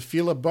dream was to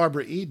feel up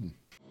Barbara Eden.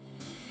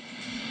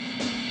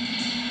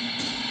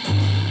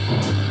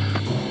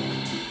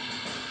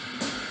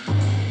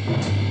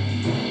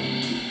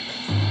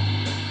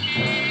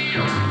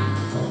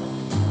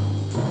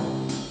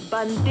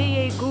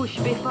 Bandie gush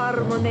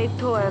bifarmone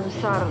toem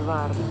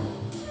sarvar.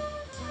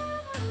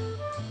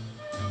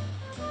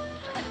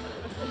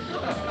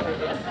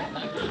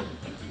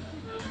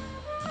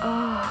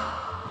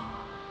 I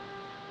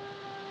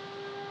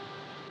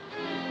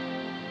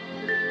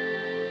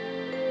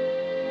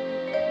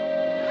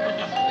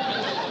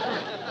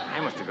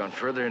must have gone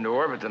further into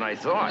orbit than I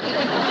thought.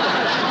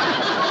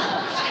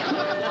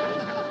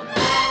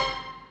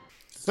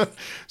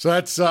 So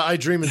that's I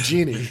Dream of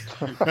Jeannie.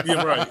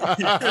 Yeah, right.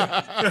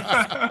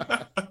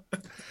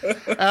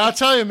 I'll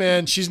tell you,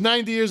 man, she's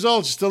 90 years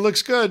old. She still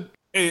looks good.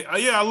 Hey,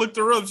 yeah, I looked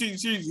her up. She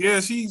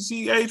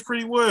aged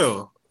pretty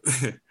well.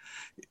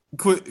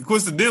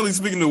 Coincidentally,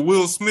 speaking of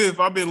Will Smith,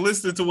 I've been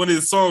listening to one of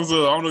his songs. I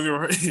don't know if you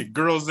ever heard it,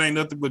 Girls Ain't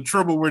Nothing But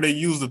Trouble, where they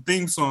use the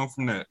theme song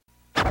from that.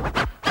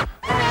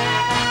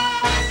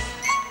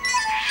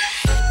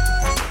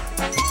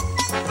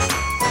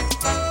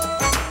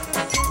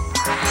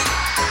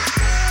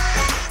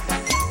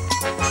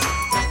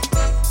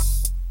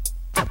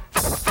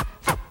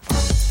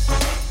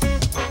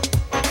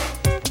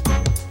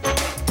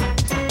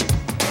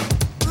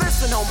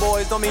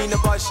 Don't mean to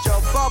bust your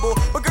bubble,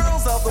 but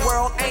girls of the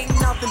world ain't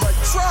nothing but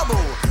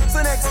trouble.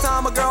 So next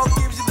time a girl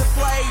gives you the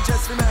play,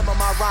 just remember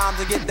my rhymes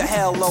and get the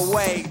hell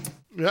away.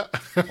 Yeah.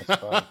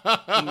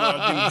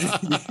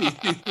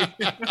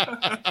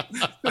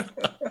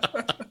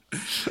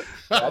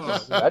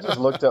 I just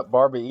looked up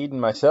Barbara Eden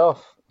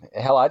myself.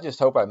 Hell, I just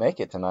hope I make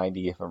it to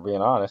 90, if I'm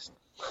being honest.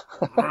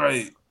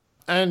 Right.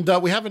 And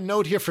we have a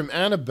note here from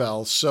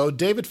Annabelle. So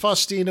David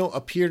Faustino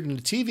appeared in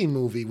a TV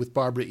movie with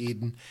Barbara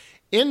Eden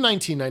in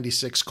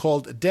 1996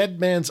 called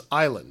Dead Man's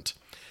Island.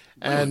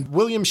 And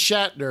William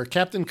Shatner,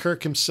 Captain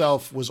Kirk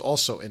himself, was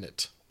also in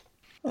it.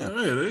 Yeah,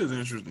 that is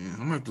interesting.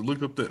 I'm going to have to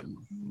look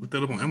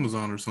that up on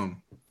Amazon or something.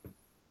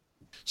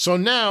 So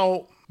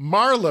now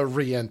Marla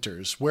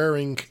re-enters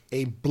wearing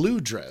a blue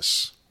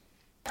dress.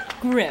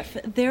 Griff,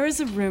 there is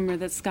a rumor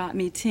that's got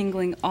me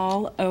tingling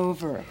all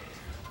over.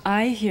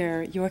 I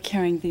hear you're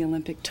carrying the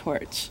Olympic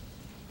torch.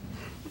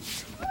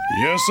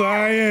 Yes,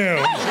 I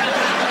am.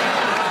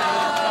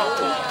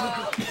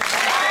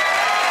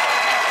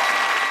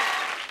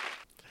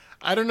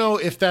 I don't know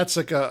if that's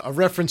like a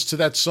reference to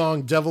that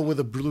song, Devil with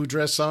a Blue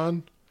Dress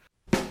On.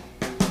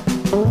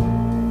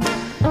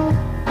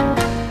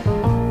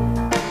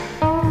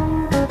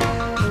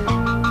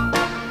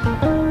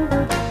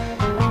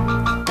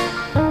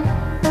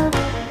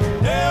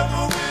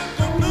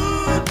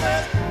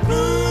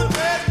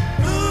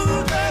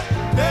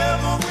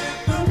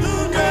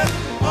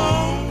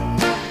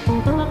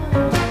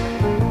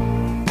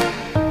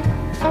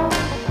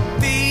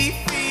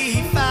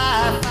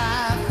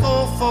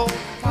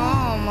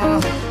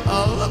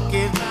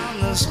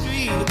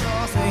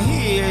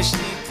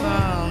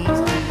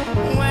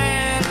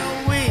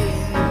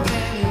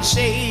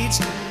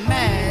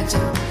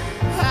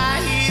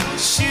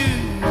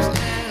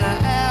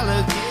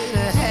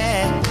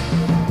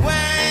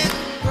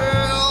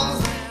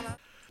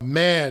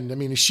 Man, I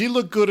mean, she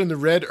looked good in the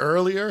red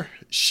earlier.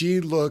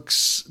 She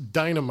looks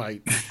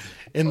dynamite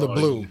in the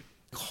blue.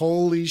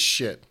 Holy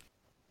shit.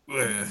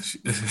 Yeah,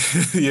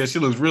 she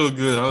looks real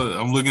good.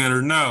 I'm looking at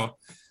her now.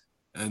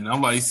 And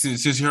I'm like,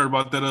 since you heard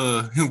about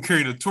that, him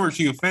carrying a torch,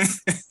 you a fan?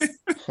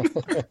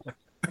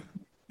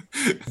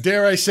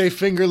 Dare I say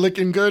finger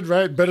licking good,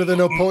 right? Better than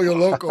El Pollo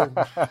Loco.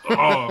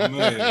 Oh,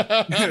 man.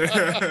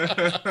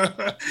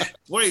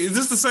 Wait, is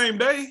this the same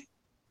day?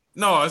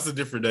 No, it's a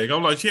different day.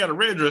 I'm like, she had a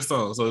red dress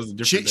on, so it's a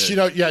different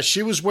day.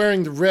 She was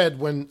wearing the red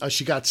when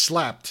she got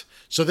slapped.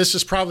 So this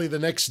is probably the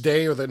next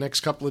day or the next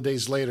couple of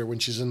days later when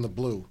she's in the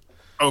blue.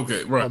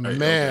 Okay, right. Oh,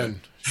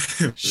 man.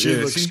 Okay. She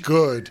looks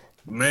good.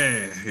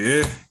 Man,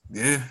 yeah.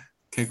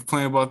 Can't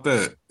complain about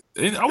that.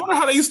 And I wonder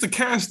how they used to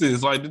cast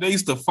this. Like, did they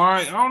used to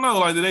find, I don't know,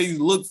 like, did they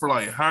look for,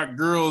 like, hot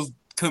girls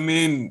come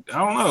in? I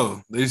don't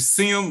know. They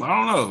see them? I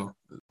don't know.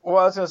 Well,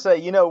 I was going to say,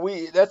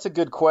 that's a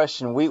good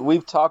question.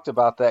 We've talked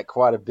about that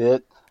quite a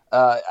bit.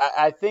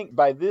 I think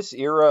by this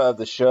era of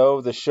the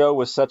show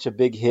was such a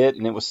big hit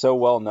and it was so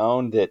well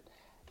known that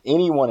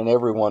anyone and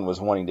everyone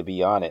was wanting to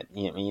be on it.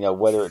 You know,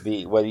 whether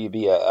you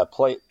be a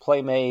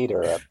playmate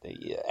or a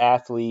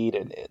athlete,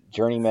 a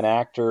journeyman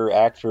actor,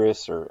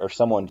 actress, or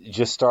someone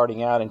just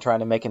starting out and trying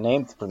to make a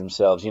name for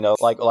themselves. You know,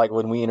 like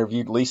when we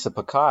interviewed Lisa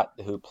Picotte,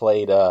 who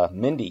played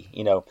Mindy.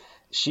 You know,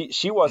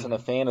 she wasn't a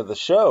fan of the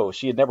show.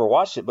 She had never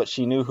watched it, but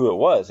she knew who it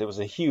was. It was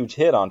a huge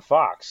hit on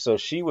Fox, so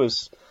she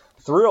was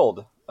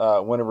thrilled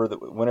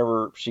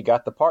whenever she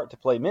got the part to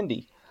play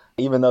Mindy.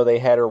 Even though they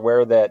had her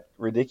wear that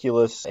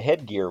ridiculous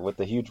headgear with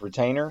the huge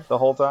retainer the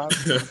whole time,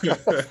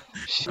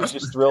 she was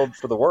just thrilled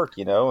for the work,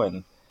 you know.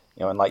 And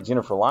like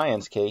Jennifer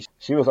Lyons' case,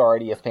 she was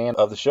already a fan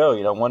of the show.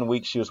 You know, one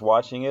week she was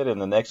watching it, and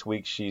the next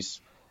week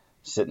she's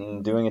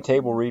sitting doing a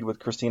table read with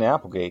Christina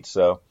Applegate.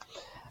 So,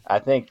 I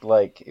think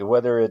like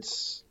whether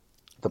it's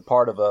the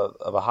part of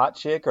a hot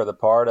chick or the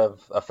part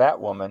of a fat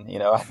woman, you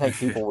know, I think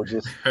people were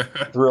just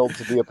thrilled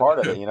to be a part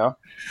of it. You know,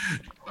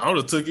 I would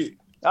have took it.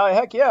 Oh,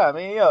 heck yeah. I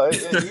mean, you know,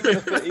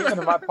 even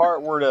if my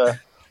part were to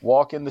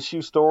walk in the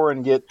shoe store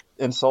and get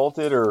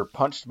insulted or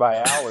punched by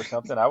Al or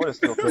something, I would have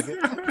still took it.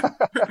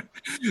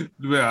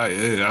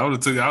 Yeah, I would have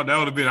took it.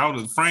 I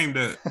would have framed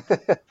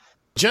that.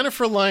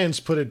 Jennifer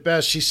Lyons put it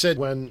best. She said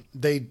when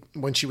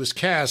she was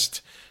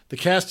cast, the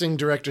casting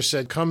director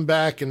said, "Come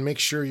back and make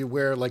sure you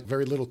wear like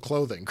very little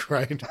clothing,"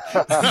 right?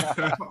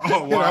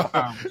 Oh,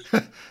 wow.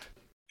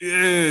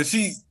 Yeah,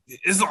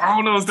 I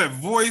don't know, it's that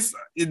voice.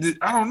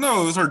 I don't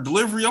know, it's her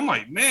delivery. I'm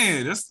like,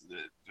 that's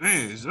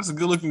a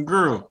good looking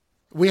girl.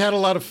 We had a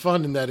lot of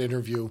fun in that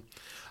interview.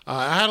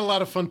 I had a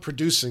lot of fun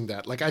producing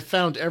that. Like, I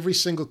found every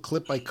single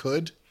clip I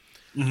could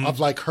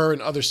of like her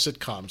and other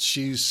sitcoms.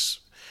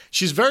 She's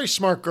a very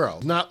smart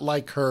girl, not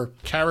like her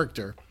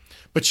character,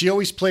 but she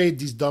always played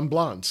these dumb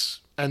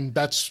blondes, and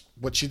that's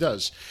what she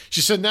does.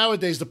 She said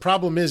nowadays the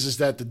problem is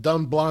that the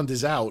dumb blonde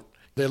is out.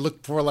 They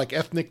look for like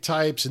ethnic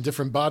types and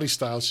different body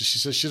styles. So she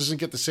says she doesn't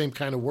get the same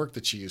kind of work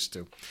that she used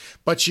to.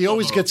 But she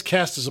always gets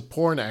cast as a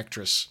porn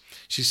actress,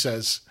 she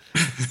says.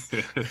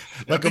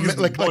 like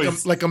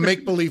a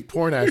make-believe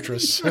porn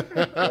actress.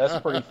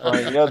 That's pretty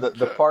funny. You know,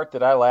 the part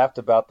that I laughed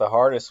about the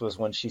hardest was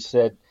when she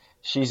said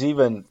she's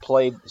even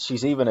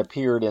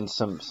appeared in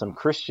some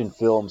Christian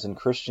films and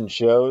Christian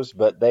shows,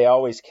 but they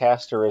always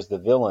cast her as the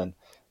villain.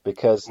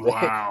 Because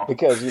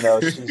you know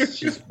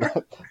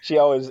she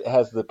always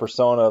has the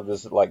persona of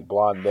this like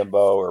blonde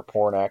bimbo or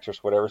porn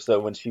actress, whatever. So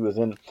when she was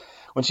in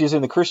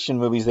the Christian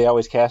movies, they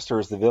always cast her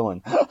as the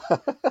villain.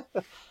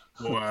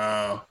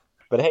 Wow!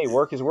 But hey,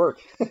 work is work.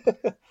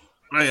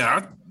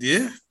 Yeah.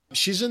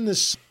 She's in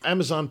this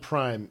Amazon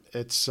Prime.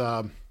 It's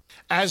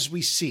As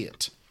We See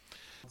It.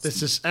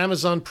 This is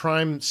Amazon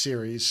Prime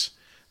series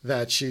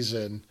that she's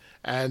in,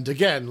 and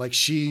again, like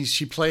she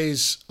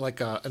plays like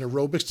an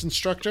aerobics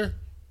instructor.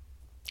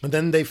 And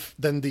then the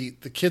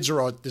kids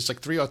there's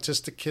like 3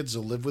 autistic kids who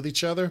live with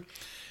each other.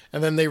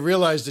 And then they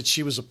realized that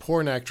she was a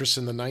porn actress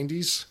in the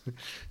 90s.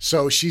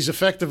 So she's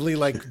effectively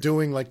like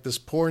doing like this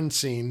porn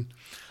scene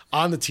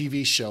on the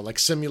TV show, like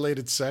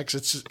simulated sex.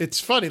 It's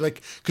funny,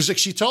 like, because like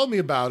she told me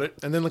about it,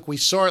 and then like we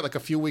saw it like a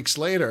few weeks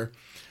later.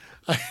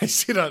 I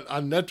see it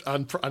on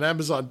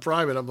Amazon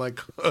Prime, and I'm like,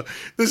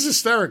 this is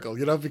hysterical,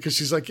 you know, because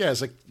she's like, yeah,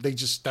 it's like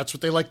that's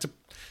what they like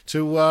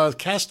to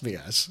cast me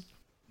as.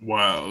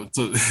 Wow.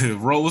 So,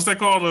 what's that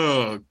called?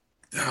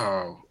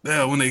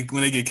 When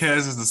they get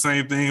cast, it's the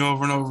same thing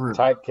over and over.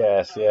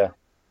 Typecast, yeah.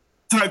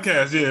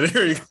 Typecast, yeah.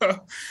 There you go.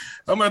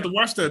 I'm gonna have to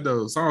watch that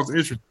though. Sounds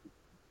interesting.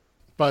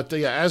 But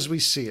yeah, As We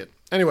See It.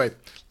 Anyway,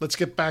 let's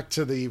get back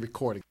to the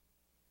recording.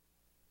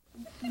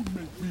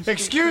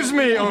 Excuse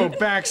me, oh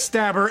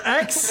backstabber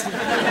X.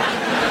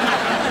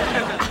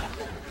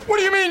 What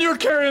do you mean you're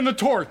carrying the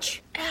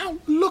torch? Al,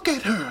 look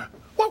at her.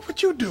 What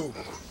would you do?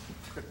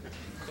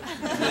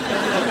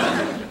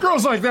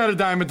 Girls like that, a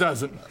dime a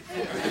dozen.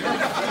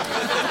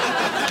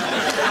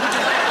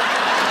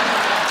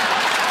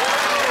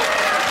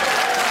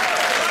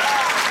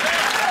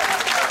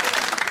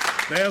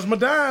 There's my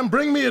dime.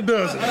 Bring me a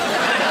dozen.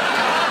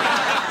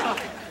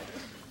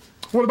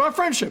 What about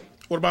friendship?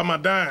 What about my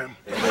dime?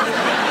 That's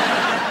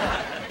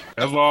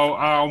why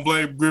I don't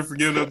blame Griff for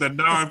giving up that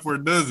dime for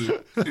a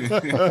dozen.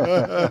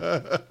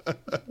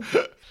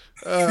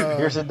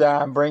 Here's a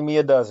dime. Bring me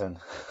a dozen.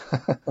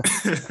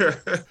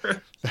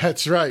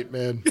 That's right,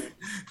 man.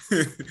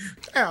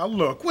 Al,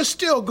 look, we're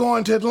still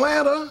going to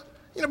Atlanta.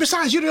 You know,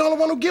 besides, you're the only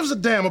one who gives a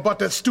damn about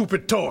that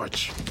stupid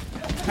torch.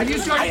 Have you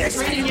started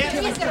training yet?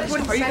 Are you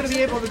going to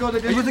be able to go to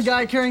the... You're the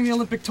guy carrying the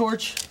Olympic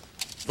torch?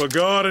 For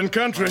God and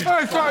country.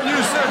 I thought you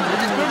said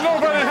that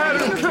nobody had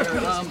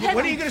it.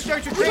 When are you going to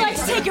start your We'd training?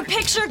 like to take your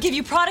picture, give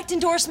you product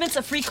endorsements,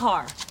 a free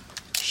car.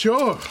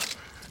 Sure.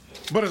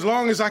 But as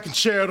long as I can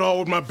share it all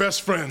with my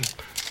best friend,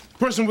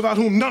 person without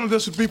whom none of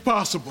this would be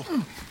possible.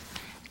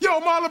 Yo,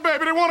 Marla,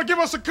 baby, they want to give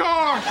us a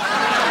car.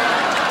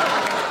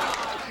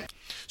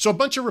 So a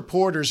bunch of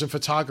reporters and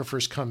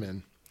photographers come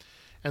in,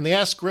 and they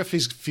ask Griff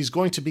if he's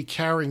going to be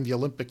carrying the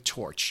Olympic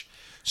torch.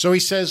 So he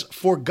says,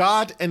 "For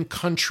God and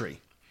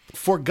country."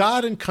 For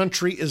God and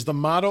country is the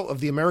motto of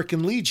the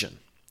American Legion,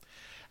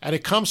 and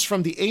it comes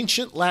from the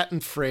ancient Latin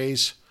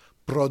phrase,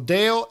 pro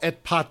Deo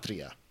et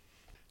patria.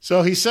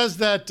 So he says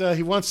that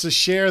he wants to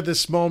share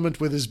this moment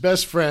with his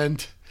best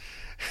friend,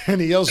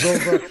 and he yells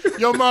over,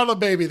 "Yo, Marla,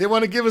 baby, they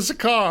want to give us a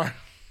car."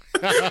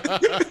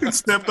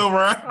 Stepped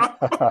over.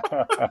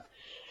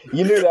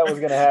 You knew that was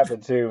going to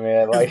happen too,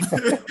 man. Like,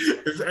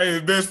 hey,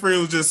 his best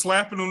friend was just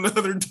slapping him the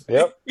other day.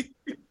 Yep.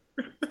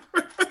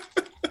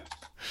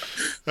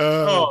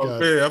 Oh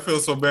man, I feel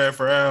so bad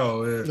for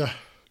Al. Man.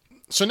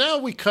 So now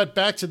we cut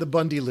back to the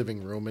Bundy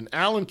living room, and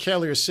Al and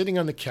Kelly are sitting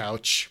on the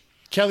couch.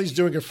 Kelly's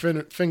doing her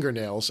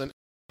fingernails, and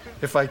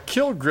if I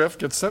kill Griff,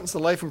 get sentenced to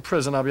life in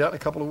prison, I'll be out in a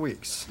couple of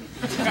weeks.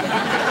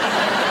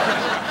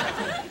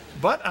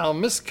 But I'll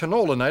miss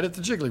canola night at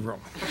the Jiggly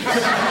Room.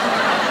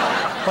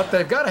 But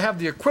they've got to have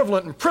the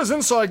equivalent in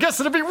prison, so I guess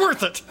it'll be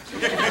worth it.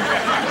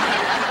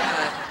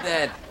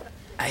 Dad,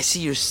 I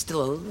see you're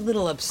still a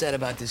little upset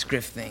about this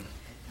Griff thing.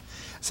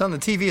 Son, the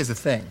TV is a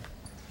thing.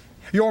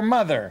 Your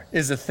mother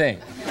is a thing.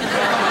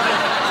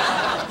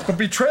 But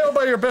betrayal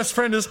by your best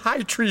friend is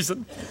high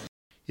treason.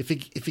 If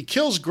he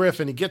kills Griff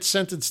and he gets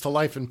sentenced to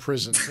life in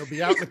prison, he'll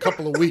be out in a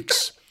couple of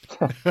weeks.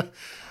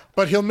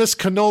 But he'll miss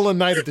canola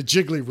night at the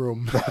Jiggly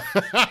Room.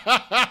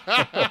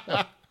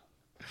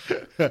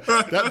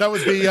 that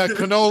would be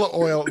canola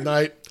oil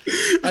night.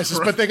 I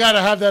says, but they got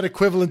to have that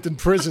equivalent in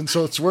prison,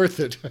 so it's worth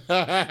it.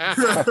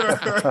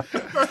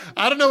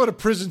 I don't know what a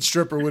prison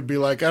stripper would be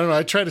like. I don't know.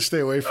 I try to stay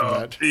away from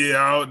that.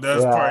 Yeah,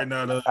 that's probably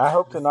not. I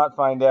hope to not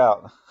find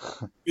out.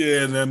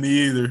 Yeah, not me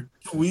either.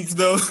 Weeks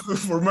though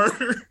for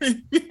murder.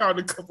 Out in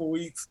a couple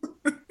weeks.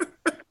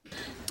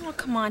 Oh,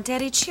 come on,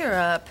 Daddy, cheer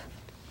up.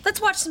 Let's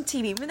watch some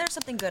TV. There's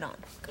something good on.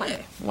 Come on.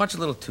 Watch a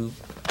little tube.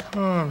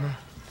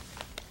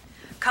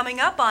 Coming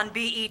up on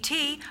BET,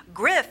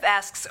 Griff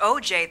asks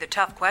OJ the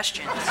tough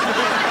questions.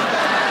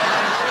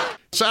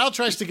 So Al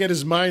tries to get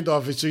his mind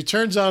off it, so he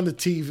turns on the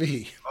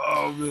TV.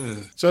 Oh,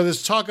 man. So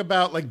there's talk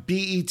about, like,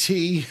 BET,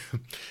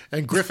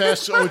 and Griff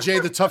asks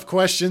OJ the tough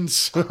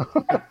questions.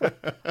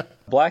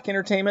 Black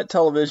Entertainment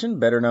Television,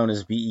 better known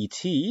as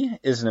BET,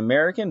 is an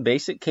American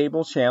basic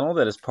cable channel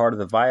that is part of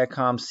the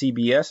Viacom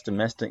CBS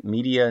Domestic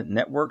Media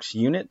Networks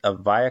unit of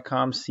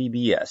Viacom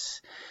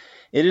CBS.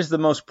 It is the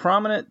most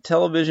prominent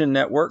television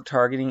network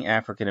targeting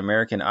African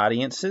American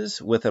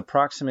audiences, with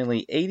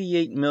approximately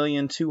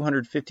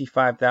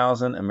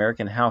 88,255,000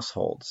 American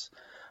households.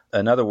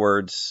 In other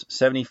words,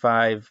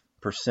 75%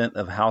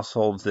 of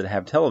households that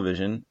have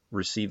television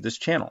receive this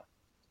channel.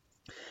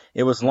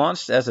 It was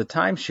launched as a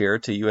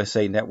timeshare to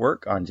USA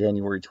Network on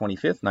January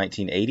 25th,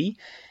 1980,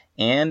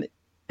 and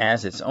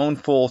as its own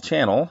full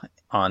channel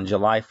on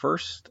July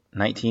 1st,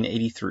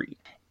 1983.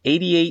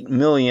 88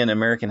 million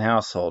American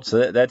households.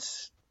 So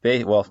that's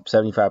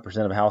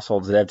 75% of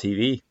households that have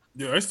TV.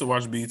 Yeah, I used to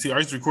watch BET. I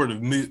used to record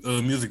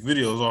music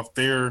videos off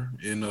there,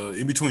 and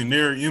in between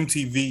there,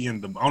 MTV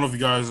and I don't know if you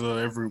guys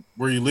ever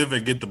where you live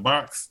at Get the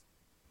Box.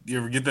 You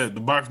ever get that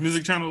the Box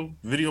Music Channel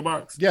video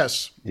box?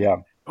 Yes. Yeah.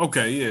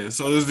 Okay, yeah.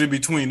 So it was in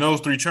between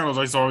those three channels.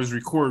 I used to always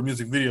record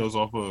music videos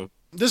off of.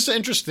 This is an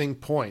interesting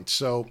point.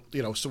 So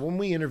when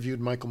we interviewed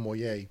Michael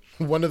Moyer,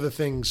 one of the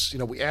things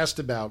we asked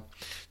about,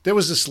 there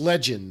was this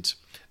legend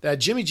that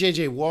Jimmy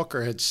J.J.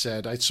 Walker had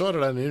said. I saw it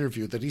on an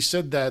interview that he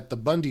said that the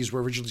Bundys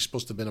were originally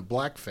supposed to have been a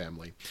black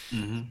family.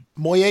 Mm-hmm.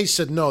 Moyer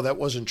said no, that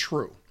wasn't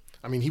true.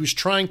 I mean, he was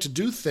trying to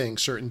do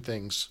certain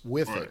things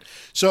with it.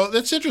 So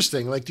that's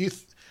interesting. Like,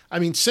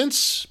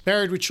 since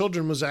Married with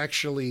Children was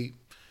actually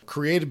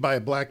created by a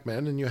black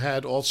man, and you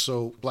had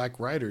also black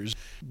writers,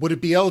 would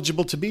it be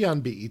eligible to be on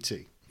BET?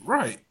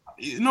 Right.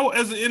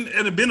 As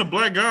being a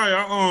black guy,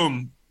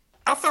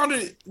 I found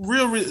it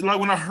real like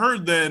when I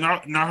heard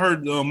that, and I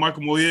heard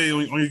Michael Moyer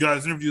on you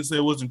guys' interview say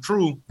it wasn't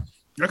true.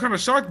 That kind of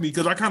shocked me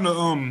because I kind of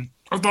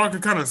I thought I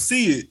could kind of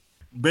see it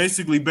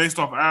basically based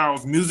off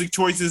Al's music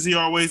choices he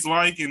always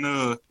like, and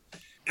I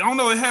don't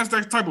know, it has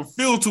that type of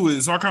feel to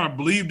it, so I kind of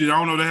believed it. I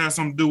don't know, that has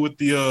something to do with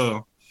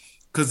the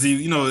because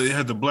it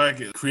had the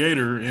black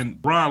creator and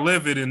Ron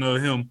Levitt and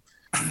him.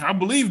 I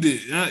believed it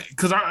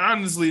because I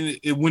honestly,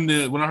 when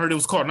I heard it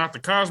was called Not the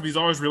Cosbys,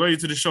 I always related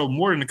to the show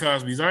more than the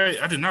Cosbys.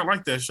 I did not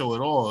like that show at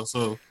all.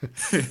 So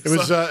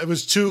it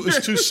was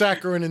too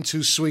saccharine and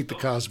too sweet. The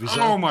Cosbys.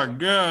 Oh my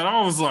God!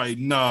 I was like,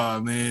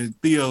 nah, man.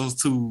 Theo's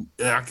too.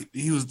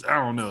 He was.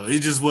 I don't know. It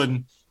just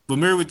wasn't. But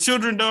Married with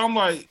Children, though, I'm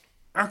like,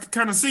 I could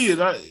kind of see it.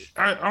 I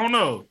don't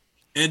know.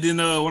 And then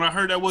when I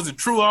heard that wasn't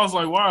true, I was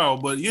like, wow.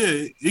 But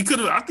yeah, it could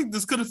have. I think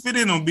this could have fit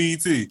in on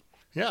BET.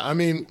 Yeah, I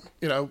mean,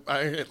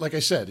 like I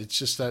said, it's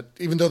just that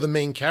even though the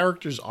main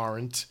characters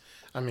aren't,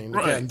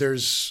 again,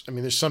 there's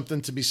something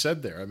to be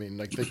said there. I mean,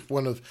 like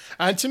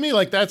to me,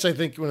 like that's, I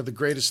think, one of the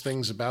greatest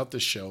things about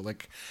this show.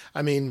 Like,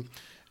 I mean,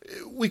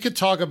 we could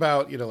talk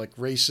about, like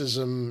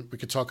racism, we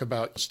could talk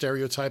about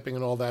stereotyping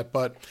and all that,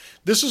 but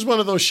this is one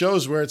of those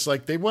shows where it's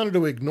like they wanted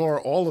to ignore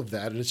all of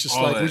that, and it's just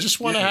we just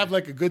want to have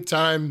like a good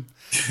time.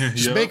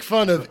 Just make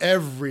fun of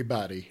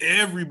everybody.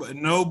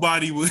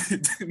 Nobody was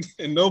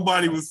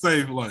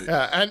safe. Like,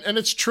 yeah, and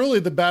it's truly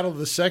the battle of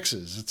the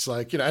sexes. It's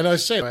like, and I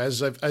say,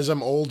 as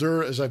I'm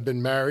older, as I've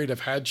been married,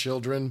 I've had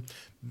children,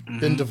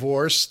 been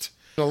divorced,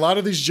 a lot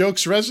of these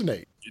jokes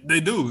resonate.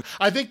 They do.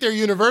 I think they're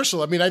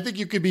universal. I mean, I think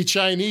you could be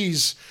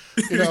Chinese,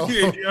 Yeah,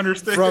 you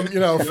understand. from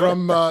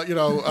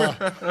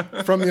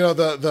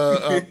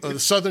the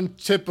southern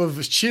tip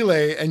of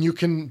Chile, and you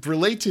can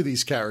relate to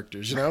these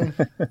characters.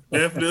 Definitely.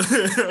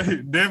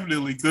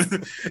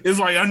 It's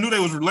like I knew they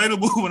was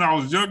relatable when I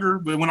was younger,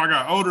 but when I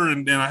got older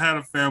and I had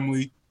a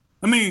family,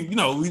 I mean,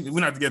 we're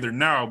not together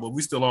now, but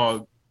we still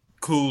all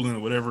cool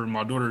and whatever.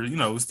 My daughter,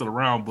 is still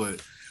around, but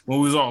when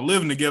we was all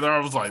living together, I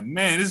was like,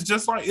 man, it's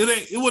just like it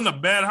wasn't a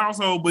bad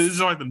household, but it's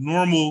just like the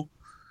normal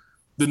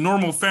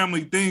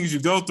family things you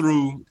go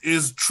through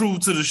is true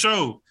to the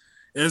show.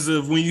 As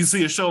if when you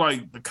see a show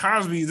like The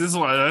Cosby's, it's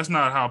like that's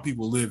not how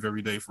people live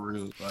every day for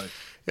real. Like,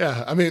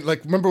 yeah, I mean,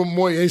 like remember what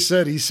Moye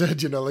said? He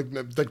said, like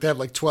they have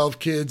like 12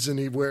 kids and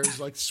he wears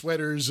like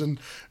sweaters and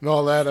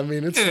all that. I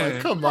mean, it's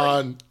like, come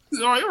on.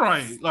 Oh, you're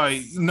right.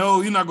 Like,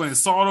 no, you're not going to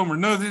insult them or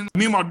nothing.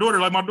 Me and my daughter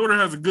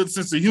has a good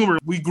sense of humor.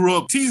 We grew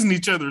up teasing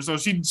each other, so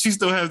she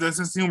still has that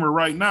sense of humor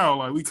right now.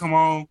 Like, we come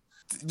home,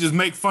 just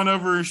make fun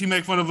of her, and she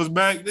make fun of us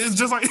back. It's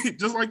just like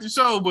the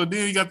show. But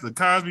then you got the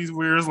Cosby's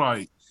where it's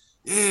like,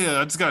 yeah,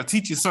 I just got to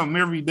teach you something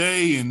every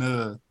day,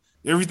 and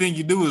everything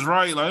you do is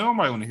right. Like,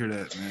 nobody want to hear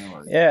that, man.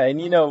 Like, yeah,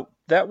 and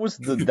that was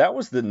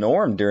the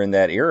norm during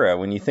that era.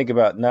 When you think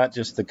about not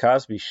just the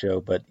Cosby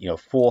Show, but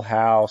Full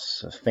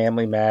House,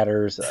 Family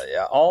Matters,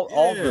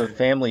 all the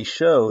family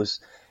shows,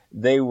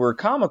 they were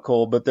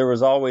comical, but there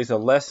was always a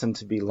lesson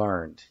to be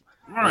learned.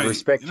 Right.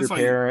 Respect your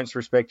parents,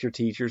 respect your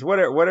teachers,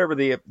 whatever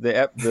the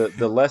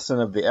lesson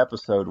of the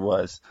episode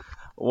was.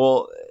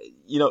 Well,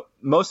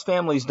 most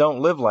families don't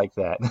live like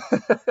that.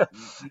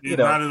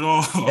 Not at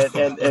all.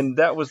 and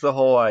that was the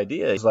whole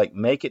idea. It's like,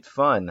 make it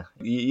fun.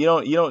 You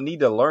don't need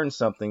to learn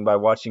something by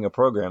watching a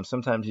program.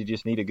 Sometimes you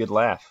just need a good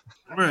laugh.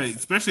 Right,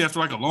 especially after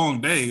like a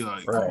long day.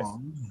 Like, right. Come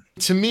on.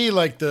 To me,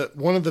 like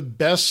one of the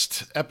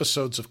best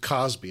episodes of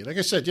Cosby. Like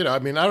I said, I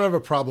mean, I don't have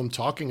a problem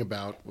talking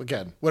about,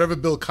 again, whatever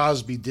Bill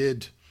Cosby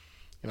did.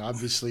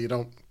 Obviously you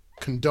don't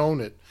condone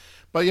it,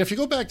 but if you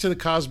go back to the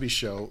Cosby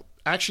Show.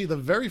 Actually, the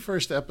very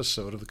first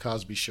episode of The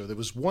Cosby Show, there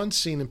was one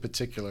scene in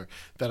particular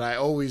that I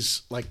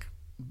always,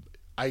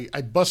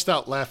 I bust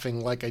out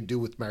laughing like I do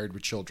with Married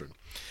with Children.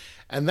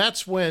 And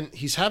that's when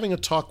he's having a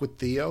talk with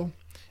Theo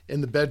in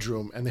the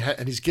bedroom, and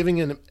he's giving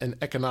him an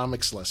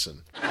economics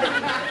lesson.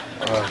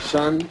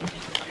 Son,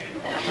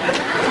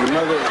 your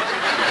mother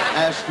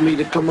asked me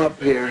to come up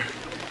here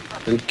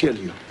and kill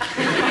you.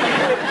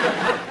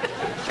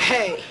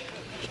 Hey,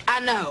 I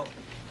know.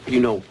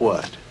 You know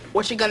what?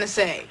 What you gonna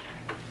say?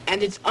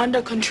 And it's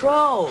under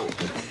control.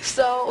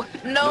 So,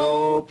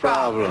 no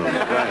problem. Right.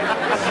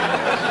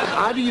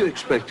 How do you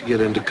expect to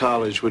get into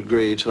college with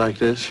grades like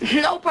this?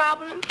 No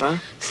problem. Huh?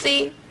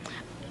 See,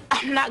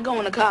 I'm not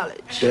going to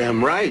college.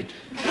 Damn right.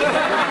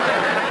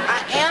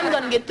 I am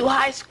going to get through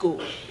high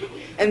school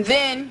and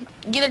then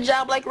get a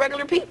job like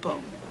regular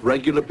people.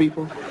 Regular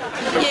people?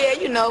 Yeah,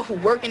 who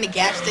work in the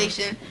gas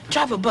station,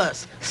 drive a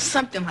bus,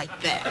 something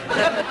like that.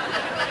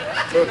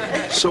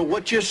 So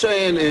what you're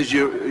saying is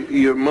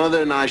your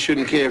mother and I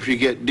shouldn't care if you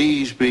get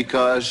D's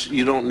because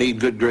you don't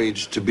need good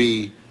grades to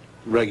be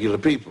regular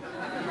people.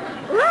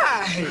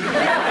 Right.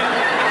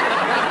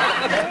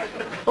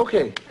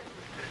 Okay.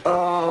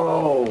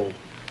 Oh,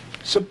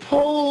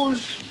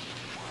 suppose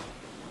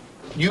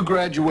you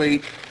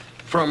graduate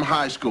from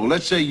high school.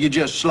 Let's say you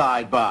just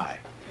slide by.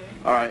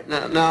 All right,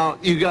 now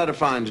you got to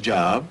find a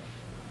job.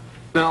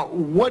 Now,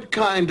 what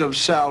kind of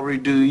salary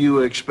do you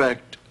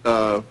expect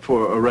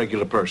for a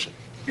regular person?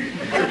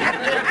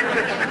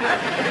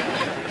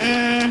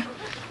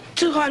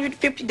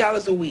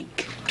 $250 a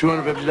week.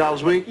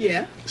 $250 a week?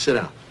 Yeah. Sit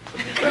down.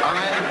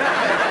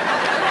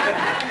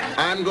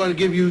 I'm going to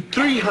give you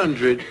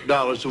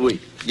 $300 a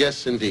week.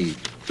 Yes, indeed.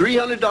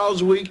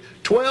 $300 a week,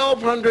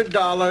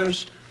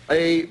 $1,200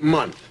 a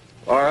month.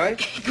 All right?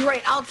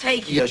 Great, I'll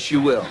take it. Yes,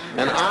 you will.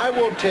 And I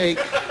will take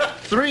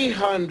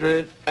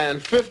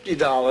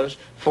 $350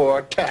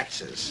 for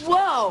taxes.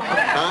 Whoa.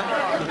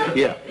 Huh?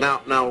 Yeah.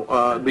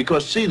 Now,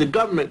 because, see, the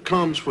government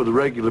comes for the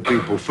regular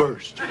people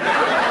first.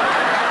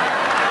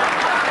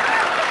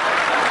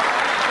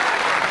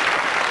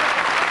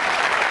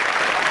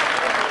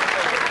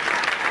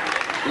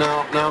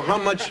 Now, how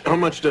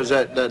much does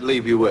that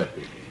leave you with?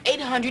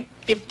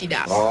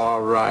 $850.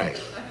 All right.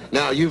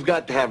 Now, you've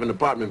got to have an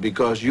apartment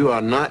because you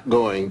are not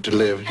going to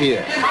live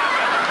here.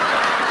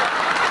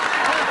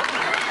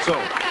 So,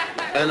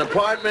 an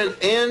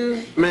apartment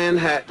in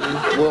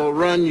Manhattan will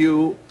run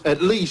you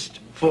at least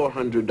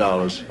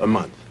 $400 a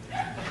month.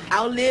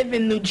 I'll live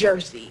in New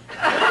Jersey.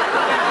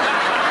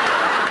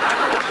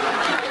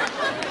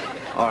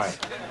 All right.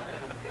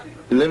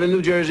 You live in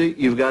New Jersey,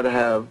 you've got to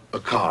have a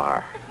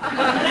car.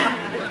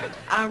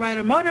 I'll ride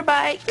a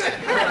motorbike.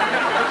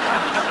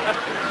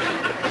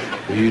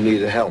 You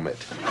need a helmet.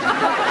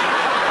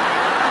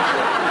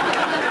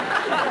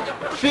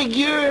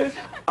 Figure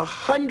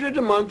 $100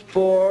 a month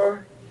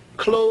for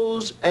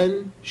clothes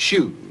and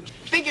shoes.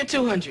 Figure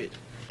 $200.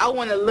 I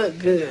want to look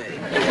good.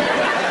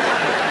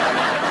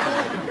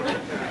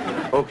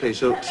 Okay,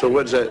 so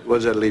what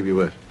does that leave you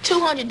with?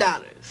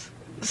 $200.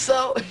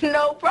 So,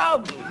 no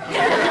problem.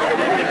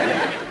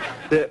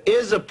 There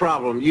is a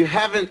problem. You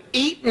haven't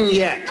eaten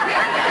yet.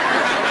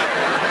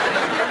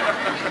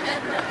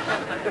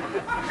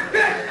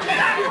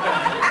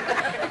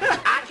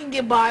 I can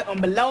get by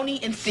on bologna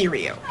and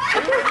cereal.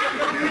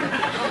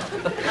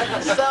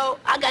 So,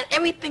 I got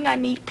everything I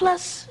need,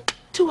 plus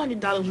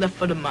 $200 left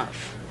for the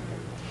month.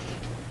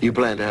 You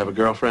plan to have a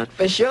girlfriend?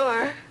 For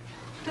sure.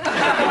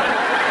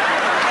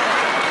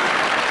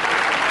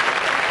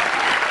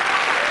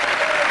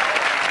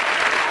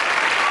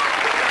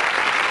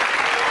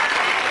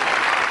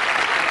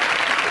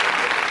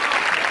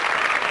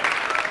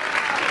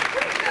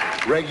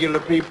 Regular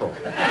people.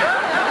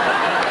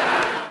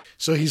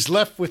 So he's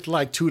left with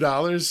like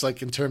 $2,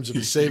 like in terms of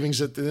his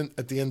savings at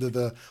the end of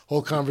the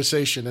whole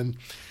conversation. And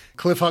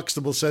Cliff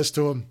Huxtable says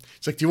to him,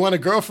 he's like, "Do you want a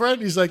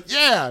girlfriend?" He's like,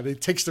 "Yeah." And he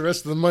takes the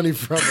rest of the money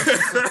from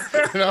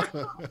him.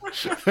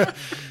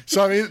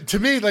 So, I mean, to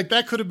me, like,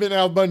 that could have been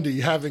Al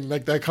Bundy having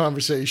like that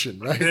conversation,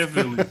 right?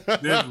 Definitely.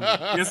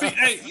 Yeah, see,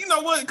 hey, you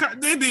know what?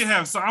 They did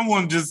have some, I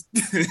want to just,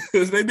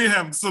 they did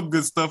have some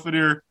good stuff in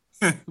there,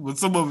 but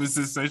some of it's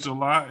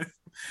sensationalized.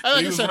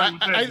 Like I said,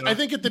 I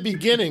think at the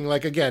beginning,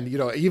 like, again,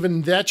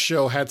 even that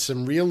show had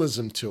some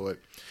realism to it.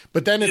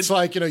 But then it's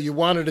like, you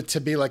wanted it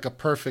to be like a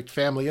perfect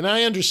family. And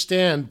I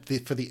understand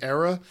for the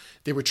era,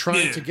 they were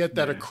trying to get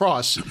that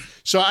across.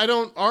 So I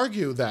don't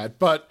argue that.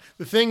 But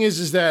the thing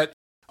is that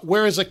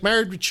whereas like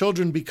Married with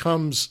Children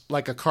becomes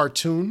like a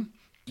cartoon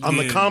on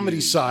the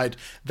comedy side,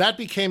 that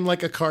became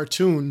like a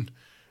cartoon,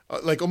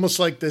 like almost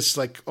like this,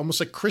 like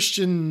almost like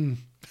Christian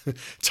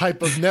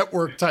type of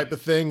network type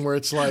of thing where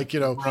it's like,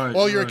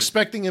 all you're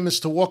expecting him is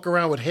to walk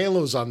around with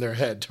halos on their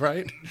head,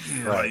 right?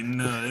 Yeah, like,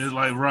 no, it's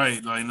like,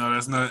 right. Like, no,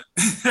 that's not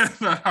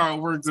how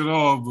it works at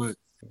all. But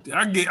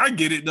I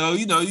get it though.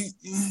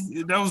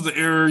 That was the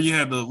era. You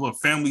had the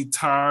family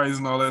ties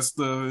and all that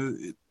stuff.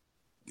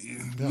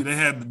 They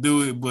had to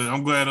do it, but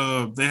I'm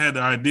glad they had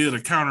the idea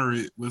to counter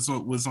it with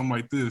something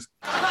like this.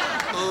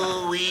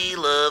 Oh, we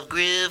love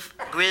Griff.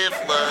 Griff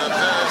loves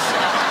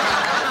us.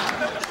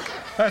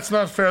 That's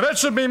not fair. That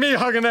should be me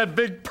hugging that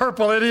big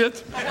purple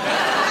idiot.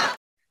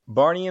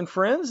 Barney and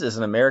Friends is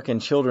an American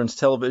children's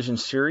television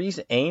series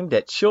aimed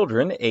at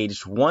children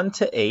aged 1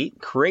 to 8,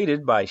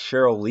 created by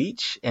Cheryl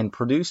Leach and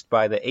produced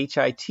by the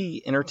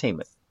HIT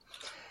Entertainment.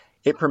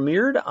 It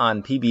premiered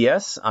on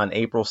PBS on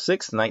April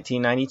 6,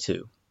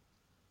 1992.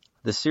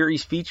 The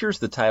series features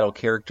the title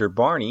character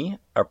Barney,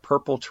 a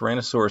purple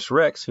Tyrannosaurus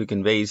Rex who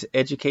conveys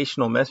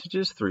educational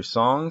messages through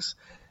songs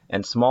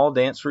and small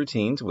dance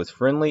routines with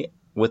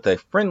a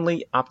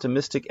friendly,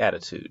 optimistic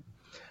attitude.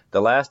 The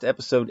last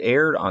episode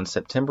aired on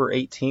September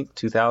 18th,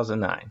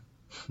 2009.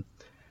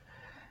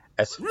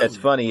 It's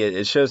funny.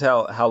 It shows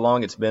how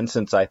long it's been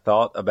since I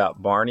thought about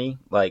Barney.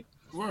 Like,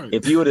 right.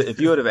 if you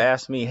would have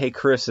asked me, "Hey,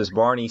 Chris, is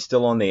Barney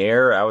still on the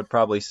air?" I would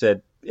probably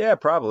said, "Yeah,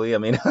 probably." I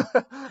mean, I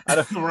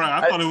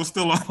thought it was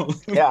still on.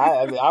 Yeah,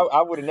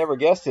 I would have never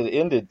guessed it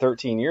ended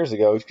 13 years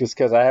ago just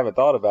because I haven't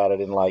thought about it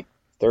in like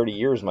 30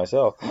 years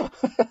myself.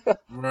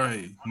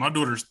 Right. My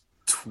daughter's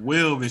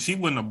 12 and she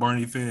wasn't a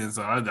Barney fan,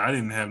 so I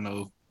didn't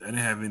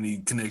have any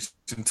connection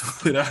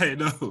to it. I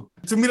didn't know.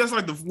 To me, that's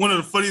like one of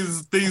the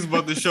funniest things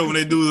about the show when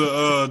they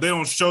do they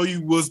don't show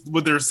you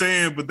what they're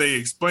saying, but they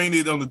explain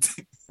it on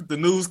the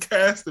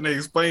newscast and they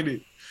explain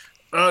it.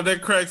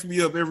 That cracks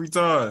me up every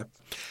time.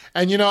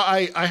 And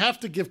I have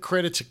to give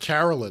credit to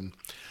Carolyn.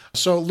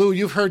 So Lou,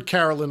 you've heard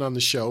Carolyn on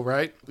the show,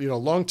 right?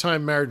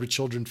 Longtime Married with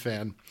Children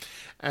fan.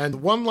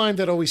 And one line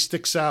that always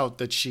sticks out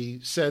that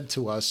she said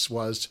to us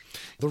was,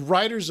 the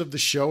writers of the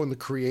show and the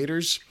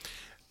creators,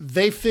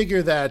 they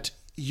figure that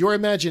your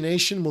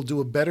imagination will do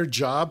a better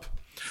job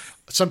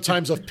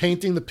sometimes of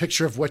painting the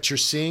picture of what you're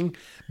seeing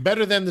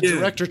better than the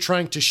director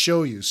trying to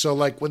show you. So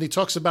like when he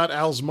talks about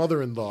Al's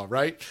mother-in-law,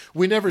 right?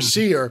 We never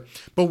see her,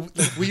 but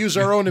we use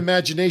our own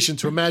imagination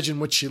to imagine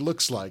what she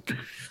looks like.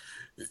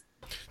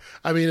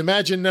 I mean,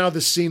 imagine now the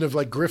scene of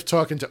like Griff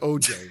talking to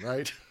OJ,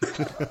 right?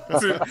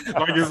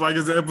 like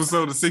it's an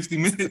episode of 60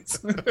 Minutes.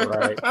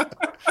 Right.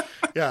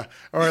 Yeah.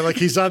 Or like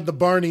he's on the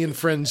Barney and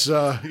Friends,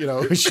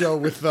 show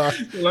with.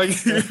 like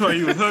he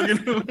was hugging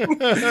him.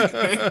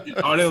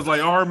 Oh, that was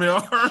like arm in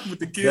arm with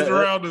the kids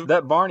around him.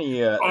 That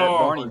Barney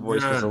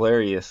voice was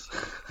hilarious.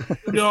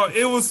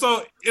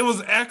 It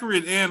was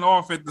accurate and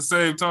off at the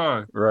same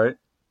time. Right.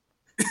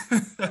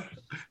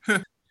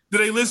 Did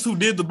they list who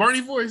did the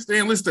Barney voice? They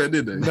didn't list that,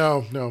 did they?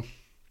 No.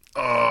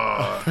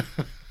 I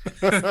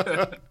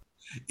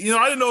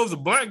didn't know it was a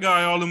black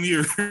guy all them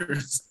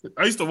years.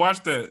 I used to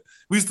watch that.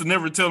 We used to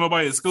never tell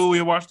nobody at school we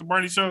had watched the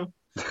Barney show,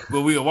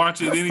 but we would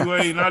watch it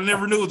anyway. And I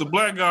never knew it was a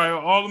black guy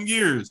all them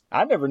years.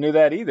 I never knew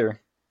that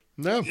either.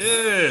 No.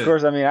 Yeah. Of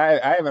course, I mean, I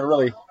haven't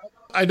really.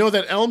 I know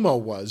that Elmo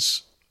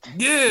was.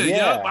 Yeah.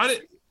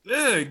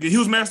 He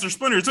was Master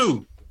Splinter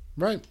too.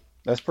 Right.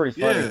 That's pretty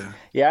funny.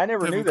 Yeah, I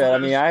never knew that. I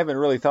mean, I haven't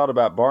really thought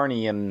about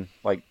Barney in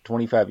like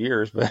 25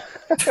 years, but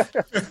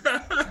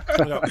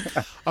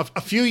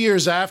a few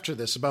years after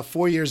this, about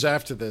 4 years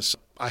after this,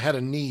 I had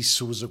a niece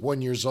who was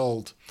 1 year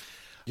old.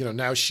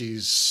 Now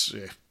she's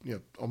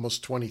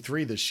almost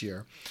 23 this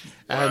year.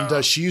 Wow.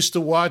 And she used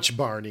to watch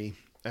Barney.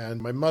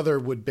 And my mother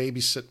would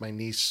babysit my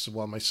niece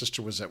while my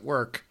sister was at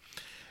work.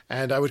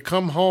 And I would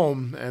come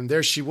home, and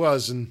there she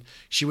was. And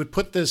she would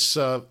put this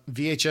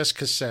VHS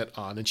cassette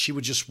on, and she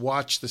would just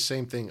watch the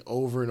same thing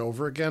over and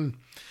over again.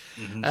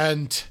 Mm-hmm.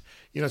 And,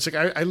 it's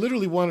like I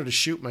literally wanted to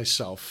shoot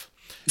myself,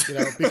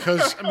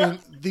 because,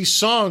 these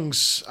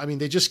songs,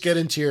 they just get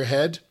into your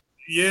head.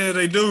 Yeah,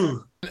 they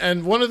do.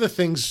 And one of the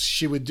things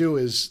she would do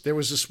is there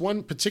was this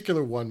one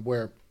particular one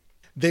where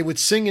they would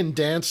sing and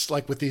dance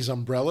like with these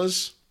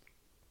umbrellas.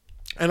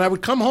 And I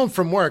would come home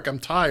from work, I'm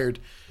tired,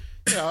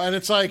 and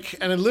it's like,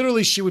 and then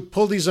literally she would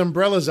pull these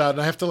umbrellas out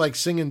and I have to like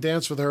sing and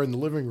dance with her in the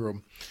living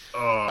room.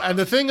 And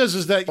the thing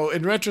is that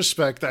in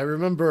retrospect, I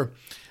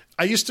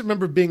used to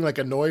remember being like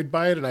annoyed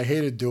by it and I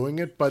hated doing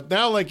it. But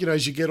now, like,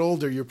 as you get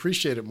older, you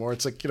appreciate it more.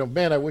 It's like,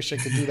 man, I wish I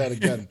could do that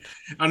again.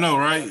 I know,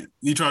 right?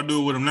 You try to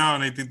do it with them now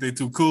and they think they're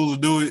too cool to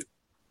do it.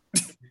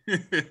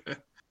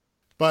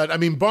 But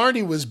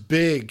Barney was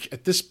big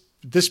at this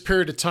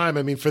period of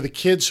time. For the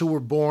kids who were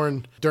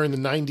born during the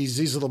 90s,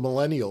 these are the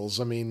millennials.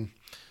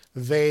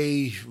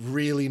 They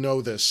really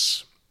know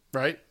this,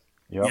 right?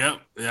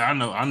 Yep. Yeah,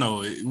 I know.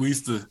 We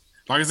used to,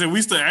 like I said, we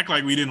used to act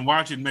like we didn't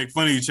watch it and make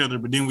fun of each other,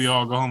 but then we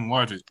all go home and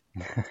watch it.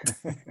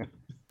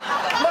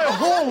 My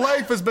whole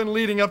life has been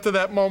leading up to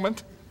that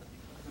moment.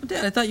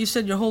 Dad, I thought you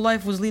said your whole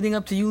life was leading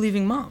up to you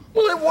leaving Mom.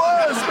 Well, it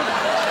was.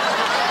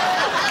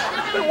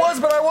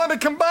 But I wanted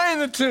to combine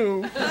the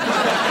two.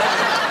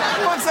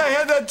 Once I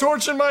had that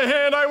torch in my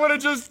hand, I would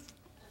have just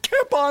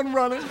kept on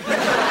running.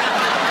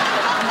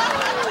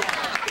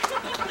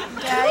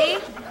 Daddy,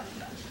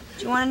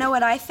 do you want to know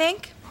what I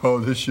think? Oh,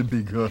 this should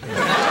be good.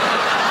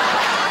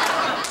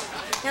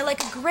 Now,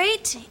 like a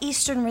great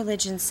Eastern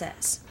religion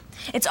says,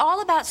 it's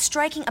all about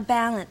striking a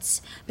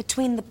balance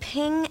between the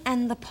ping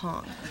and the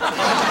pong.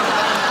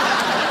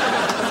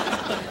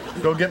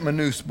 Go get my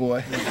noose,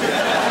 boy.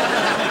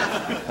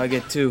 I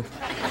get two.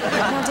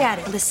 Now,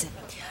 Daddy, listen.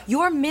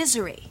 Your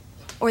misery,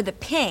 or the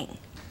ping,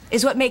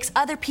 is what makes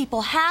other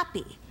people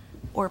happy,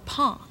 or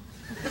pong.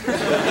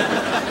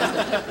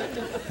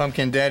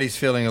 Pumpkin, Daddy's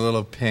feeling a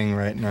little ping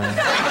right now.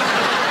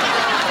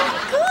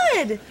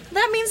 Good.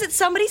 That means that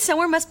somebody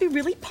somewhere must be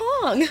really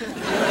pong.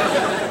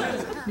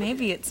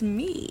 Maybe it's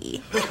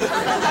me.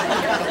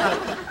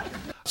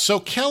 So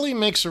Kelly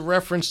makes a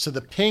reference to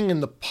the ping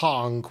and the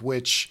pong,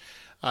 which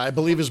I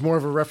believe is more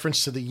of a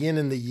reference to the yin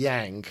and the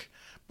yang.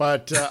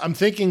 But I'm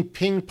thinking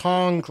ping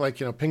pong, like,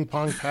 ping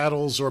pong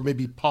paddles, or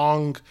maybe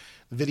Pong,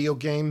 video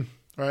game,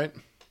 right?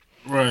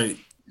 Right.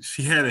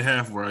 She had it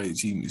half right.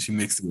 She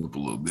mixed it up a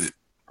little bit.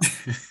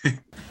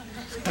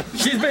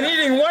 She's been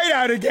eating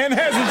whiteout again,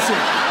 hasn't she?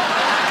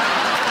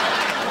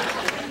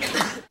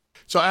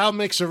 So Al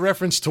makes a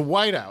reference to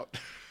whiteout.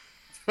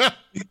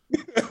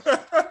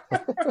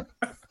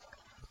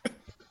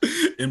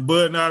 And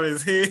Bud nodded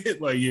his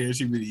head like, yeah,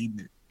 she been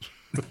eating it.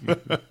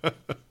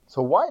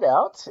 So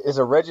whiteout is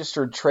a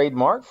registered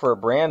trademark for a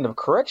brand of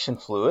correction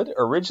fluid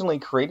originally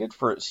created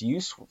for its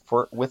use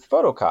with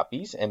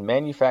photocopies and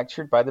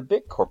manufactured by the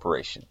Bic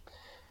Corporation.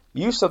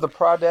 Use of the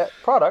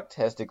product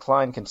has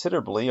declined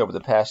considerably over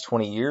the past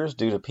 20 years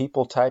due to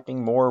people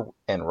typing more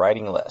and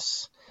writing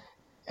less.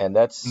 And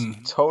that's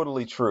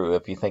totally true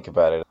if you think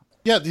about it.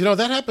 Yeah,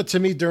 that happened to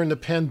me during the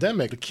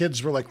pandemic. The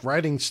kids were like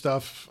writing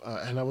stuff,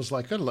 and I was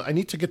like, I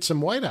need to get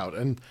some whiteout.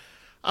 And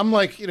I'm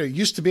like,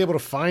 used to be able to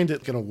find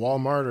it in a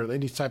Walmart or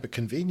any type of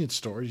convenience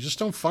store. You just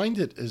don't find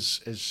it as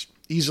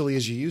easily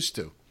as you used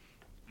to.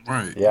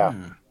 Right. Yeah.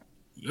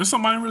 That's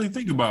something I didn't really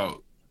think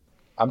about.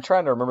 I'm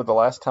trying to remember the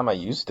last time I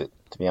used it,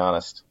 to be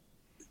honest.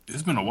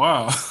 It's been a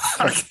while.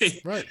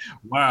 Right.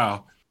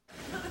 Wow.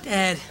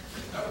 Dad,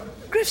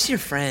 Griff's your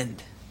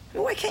friend.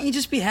 Why can't you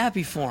just be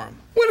happy for him?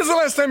 When is the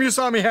last time you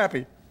saw me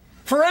happy?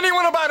 For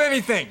anyone about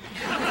anything?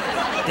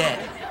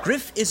 Dad,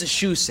 Griff is a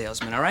shoe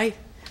salesman, all right?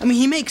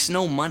 He makes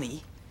no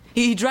money.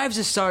 He drives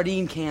a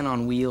sardine can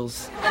on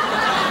wheels.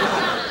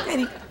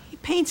 Dad, he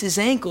paints his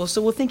ankles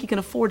so we'll think he can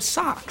afford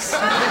socks. The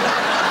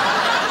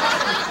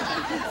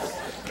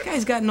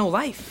guy's got no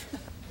life.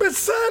 But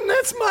son,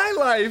 that's my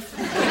life.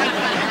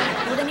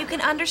 Well, then you can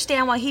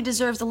understand why he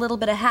deserves a little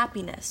bit of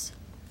happiness.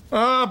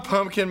 Oh,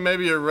 Pumpkin,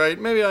 maybe you're right.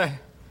 Maybe I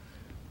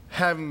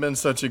haven't been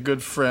such a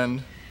good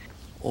friend.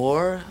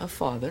 Or a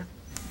father.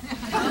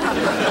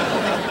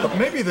 But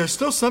maybe there's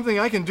still something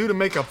I can do to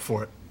make up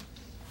for it.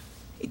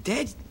 Hey,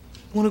 Dad, you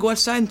want to go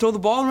outside and throw the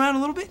ball around a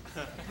little bit?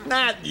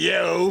 Not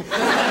you.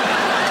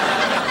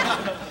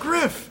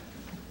 Griff,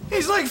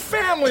 he's like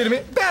family to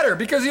me. Better,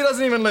 because he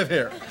doesn't even live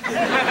here.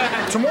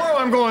 Tomorrow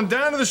I'm going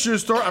down to the shoe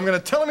store, I'm going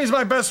to tell him he's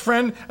my best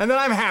friend, and then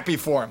I'm happy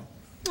for him.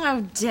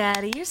 Oh,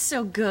 Daddy, you're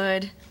so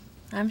good.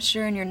 I'm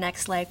sure in your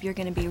next life you're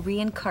going to be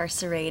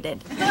reincarcerated.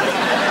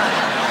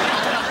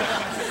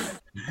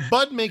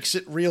 Bud makes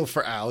it real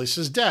for Al. He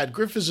says, Dad,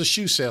 Griff is a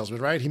shoe salesman,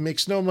 right? He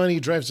makes no money, he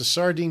drives a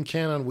sardine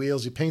can on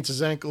wheels, he paints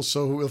his ankles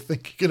so we'll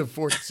think he can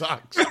afford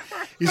socks.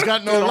 He's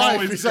got no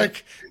life. He's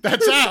like,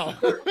 that's Al.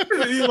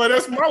 He's like,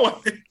 that's my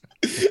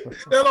life.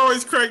 That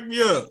always cracked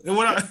me up. And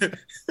when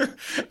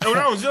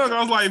I was young, I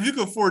was like, if you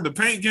can afford the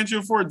paint, can't you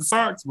afford the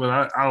socks? But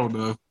I don't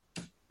know.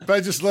 But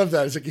I just love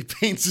that. It's like he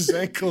paints his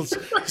ankles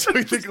so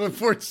he can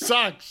afford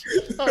socks.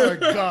 Oh, my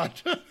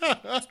God.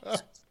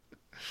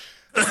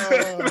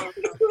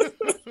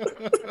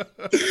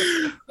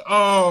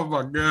 Oh,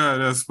 my God.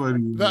 That's funny.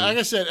 But like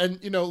I said,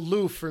 and,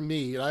 Lou, for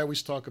me, and I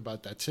always talk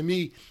about that, to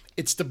me,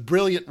 it's the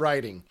brilliant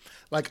writing.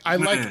 Like, I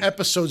like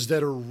episodes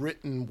that are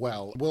written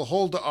well. We'll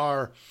hold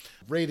our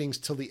ratings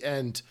till the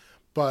end.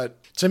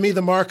 But to me,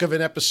 the mark of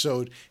an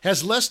episode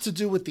has less to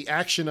do with the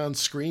action on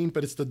screen,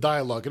 but it's the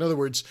dialogue. In other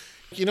words,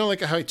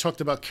 like how I talked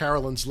about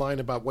Carolyn's line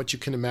about what you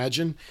can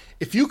imagine.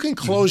 If you can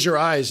close your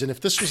eyes, and if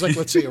this was like,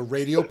 let's say, a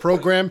radio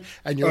program,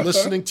 and you're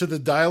listening to the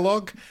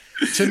dialogue,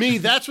 to me,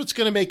 that's what's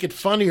going to make it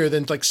funnier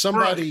than like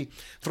somebody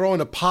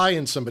throwing a pie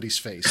in somebody's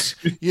face.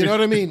 You know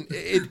what I mean?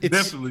 It's,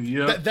 definitely,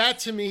 yeah. That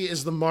to me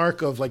is the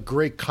mark of like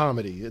great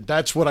comedy.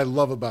 That's what I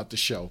love about the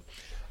show.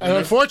 And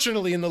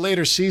unfortunately, in the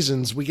later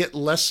seasons, we get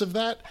less of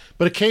that,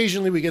 but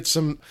occasionally we get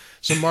some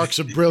marks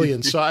of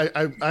brilliance. So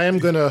I am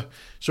going to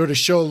sort of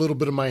show a little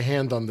bit of my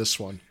hand on this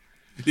one.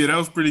 Yeah, that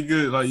was pretty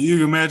good. Like, you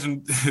can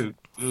imagine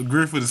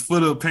Griff with his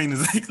foot up, painting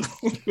his ankle.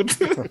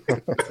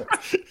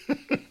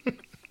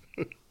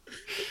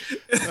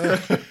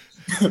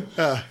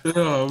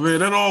 Oh man,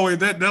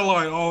 that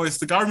line always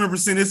stuck. I remember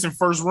seeing this in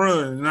first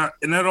run,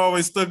 and that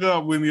always stuck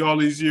up with me all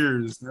these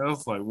years. And I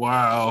was like,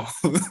 wow,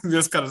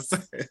 that's kind of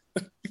sad.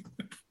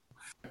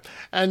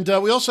 And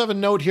we also have a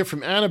note here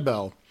from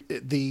Annabelle.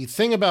 The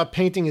thing about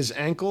painting his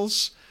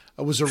ankles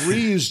was a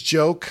reused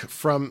joke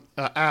from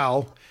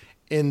Al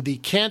in the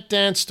Can't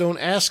Dance, Don't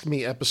Ask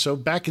Me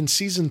episode back in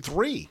season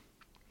 3.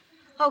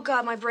 Oh,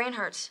 God, my brain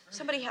hurts.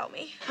 Somebody help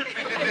me.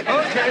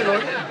 Okay,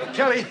 look,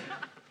 Kelly,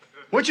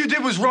 what you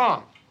did was wrong.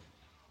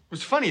 It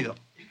was funny, though.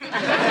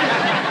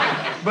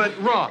 But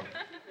wrong,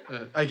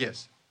 I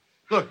guess.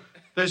 Look,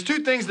 there's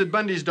two things that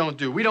Bundys don't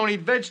do. We don't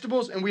eat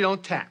vegetables, and we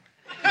don't tap.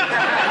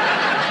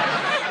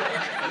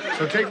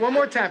 So take one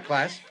more tap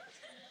class,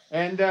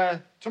 and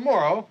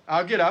tomorrow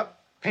I'll get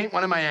up, paint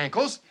one of my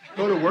ankles,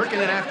 go to work,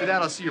 and then after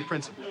that I'll see your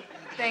principal.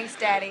 Thanks,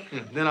 Daddy.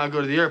 Then I'll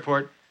go to the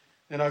airport,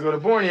 then I'll go to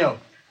Borneo,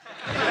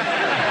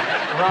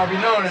 where I'll be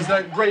known as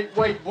that great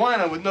white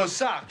guana with no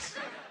socks.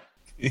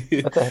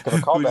 That's a heck of a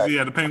callback. He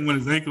had to paint one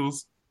of his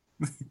ankles.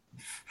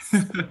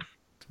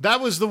 That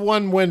was the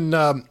one when,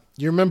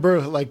 you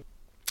remember, like,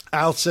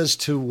 Al says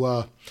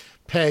to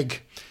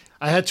Peg,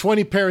 I had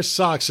 20 pairs of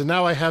socks, and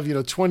now I have,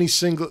 20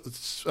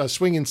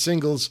 swinging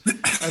singles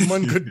and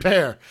one good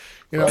pair.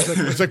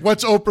 It's like,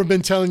 what's Oprah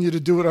been telling you to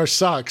do with our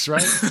socks,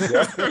 right?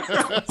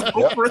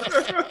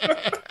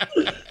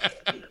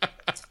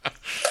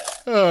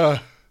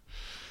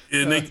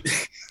 And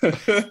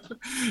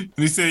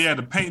he said he had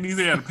to paint. He said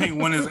he had to paint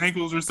one of his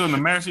ankles or something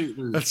to match it.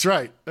 That's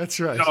right.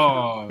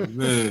 Oh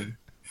man,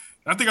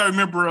 I think I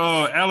remember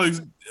Alex.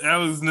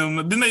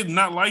 Didn't they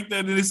not like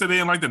that? Did they say they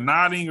didn't like the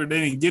nodding or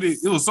they didn't get it?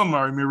 It was something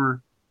I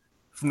remember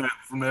from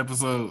the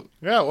episode.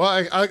 Yeah,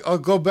 well, I'll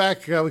go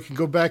back. We can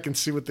go back and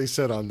see what they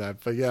said on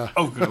that. But yeah.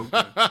 Okay.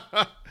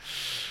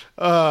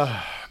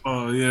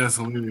 Oh yeah, that's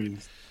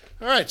hilarious.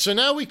 All right, so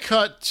now we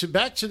cut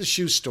back to the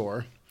shoe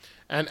store.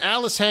 And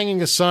Al is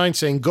hanging a sign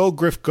saying, "Go,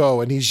 Griff,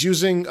 go." And he's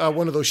using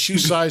one of those shoe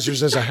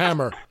sizers as a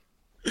hammer.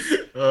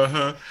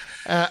 Uh-huh.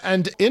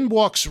 And in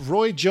walks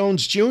Roy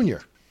Jones Jr.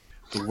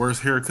 The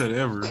worst haircut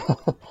ever.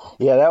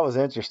 Yeah, that was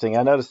interesting.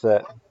 I noticed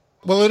that.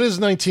 Well, it is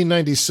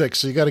 1996,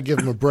 so you got to give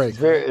him a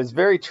break. It's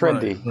very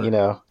trendy,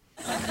 right.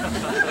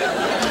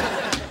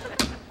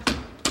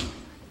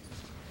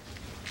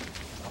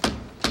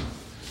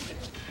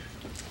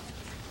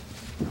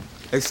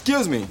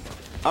 Excuse me,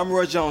 I'm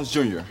Roy Jones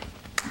Jr.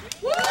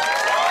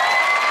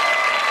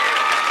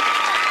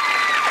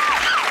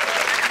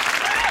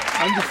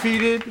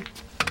 Undefeated,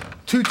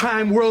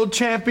 two-time world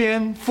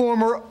champion,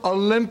 former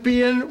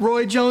Olympian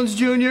Roy Jones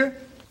Jr.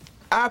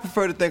 I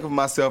prefer to think of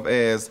myself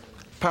as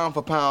pound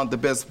for pound the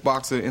best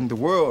boxer in the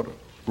world,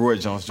 Roy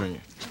Jones Jr.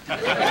 Well,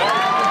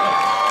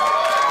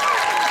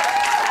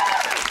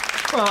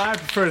 I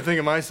prefer to think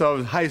of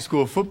myself as high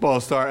school football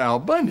star Al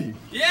Bundy.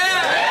 Yeah!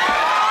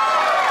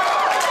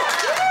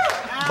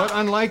 But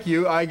unlike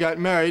you, I got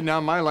married. Now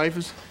my life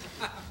is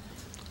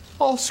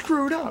all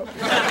screwed up.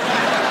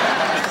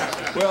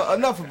 Well,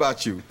 enough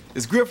about you.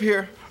 Is Griff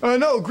here?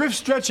 No, Griff's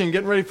stretching,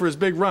 getting ready for his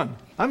big run.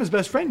 I'm his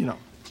best friend, And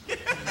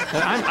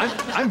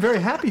I'm very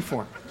happy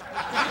for him.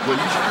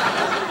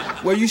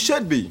 Well, you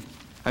should be.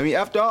 I mean,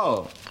 after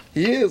all,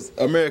 he is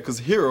America's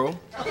hero.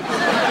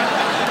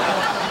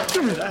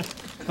 Give me that.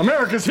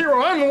 America's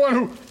hero. I'm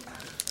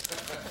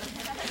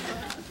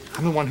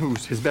the one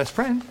who's his best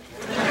friend.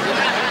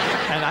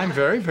 And I'm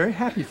very, very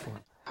happy for him.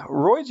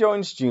 Roy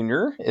Jones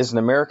Jr. is an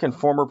American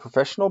former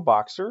professional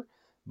boxer,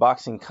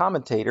 boxing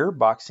commentator,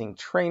 boxing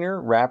trainer,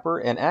 rapper,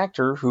 and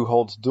actor who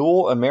holds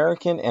dual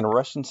American and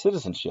Russian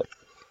citizenship.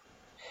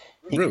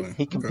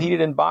 He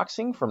competed in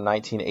boxing from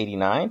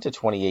 1989 to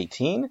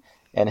 2018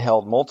 and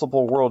held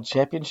multiple world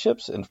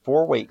championships in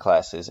 4 weight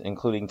classes,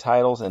 including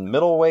titles in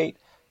middleweight,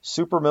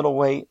 super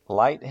middleweight,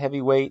 light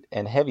heavyweight,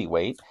 and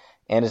heavyweight,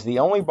 and is the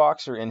only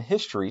boxer in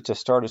history to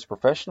start his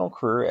professional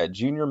career at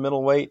junior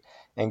middleweight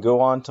and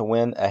go on to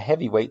win a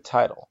heavyweight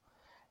title.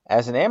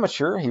 As an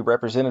amateur, he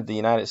represented the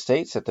United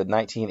States at the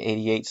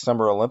 1988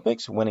 Summer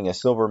Olympics, winning a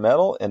silver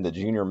medal in the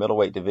junior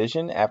middleweight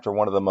division after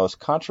one of the most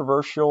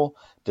controversial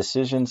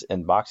decisions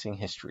in boxing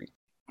history.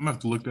 I'm going to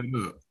have to look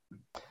that up.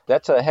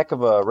 That's a heck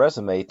of a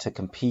resume to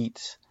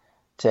compete,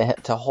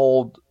 to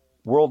hold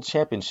world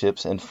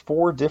championships in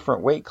 4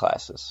 different weight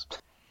classes.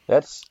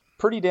 That's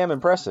pretty damn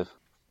impressive.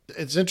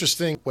 It's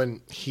interesting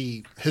when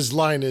his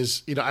line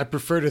is, I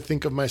prefer to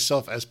think of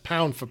myself as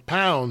pound for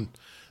pound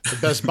the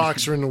best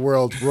boxer in the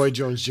world, Roy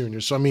Jones Jr.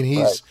 So, I mean,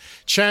 he's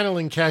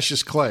channeling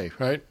Cassius Clay,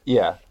 right?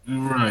 Yeah.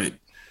 Right.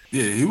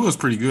 Yeah, he was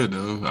pretty good,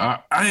 though.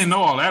 I didn't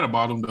know all that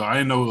about him, though. I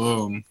didn't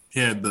know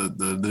he had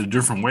the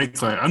different weight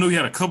class. I knew he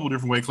had a couple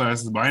different weight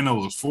classes, but I didn't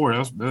know it was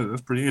 4.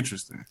 That's pretty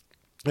interesting.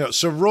 Yeah,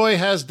 so Roy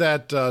has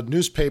that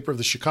newspaper,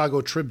 the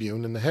Chicago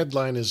Tribune, and the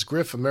headline is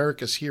Griff,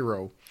 America's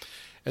Hero.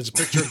 There's a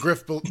picture of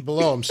Griff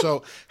below him.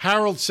 So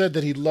Harold said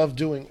that he loved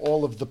doing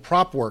all of the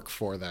prop work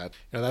for that.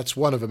 That's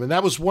one of them. And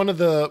that was one of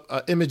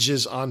the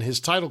images on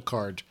his title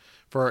card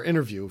for our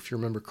interview, if you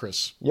remember,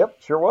 Chris. Yep,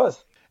 sure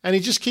was. And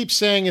he just keeps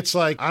saying, it's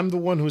like, I'm the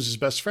one who's his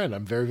best friend.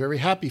 I'm very, very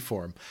happy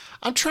for him.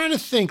 I'm trying to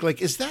think,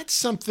 is that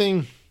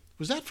something,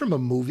 was that from a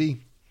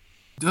movie?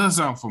 Does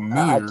sound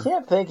familiar. I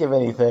can't think of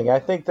anything. I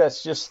think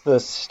that's just the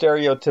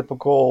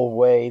stereotypical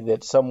way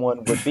that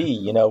someone would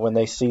be, when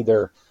they see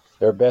their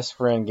best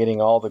friend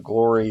getting all the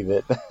glory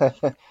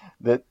that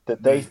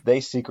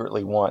they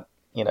secretly want,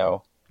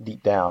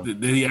 deep down.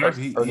 That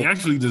he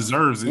actually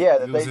deserves it. Yeah,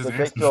 that they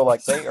feel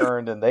like they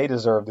earned and they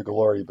deserve the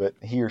glory, but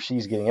he or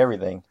she's getting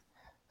everything.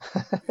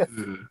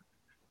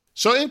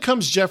 So in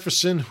comes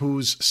Jefferson,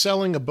 who's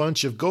selling a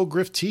bunch of Go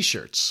Griff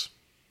t-shirts.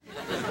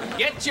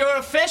 Get your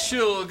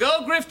official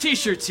Go Griff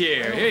t-shirts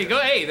here. Here you go.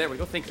 Hey, there we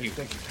go. Thank you.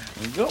 There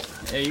you go.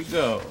 There you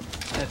go.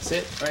 That's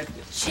it, right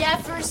there.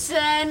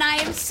 Jefferson, I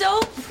am so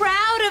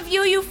proud of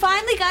you. You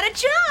finally got a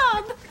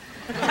job.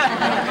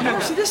 No,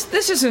 see,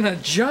 this isn't a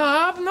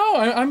job. No,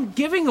 I'm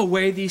giving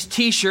away these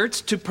t-shirts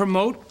to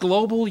promote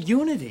global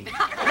unity.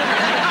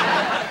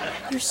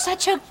 You're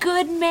such a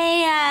good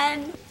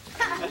man.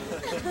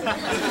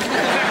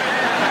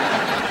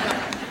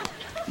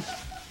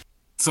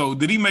 So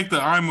did he make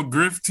the I'm a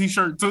Griff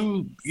t-shirt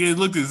too? It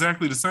looked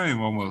exactly the same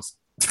almost.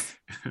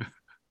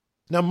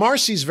 Now,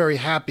 Marcy's very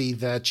happy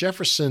that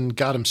Jefferson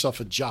got himself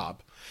a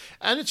job.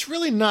 And it's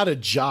really not a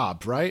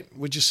job, right?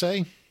 Would you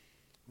say?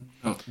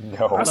 No.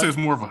 I say it's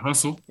more of a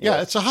hustle.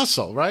 Yeah, it's a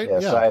hustle, right? Yeah,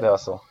 side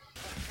hustle.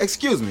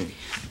 Excuse me.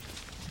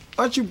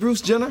 Aren't you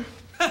Bruce Jenner?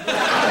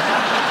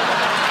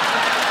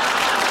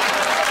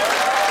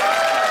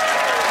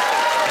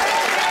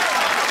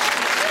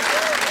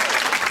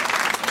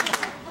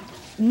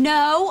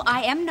 No,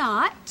 I am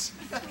not.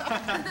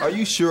 Are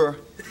you sure?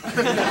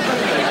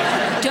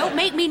 Don't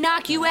make me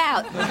knock you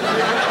out.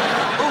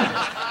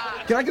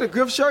 Can I get a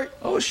Griff shirt?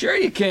 Oh, sure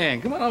you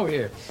can. Come on over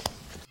here.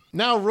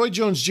 Now, Roy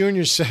Jones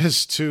Jr.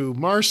 says to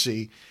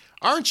Marcy,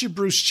 aren't you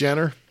Bruce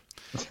Jenner?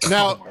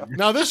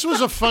 Now, this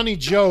was a funny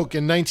joke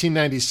in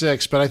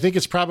 1996, but I think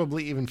it's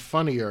probably even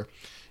funnier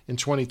in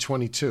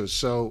 2022.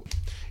 So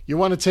you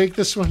want to take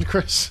this one,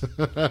 Chris?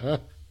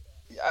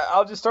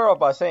 I'll just start off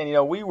by saying,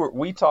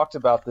 we talked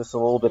about this a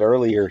little bit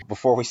earlier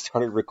before we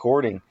started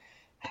recording,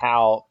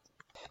 how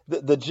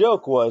the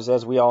joke was,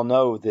 as we all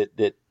know,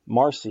 that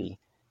Marcy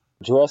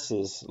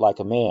dresses like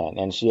a man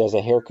and she has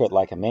a haircut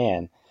like a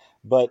man,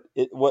 but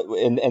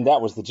and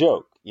that was the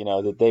joke,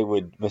 that they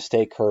would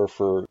mistake her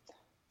for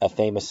a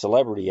famous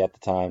celebrity at the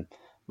time.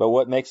 But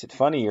what makes it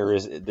funnier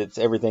is that's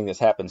everything that's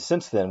happened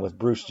since then with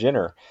Bruce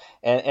Jenner.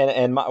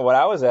 And what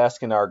I was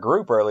asking our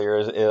group earlier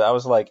is I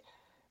was like,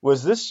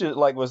 was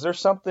there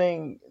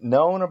something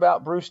known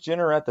about Bruce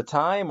Jenner at the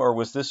time, or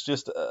was this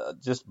just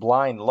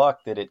blind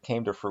luck that it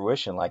came to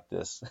fruition like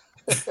this?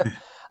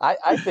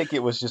 I think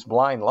it was just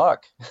blind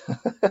luck.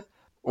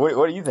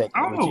 What do you think,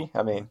 Luigi?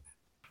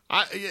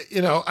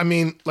 I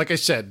mean, like I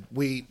said,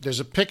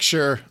 there's a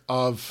picture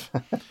of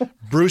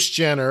Bruce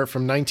Jenner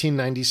from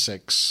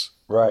 1996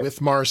 with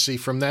Marcy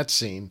from that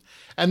scene,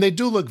 and they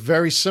do look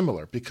very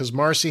similar because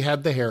Marcy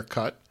had the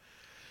haircut.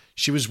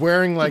 She was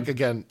wearing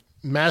again,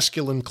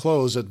 masculine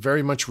clothes that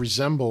very much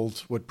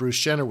resembled what Bruce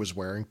Jenner was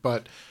wearing.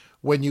 But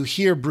when you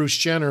hear Bruce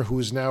Jenner, who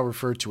is now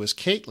referred to as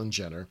Caitlyn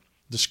Jenner,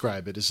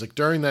 describe it, it's like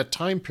during that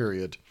time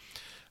period,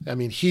 I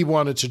mean, he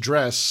wanted to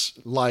dress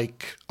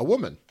like a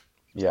woman.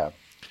 Yeah.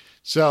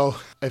 So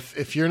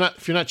if you're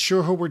not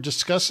sure who we're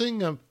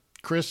discussing,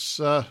 Chris,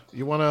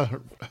 you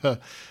want to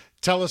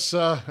tell us,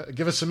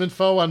 give us some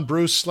info on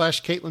Bruce /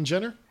 Caitlyn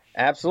Jenner?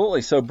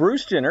 Absolutely. So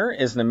Bruce Jenner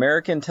is an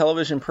American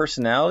television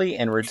personality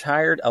and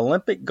retired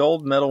Olympic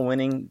gold medal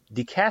winning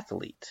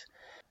decathlete.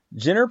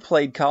 Jenner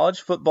played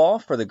college football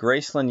for the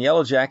Graceland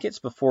Yellow Jackets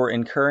before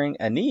incurring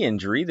a knee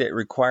injury that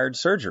required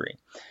surgery.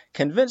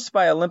 Convinced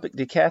by Olympic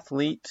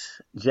decathlete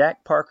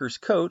Jack Parker's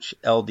coach,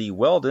 L.D.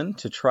 Weldon,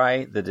 to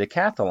try the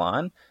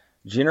decathlon,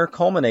 Jenner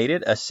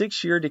culminated a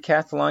 6-year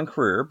decathlon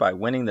career by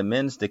winning the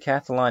men's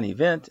decathlon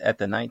event at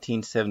the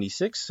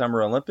 1976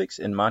 Summer Olympics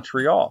in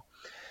Montreal,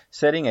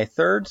 setting a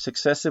third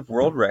successive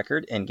world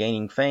record and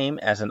gaining fame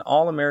as an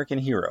All-American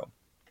hero.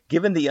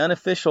 Given the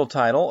unofficial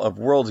title of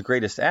World's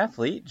Greatest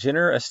Athlete,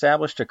 Jenner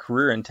established a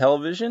career in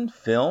television,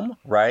 film,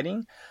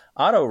 writing,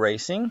 auto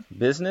racing,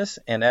 business,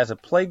 and as a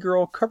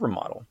Playgirl cover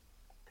model.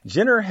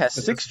 Jenner has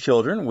 6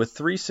 children with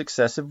 3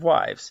 successive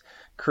wives,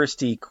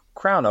 Christy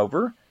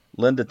Crownover,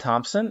 Linda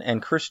Thompson,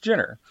 and Kris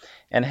Jenner,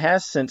 and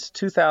has since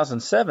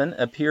 2007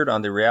 appeared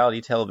on the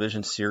reality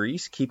television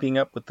series Keeping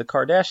Up with the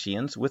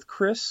Kardashians with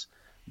Kris,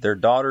 their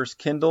daughters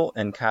Kendall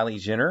and Kylie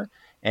Jenner,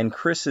 and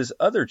Kris's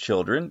other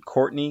children,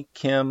 Kourtney,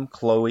 Kim,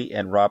 Khloe,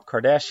 and Rob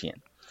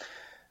Kardashian.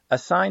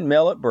 Assigned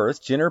male at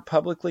birth, Jenner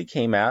publicly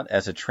came out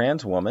as a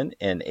trans woman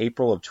in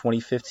April of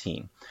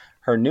 2015.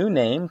 Her new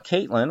name,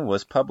 Caitlyn,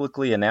 was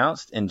publicly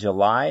announced in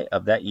July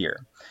of that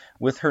year.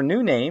 With her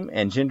new name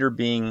and gender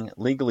being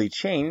legally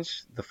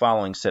changed the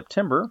following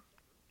September,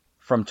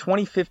 from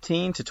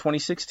 2015 to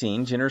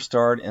 2016, Jenner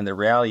starred in the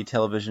reality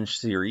television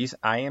series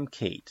I Am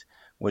Kate,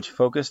 which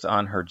focused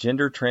on her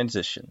gender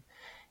transition.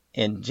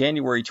 In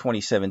January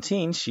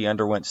 2017, she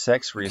underwent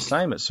sex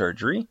reassignment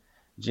surgery.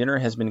 Jenner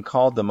has been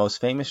called the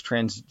most famous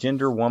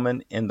transgender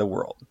woman in the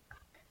world.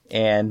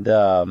 And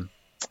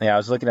I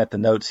was looking at the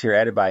notes here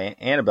added by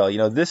Annabelle. You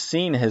know, this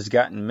scene has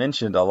gotten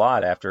mentioned a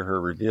lot after her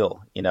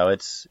reveal. You know,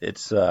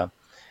 I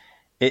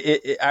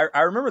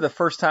remember the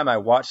first time I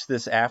watched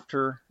this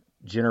after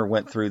Jenner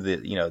went through the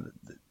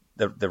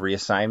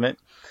reassignment.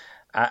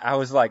 I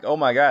was like, oh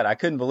my God, I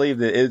couldn't believe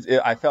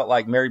that. I felt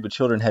like Married with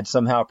Children had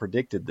somehow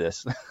predicted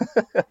this.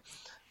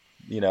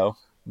 You know,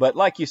 but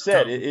like you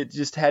said, it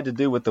just had to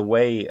do with the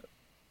way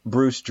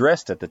Bruce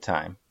dressed at the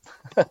time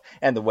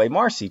and the way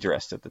Marcy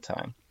dressed at the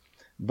time.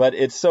 But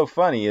it's so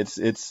funny. It's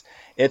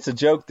a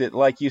joke that,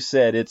 like you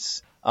said,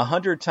 it's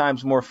 100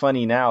 times more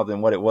funny now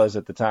than what it was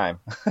at the time.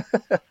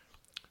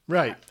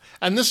 Right.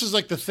 And this is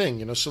like the thing,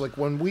 you know, so like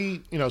when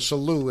we, you know, so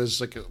Lou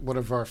is like one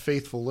of our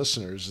faithful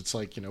listeners. It's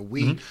like, you know,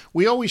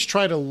 we always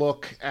try to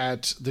look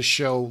at the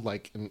show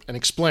like and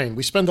explain.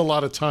 We spend a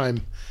lot of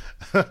time,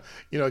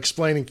 you know,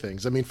 explaining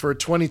things. I mean, for a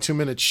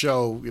 22-minute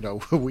show, you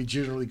know, we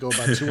generally go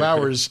about 2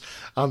 hours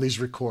on these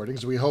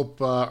recordings. We hope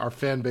our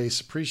fan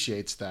base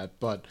appreciates that.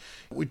 But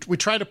we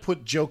try to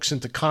put jokes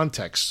into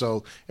context.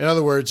 So in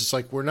other words, it's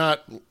like we're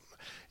not...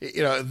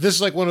 You know, this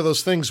is like one of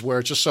those things where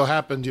it just so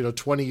happened, you know,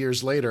 20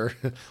 years later,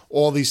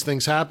 all these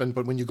things happened.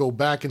 But when you go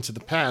back into the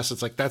past,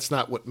 it's like that's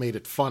not what made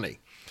it funny.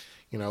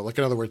 You know, like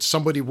in other words,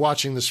 somebody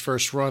watching this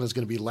first run is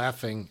going to be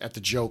laughing at the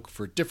joke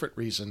for a different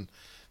reason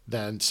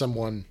than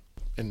someone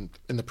in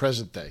the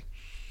present day.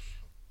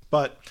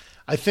 But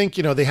I think,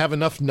 you know, they have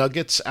enough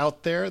nuggets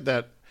out there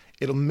that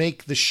it'll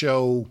make the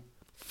show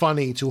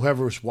funny to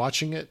whoever's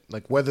watching it,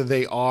 like whether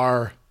they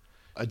are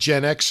a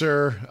Gen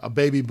Xer, a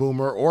baby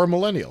boomer, or a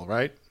millennial,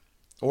 right?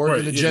 Or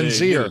even a Gen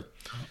Zer. Yeah.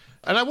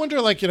 And I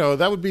wonder, like, you know,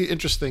 that would be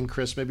interesting,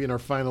 Chris, maybe in our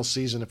final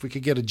season, if we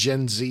could get a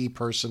Gen Z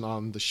person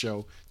on the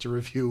show to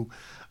review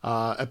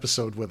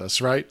episode with us,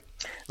 right?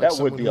 Like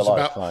that would be a lot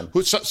of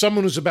fun.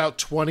 Someone who's about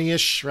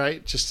 20-ish,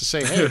 right? Just to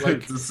say,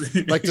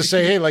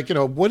 hey, like, you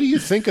know, what do you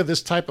think of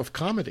this type of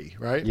comedy,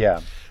 right?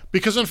 Yeah.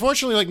 Because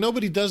unfortunately, like,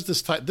 nobody does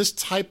this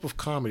type of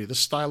comedy. This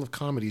style of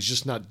comedy is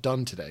just not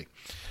done today.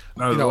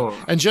 Not at all.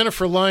 And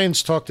Jennifer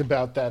Lyons talked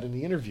about that in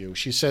the interview.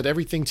 She said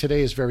everything today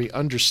is very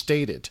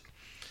understated,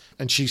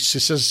 and she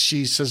says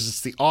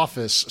it's The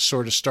Office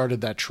sort of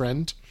started that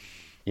trend.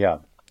 Yeah,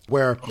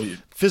 where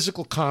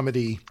physical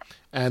comedy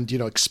and, you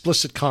know,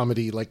 explicit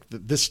comedy like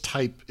this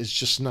type is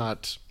just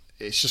not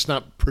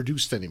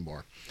produced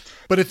anymore.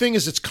 But the thing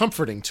is, it's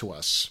comforting to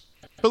us.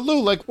 But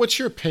Lou, like, what's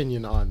your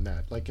opinion on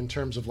that? Like in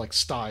terms of like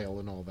style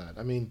and all that.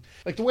 I mean,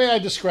 like the way I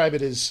describe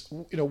it is,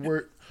 you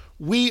know,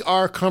 we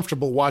are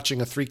comfortable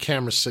watching a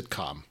 3-camera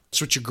sitcom. It's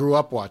what you grew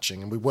up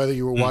watching. And whether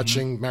you were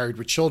watching Married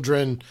with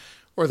Children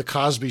or The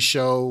Cosby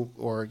Show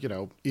or, you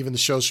know, even the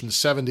shows from the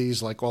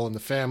 70s like All in the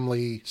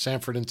Family,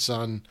 Sanford and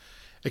Son,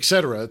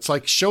 etc. It's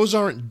like shows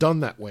aren't done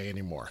that way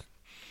anymore.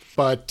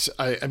 But,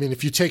 I mean,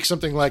 if you take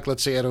something like,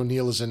 let's say Ed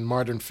O'Neill is in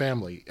Modern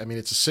Family, I mean,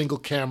 it's a single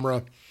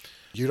camera.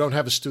 You don't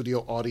have a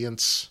studio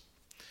audience,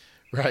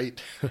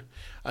 right?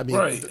 I mean,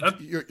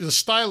 the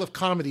style of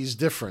comedy is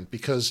different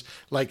because,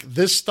 like,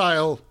 this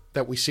style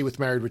that we see with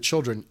Married with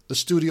Children, the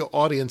studio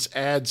audience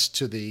adds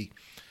to the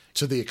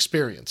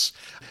experience.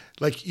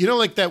 Like, you know,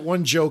 like that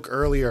one joke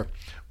earlier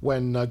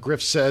when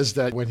Griff says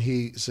that when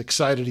he's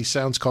excited he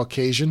sounds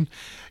Caucasian.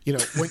 You know,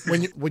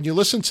 when you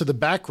listen to the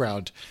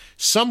background,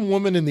 some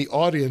woman in the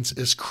audience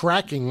is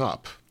cracking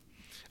up.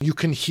 You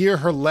can hear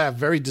her laugh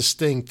very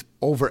distinct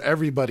over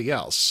everybody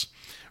else,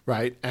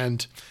 right?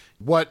 And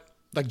what,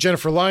 like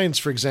Jennifer Lyons,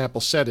 for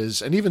example, said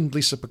is, and even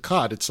Lisa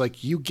Picard, it's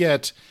like you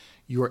get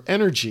your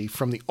energy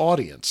from the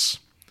audience,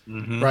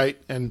 right?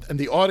 And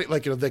the audience,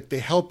 like, you know, they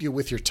help you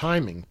with your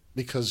timing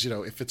because, you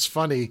know, if it's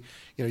funny,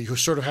 you know, you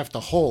sort of have to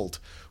hold.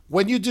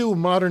 When you do a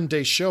modern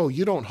day show,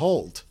 you don't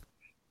hold.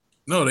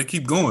 No, they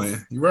keep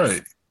going. You're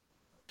right.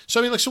 So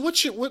I mean, like, so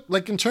what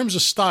like in terms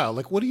of style,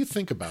 like, what do you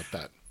think about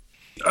that?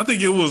 I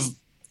think it was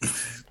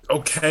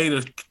okay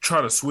to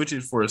try to switch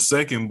it for a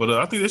second, but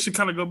I think they should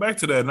kind of go back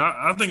to that. And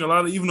I think a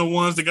lot of even the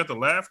ones that got the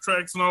laugh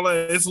tracks and all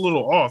that, it's a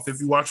little off if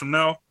you watch them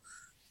now.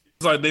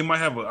 It's like they might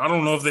have I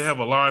don't know if they have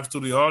a live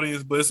studio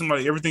audience, but it seems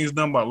like everything's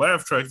done by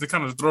laugh tracks. It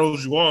kind of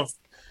throws you off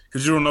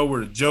because you don't know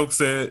where the joke's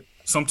at.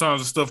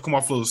 Sometimes the stuff come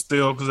off a little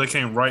stale because they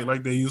can't write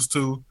like they used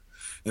to.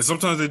 And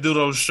sometimes they do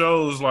those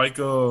shows like,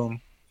 I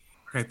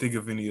can't think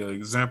of any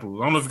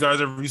examples. I don't know if you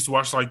guys ever used to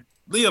watch like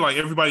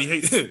everybody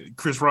hates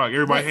Chris Rock.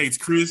 Everybody hates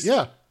Chris.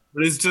 Yeah.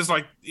 But it's just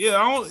like,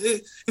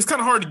 it's kind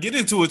of hard to get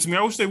into it to me.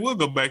 I wish they would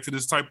go back to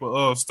this type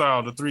of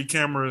style, the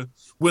 3-camera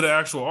with an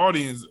actual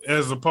audience,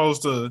 as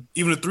opposed to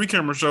even the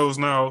 3-camera shows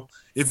now.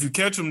 If you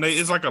catch them,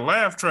 it's like a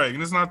laugh track,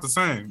 and it's not the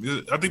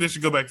same. I think they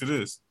should go back to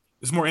this.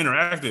 It's more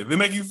interactive. They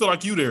make you feel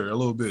like you there a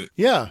little bit.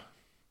 Yeah.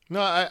 No,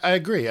 I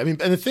agree. I mean,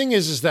 and the thing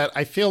is that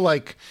I feel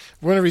like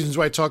one of the reasons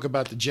why I talk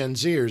about the Gen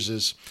Zers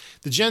is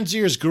the Gen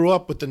Zers grew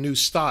up with the new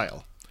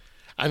style.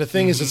 And the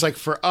thing is, it's like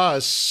for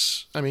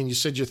us, I mean, you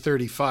said you're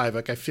 35.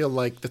 Like, I feel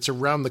like that's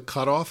around the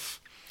cutoff,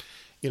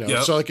 you know?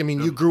 Yep. So like, I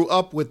mean, you grew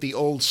up with the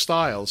old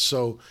style.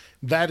 So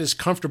that is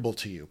comfortable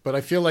to you. But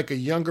I feel like a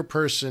younger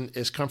person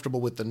is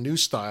comfortable with the new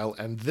style.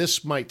 And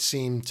this might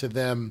seem to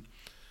them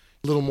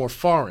a little more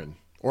foreign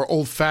or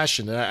old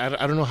fashioned. And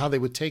I don't know how they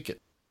would take it.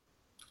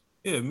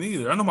 Yeah, me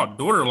either. I know my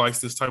daughter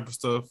likes this type of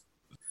stuff.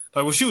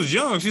 Like when she was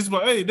young, she's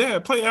like, "Hey,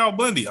 Dad, play Al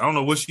Bundy." I don't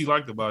know what she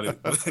liked about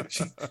it. But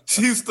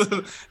she used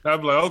to.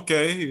 I'd be like,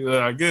 "Okay,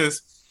 I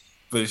guess."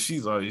 But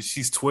she's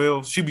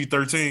 12. She'd be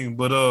 13.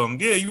 But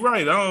yeah, you're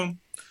right. I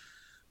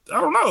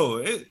don't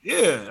know.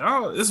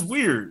 It's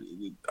weird.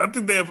 I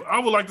think I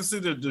would like to see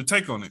their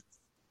take on it.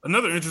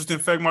 Another interesting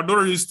fact: my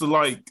daughter used to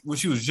like when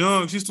she was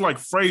young. She used to like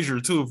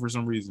Frasier too for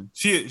some reason.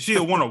 She'd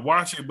want to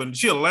watch it, but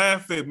she'd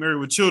laugh at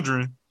Married with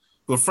Children.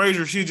 But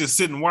Frasier, she'd just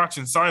sit and watch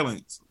in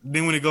silence.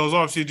 Then when it goes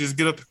off, she'd just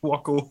get up and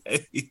walk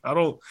away. I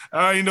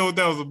didn't know what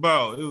that was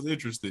about. It was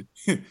interesting.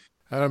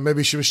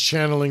 Maybe she was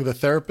channeling the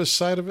therapist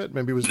side of it.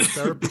 Maybe it was a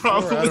therapy.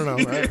 Probably. I don't know.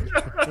 Right?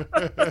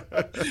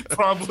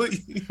 Probably.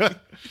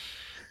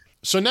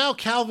 So now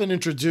Calvin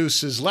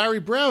introduces Larry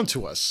Brown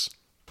to us.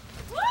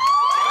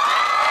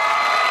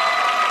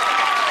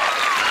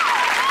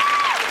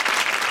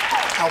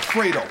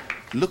 Alfredo,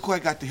 look who I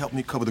got to help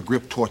me cover the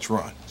Griff Torch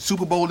run.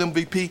 Super Bowl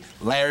MVP,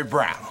 Larry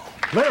Brown.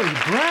 Larry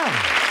Brown?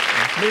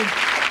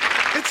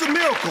 It's a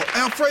miracle.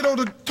 Alfredo,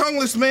 the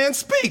tongueless man,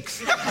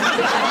 speaks.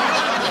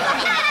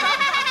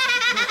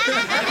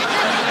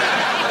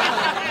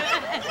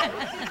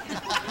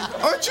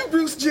 Aren't you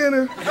Bruce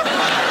Jenner? Bruce Jenner,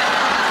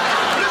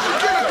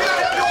 can I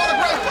have your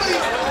autograph,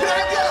 please? Can I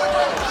have your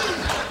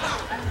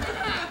autograph,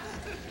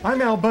 please?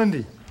 I'm Al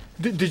Bundy.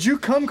 Did you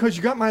come because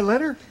you got my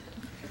letter?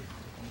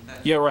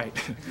 Yeah, right.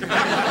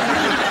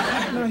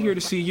 I'm not here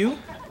to see you.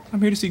 I'm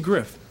here to see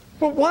Griff.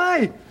 But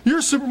why? You're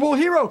a Super Bowl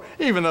hero,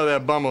 even though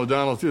that bum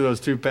O'Donnell threw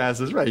those 2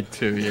 passes right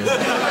to you.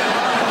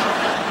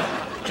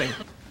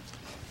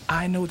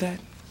 I know that,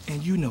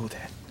 and you know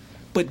that.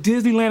 But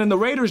Disneyland and the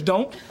Raiders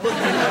don't.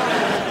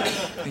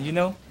 And you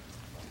know,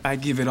 I'd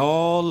give it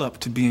all up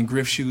to be in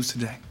Griff's shoes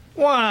today.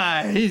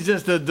 Why? He's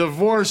just a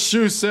divorced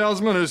shoe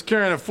salesman who's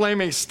carrying a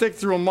flaming stick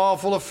through a mall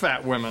full of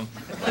fat women.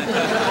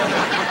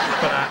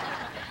 But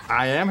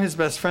I am his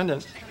best friend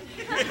and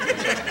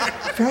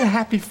very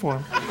happy for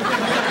him.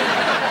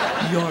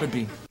 You ought to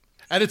be.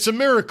 And it's a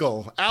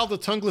miracle. Al the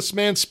tongueless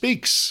man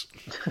speaks.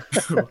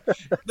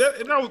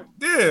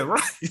 Yeah,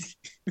 right.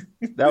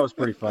 That was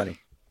pretty funny.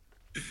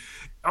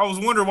 I was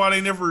wondering why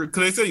they never,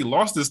 because they said he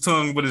lost his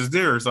tongue, but it's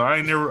there. So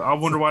I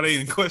wonder why they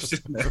didn't question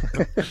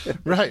that.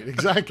 Right,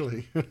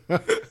 exactly.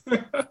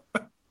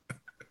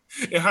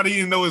 And how do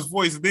you know his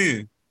voice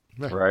then?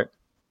 Right.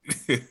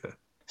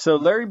 So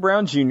Larry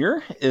Brown Jr.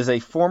 is a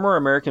former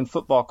American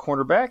football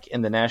cornerback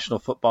in the National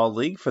Football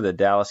League for the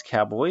Dallas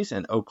Cowboys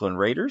and Oakland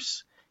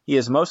Raiders. He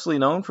is mostly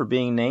known for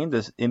being named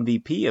the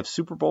MVP of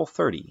Super Bowl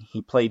 30.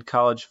 He played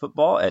college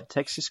football at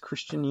Texas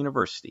Christian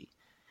University.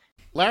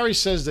 Larry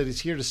says that he's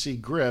here to see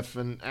Griff,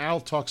 and Al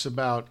talks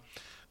about,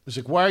 he's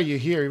like, why are you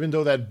here, even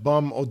though that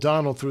bum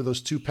O'Donnell threw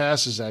those 2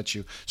 passes at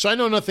you? So I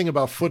know nothing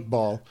about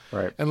football.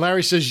 Right. And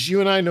Larry says, you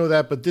and I know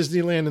that, but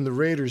Disneyland and the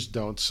Raiders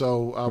don't.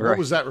 So what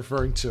was that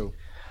referring to?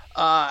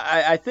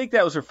 I think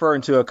that was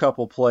referring to a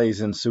couple plays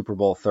in Super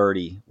Bowl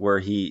 30 where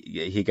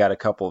he got a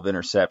couple of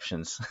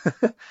interceptions.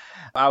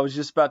 I was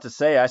just about to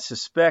say, I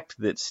suspect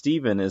that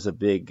Steven is a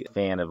big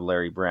fan of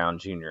Larry Brown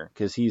Jr.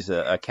 because he's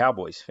a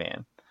Cowboys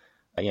fan.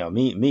 You know,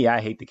 me,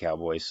 I hate the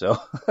Cowboys, so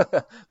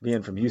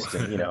being from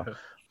Houston, you know.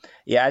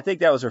 Yeah, I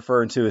think that was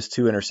referring to his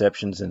 2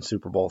 interceptions in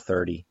Super Bowl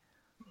 30.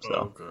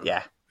 So,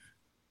 yeah.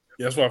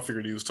 Yeah, that's what I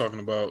figured he was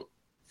talking about.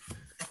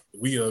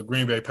 We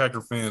Green Bay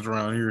Packer fans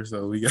around here,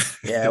 so we got.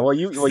 Yeah, well,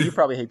 you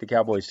probably hate the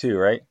Cowboys too,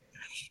 right?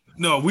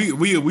 No, we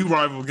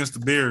rival against the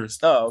Bears.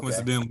 Oh, okay.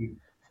 Coincidentally.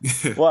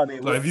 Well, I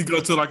mean, like if you go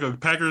to like a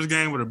Packers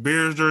game with a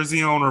Bears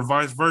jersey on, or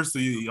vice versa,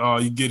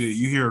 you get it.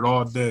 You hear it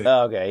all day.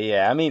 Okay,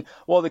 yeah. I mean,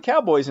 well, the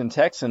Cowboys and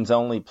Texans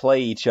only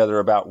play each other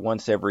about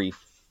once every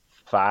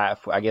 4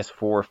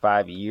 or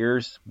 5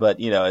 years. But,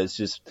 it's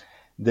just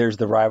there's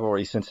the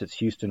rivalry since it's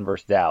Houston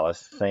versus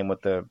Dallas. Same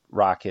with the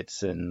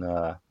Rockets and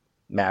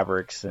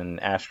Mavericks and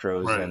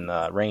Astros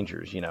and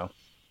Rangers,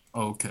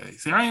 Okay.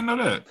 See, I didn't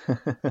know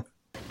that.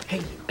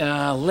 Hey,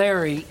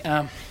 Larry,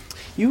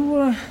 you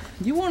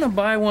want to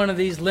buy one of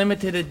these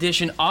limited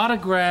edition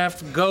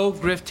autographed Go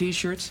Griff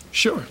t-shirts?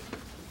 Sure.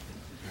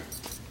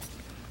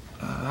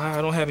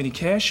 I don't have any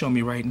cash on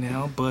me right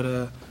now,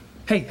 but,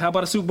 hey, how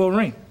about a Super Bowl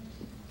ring?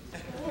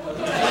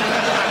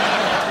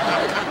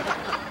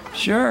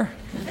 Sure.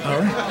 All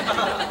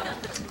right.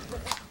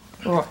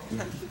 Oh.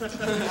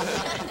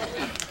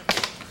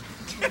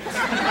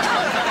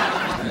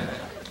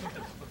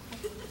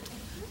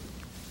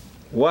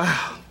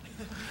 Wow.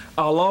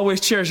 I'll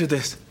always cherish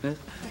this.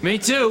 Me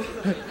too.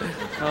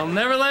 I'll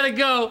never let it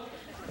go.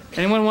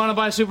 Anyone want to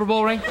buy a Super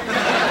Bowl ring?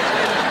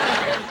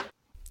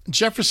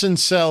 Jefferson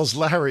sells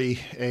Larry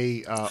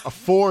a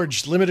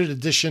forged limited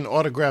edition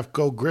autographed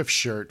Go Griff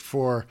shirt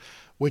for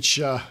which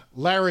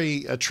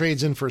Larry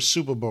trades in for a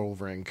Super Bowl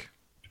ring.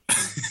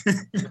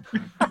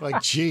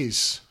 Like,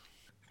 geez.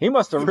 He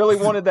must have really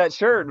wanted that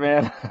shirt,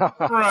 man.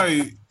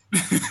 Right.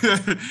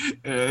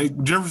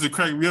 Jefferson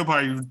cracked me up how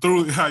he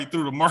threw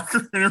the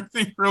marker and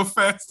everything real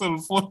fast on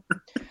the floor.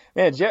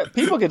 Man,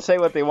 people can say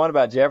what they want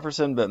about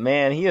Jefferson, but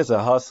man, he is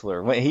a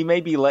hustler. He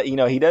may be,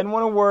 he doesn't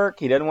want to work,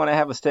 he doesn't want to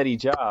have a steady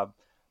job,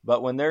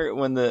 but when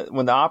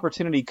the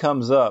opportunity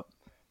comes up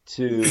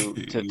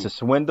to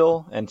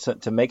swindle and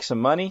to make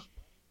some money,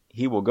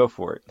 he will go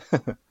for it.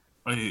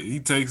 He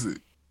takes it.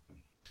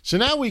 So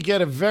now we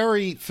get a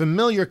very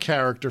familiar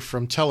character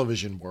from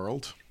television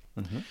world.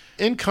 Mm-hmm.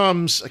 In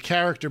comes a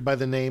character by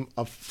the name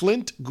of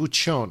Flint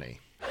Guccione.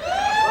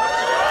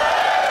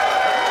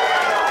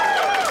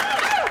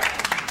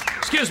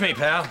 Excuse me,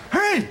 pal.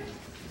 Hey!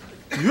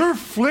 You're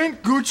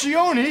Flint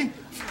Guccione,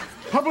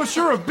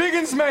 publisher of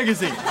Biggins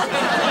Magazine.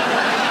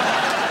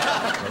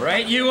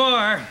 Right you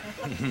are.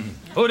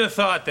 Who'd have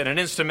thought that an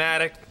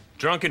Instamatic,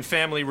 drunken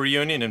family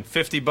reunion, and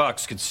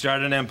 $50 could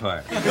start an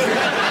empire?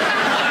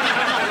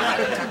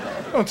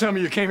 Don't tell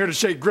me you came here to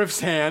shake Griff's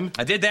hand.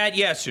 I did that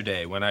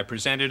yesterday when I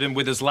presented him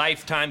with his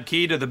lifetime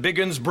key to the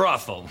Biggins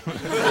brothel.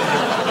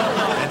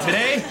 And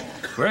today,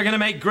 we're gonna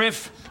make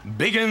Griff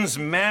Biggins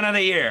Man of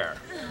the Year.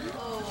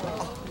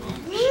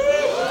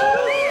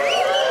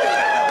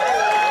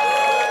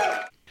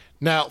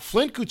 Now,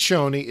 Flint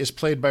Guccione is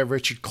played by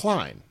Richard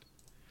Klein.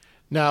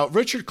 Now,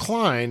 Richard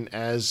Klein,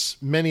 as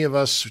many of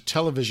us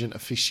television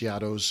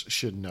aficionados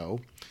should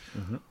know,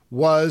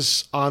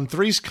 was on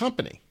Three's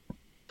Company.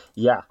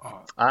 Yeah,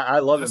 I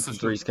love him from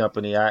Three's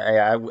Company.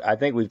 I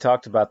think we've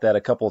talked about that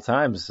a couple of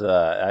times.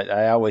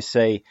 I always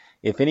say,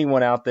 if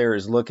anyone out there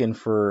is looking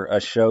for a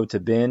show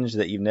to binge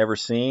that you've never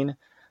seen,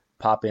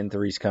 pop in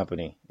Three's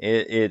Company.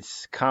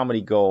 It's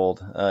comedy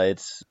gold.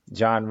 It's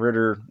John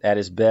Ritter at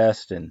his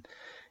best, and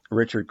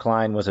Richard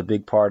Klein was a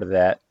big part of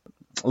that.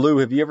 Lou,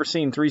 have you ever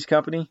seen Three's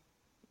Company?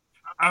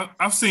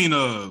 I've seen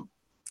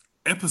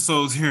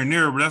episodes here and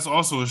there, but that's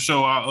also a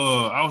show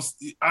I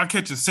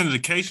catch a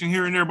syndication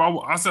here and there, but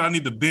I said I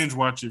need to binge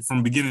watch it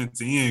from beginning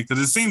to end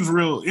because it seems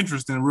real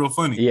interesting and real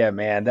funny. Yeah,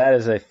 man, that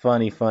is a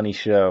funny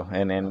show,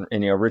 and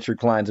Richard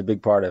Klein's a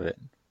big part of it.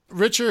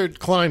 Richard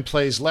Klein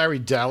plays Larry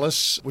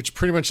Dallas, which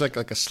pretty much like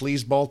a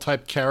sleazeball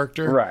type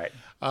character. Right.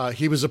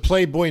 He was a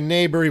Playboy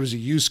neighbor. He was a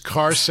used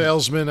car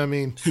salesman. I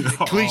mean,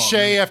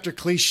 cliche after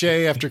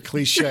cliche after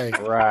cliche.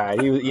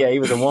 Right. He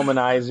was a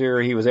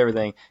womanizer. He was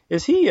everything.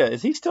 Is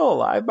he still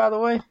alive, by the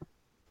way?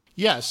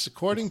 Yes,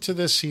 according to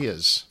this, he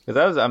is.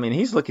 Because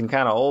he's looking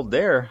kind of old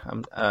there.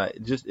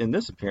 Just in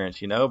this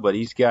appearance, but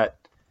he's got.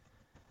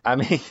 I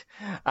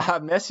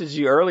messaged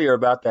you earlier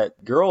about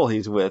that girl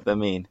he's with.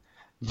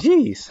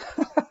 Geez.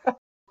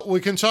 We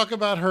can talk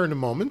about her in a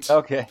moment.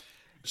 Okay.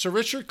 So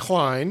Richard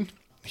Klein.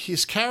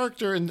 His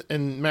character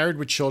in Married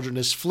with Children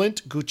is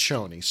Flint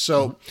Guccione.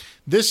 So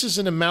this is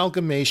an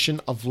amalgamation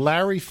of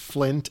Larry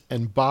Flint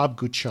and Bob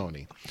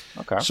Guccione.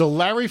 Okay. So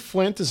Larry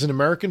Flint is an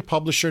American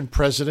publisher and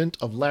president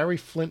of Larry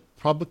Flint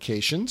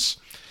Publications,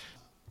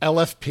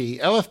 LFP.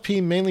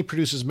 LFP mainly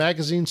produces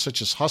magazines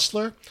such as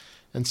Hustler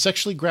and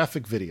sexually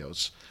graphic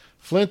videos.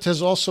 Flint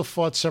has also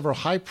fought several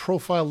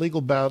high-profile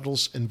legal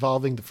battles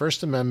involving the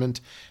First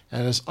Amendment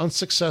and has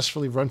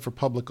unsuccessfully run for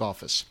public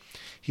office.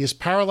 He is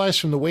paralyzed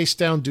from the waist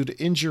down due to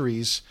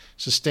injuries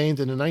sustained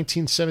in a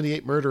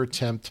 1978 murder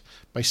attempt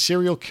by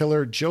serial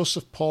killer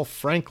Joseph Paul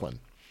Franklin.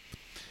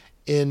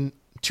 In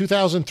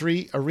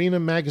 2003, Arena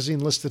magazine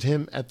listed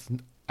him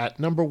at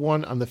number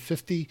 1 on the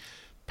 50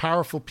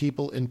 powerful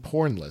people in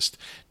porn list.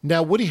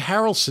 Now, Woody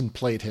Harrelson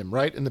played him,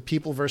 right, in the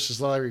People vs.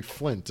 Larry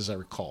Flint, as I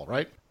recall,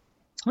 right?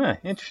 Huh,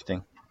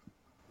 interesting.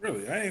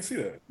 Really? I didn't see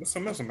that. That's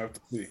something else I'm going to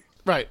have to see.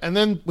 Right, and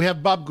then we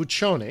have Bob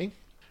Guccione.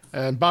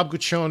 And Bob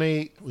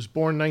Guccione was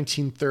born in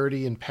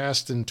 1930 and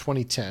passed in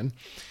 2010.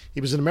 He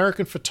was an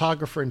American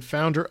photographer and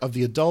founder of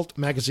the adult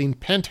magazine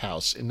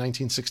Penthouse in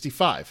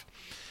 1965.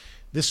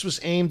 This was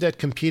aimed at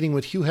competing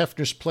with Hugh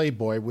Hefner's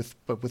Playboy,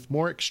 but with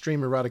more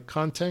extreme erotic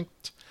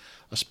content,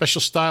 a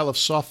special style of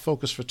soft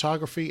focus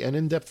photography, and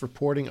in-depth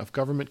reporting of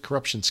government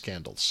corruption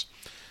scandals.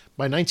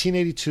 By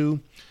 1982,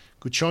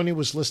 Guccione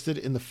was listed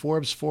in the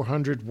Forbes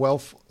 400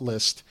 wealth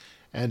list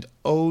and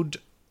owned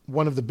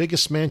one of the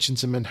biggest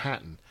mansions in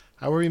Manhattan.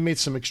 However, he made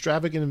some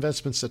extravagant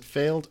investments that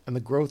failed, and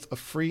the growth of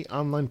free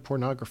online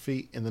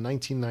pornography in the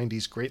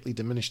 1990s greatly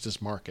diminished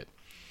his market.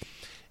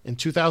 In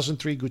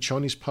 2003,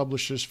 Guccione's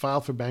publishers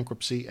filed for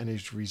bankruptcy, and he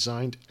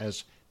resigned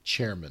as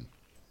chairman.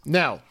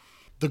 Now,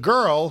 the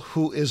girl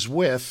who is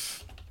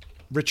with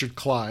Richard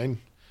Klein,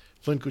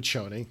 Flint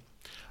Guccione,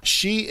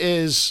 she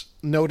is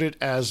noted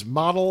as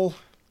model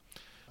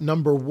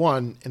number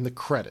 1 in the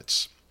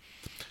credits.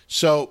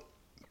 So,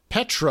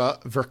 Petra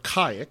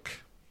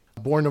Verkaik,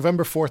 born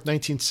November 4th,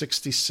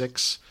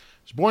 1966,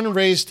 was born and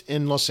raised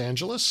in Los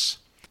Angeles,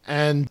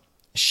 and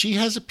she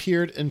has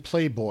appeared in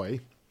Playboy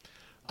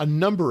a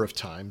number of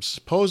times.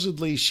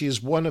 Supposedly, she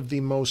is one of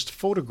the most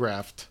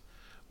photographed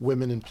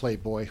women in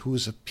Playboy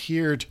who's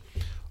appeared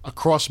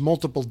across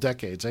multiple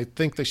decades. I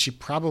think that she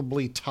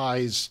probably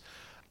ties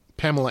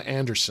Pamela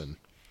Anderson,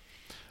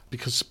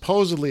 because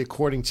supposedly,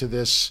 according to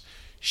this,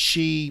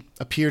 she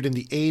appeared in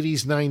the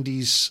 80s,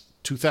 90s,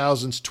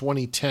 2000s,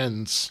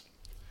 2010s,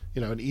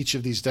 in each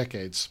of these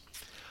decades.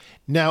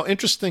 Now,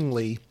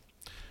 interestingly,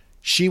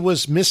 she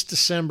was Miss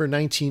December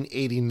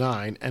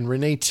 1989, and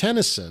Renee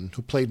Tennyson,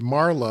 who played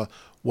Marla,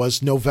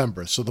 was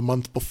November, so the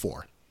month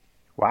before.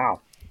 Wow.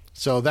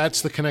 So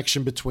that's the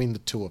connection between the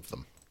two of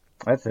them.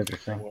 That's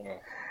interesting.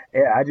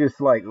 Yeah, I just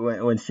like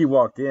when she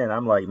walked in,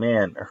 I'm like,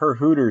 man, her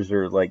hooters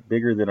are like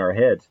bigger than our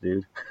heads,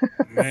 dude.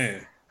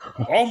 Man,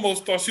 I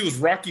almost thought she was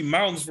Rocky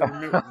Mountains for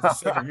a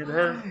second.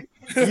 Remember her?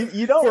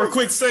 You don't for a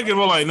quick second.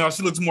 We're like, no,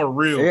 she looks more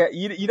real. Yeah,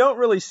 you don't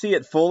really see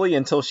it fully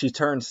until she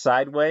turns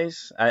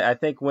sideways. I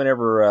think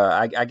whenever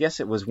I guess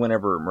it was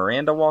whenever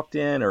Miranda walked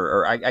in,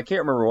 or I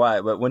can't remember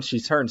why, but when she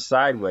turned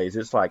sideways,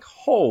 it's like,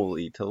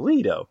 holy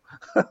Toledo.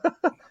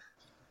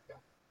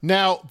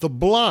 Now, the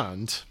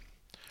blonde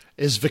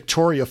is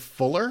Victoria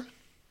Fuller,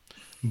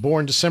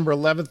 born December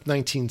 11th,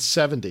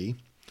 1970,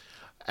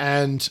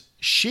 and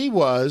she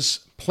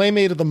was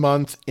Playmate of the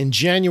Month in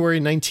January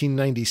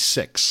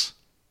 1996.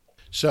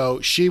 So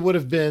she would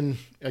have been,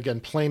 again,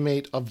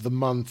 Playmate of the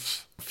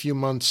Month a few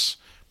months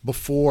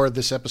before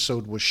this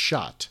episode was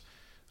shot.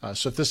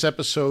 So if this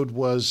episode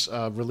was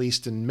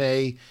released in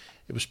May,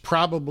 it was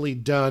probably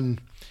done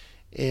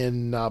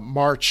in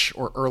March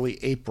or early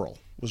April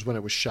was when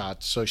it was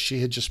shot. So she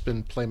had just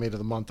been Playmate of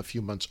the Month a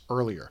few months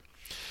earlier.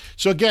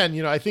 So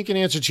again, I think in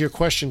answer to your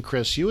question,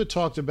 Chris, you had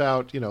talked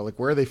about, like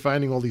where are they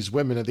finding all these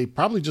women? And they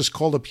probably just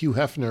called up Hugh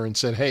Hefner and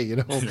said, hey,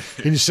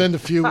 can you send a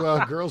few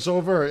girls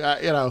over?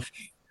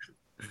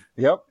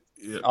 Yep.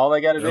 All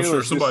they got to do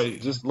is somebody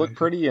just look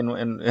pretty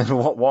and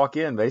walk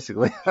in,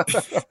 basically.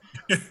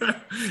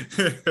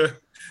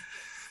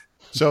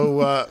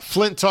 So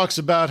Flint talks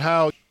about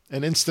how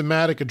an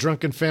Instamatic, a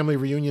drunken family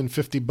reunion,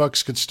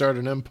 $50 could start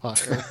an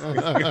empire.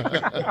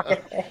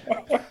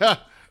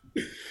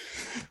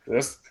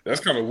 That's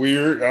kind of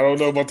weird. I don't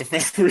know about the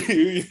family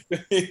reunion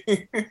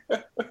thing.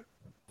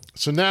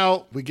 So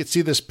now we get to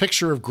see this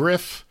picture of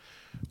Griff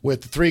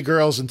with the three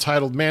girls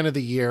entitled Man of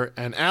the Year,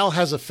 and Al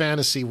has a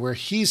fantasy where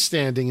he's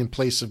standing in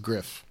place of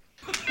Griff.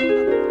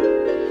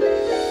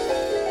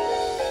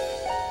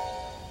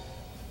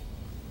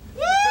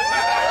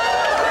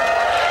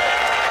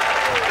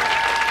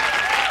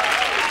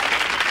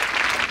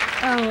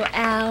 Oh,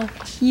 Al,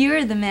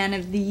 you're the Man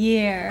of the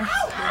Year.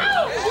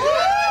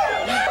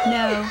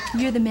 No,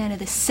 you're the Man of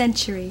the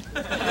Century.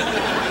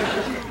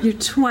 You're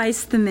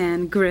twice the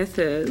man Griff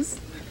is.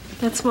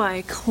 That's why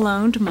I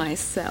cloned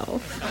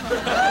myself.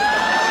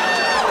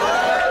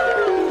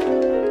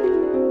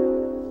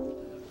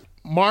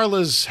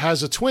 Marla's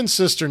has a twin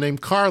sister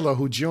named Carla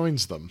who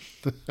joins them.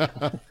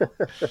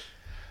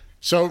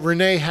 So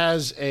Renee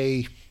has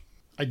a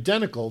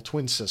identical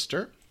twin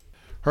sister.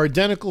 Her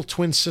identical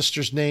twin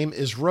sister's name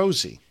is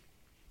Rosie,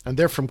 and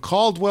they're from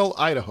Caldwell,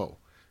 Idaho.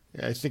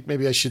 Yeah, I think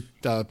maybe I should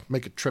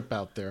make a trip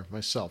out there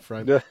myself,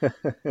 right?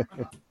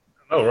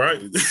 All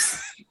right.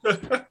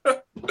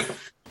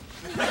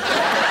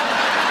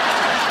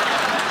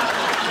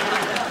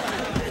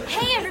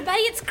 Hey,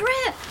 everybody, it's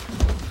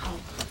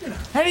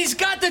Griff. And he's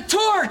got the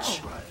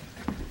torch!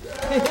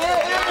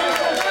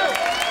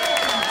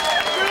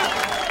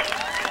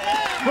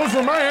 Those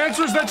were my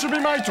answers. That should be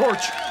my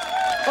torch.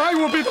 I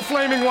will be the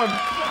flaming one.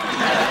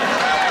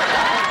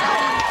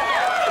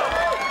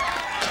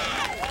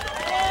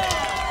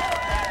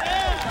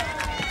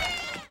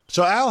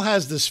 So Al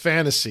has this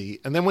fantasy,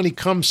 and then when he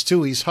comes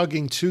to, he's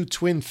hugging two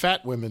twin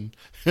fat women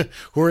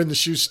who are in the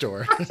shoe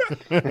store.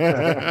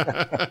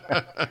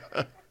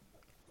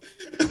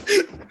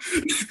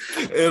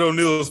 Ed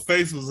O'Neill's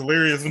face was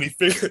hilarious when he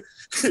figured.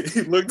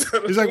 He looked at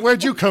him. He's like,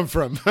 "Where'd you come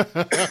from?"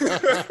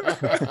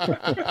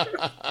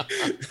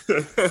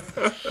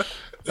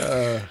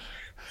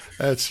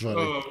 That's funny.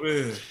 Oh,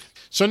 man.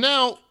 So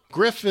now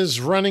Griff is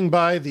running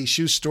by the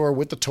shoe store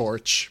with the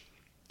torch,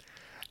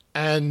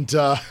 and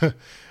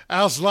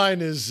Al's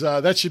line is,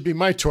 "That should be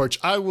my torch.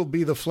 I will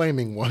be the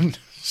flaming one."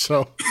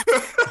 So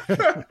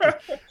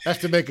Have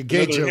to make a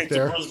gay joke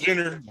there.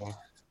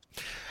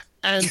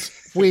 And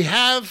we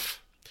have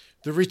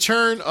the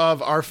return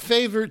of our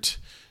favorite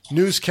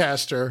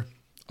newscaster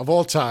of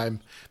all time,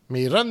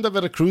 Miranda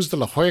Veracruz de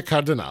la Hoya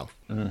Cardenal.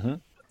 Mm-hmm.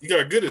 You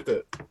got good at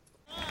that.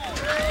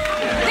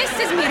 This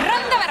is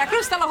Miranda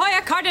Veracruz de la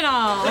Hoya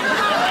Cardinal.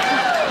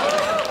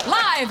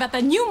 Live at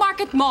the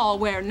Newmarket Mall,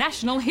 where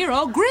national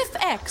hero Griff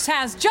X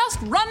has just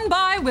run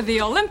by with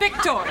the Olympic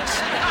torch.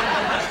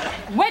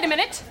 Wait a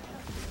minute.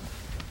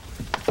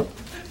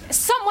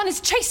 Someone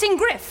is chasing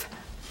Griff.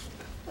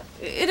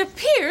 It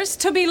appears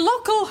to be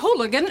local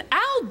hooligan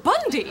Al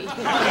Bundy.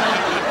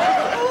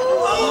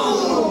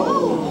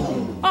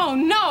 Oh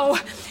no!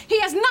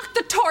 He has knocked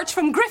the torch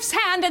from Griff's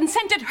hand and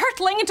sent it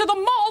hurtling into the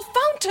mall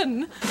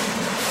fountain.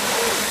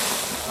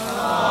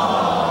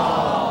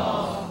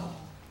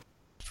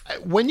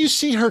 When you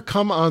see her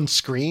come on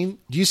screen,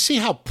 do you see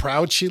how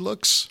proud she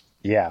looks?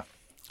 Yeah.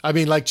 I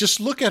mean, like, just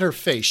look at her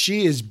face.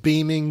 She is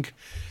beaming.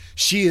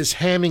 She is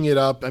hamming it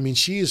up. I mean,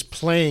 she is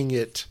playing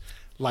it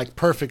like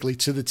perfectly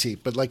to the T.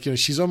 But like,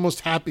 she's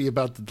almost happy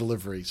about the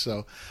delivery.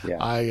 So yeah.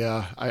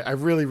 I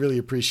really, really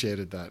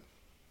appreciated that.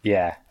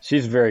 Yeah,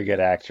 she's a very good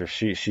actress.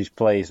 She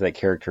plays that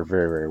character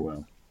very, very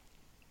well.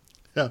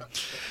 Yeah.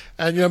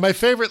 And, my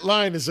favorite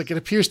line is, like, it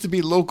appears to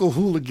be local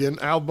hooligan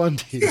Al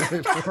Bundy.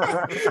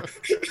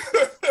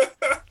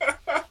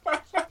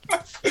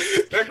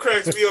 That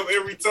cracks me up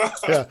every time.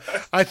 Yeah.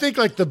 I think,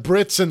 like, the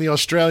Brits and the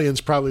Australians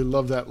probably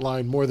love that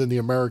line more than the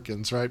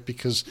Americans, right?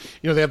 Because,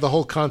 they have the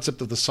whole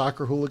concept of the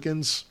soccer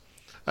hooligans.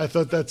 I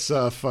thought that's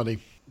funny.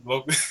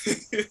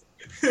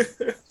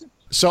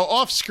 So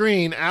off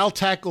screen, Al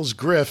tackles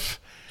Griff,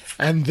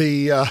 and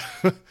the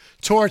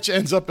torch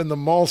ends up in the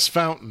mall's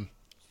fountain.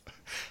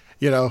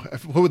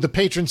 Who the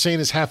patron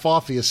saint is Half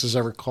Orpheus, as I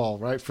recall,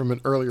 right, from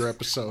an earlier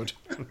episode.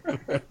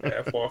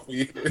 Half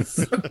Orpheus.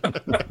 Was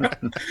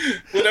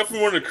that from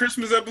one of the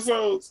Christmas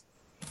episodes?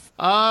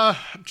 I'm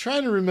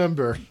trying to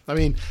remember. I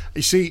mean,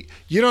 you see,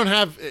 you don't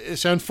have.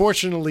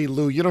 Unfortunately,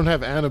 Lou, you don't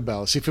have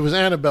Annabelle. See, if it was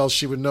Annabelle,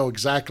 she would know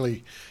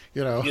exactly.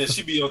 Yeah,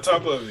 she'd be on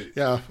top of it.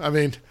 Yeah, I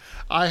mean,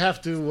 I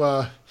have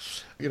to,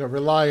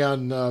 rely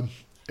on,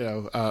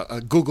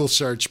 a Google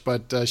search,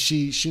 but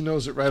she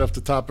knows it right off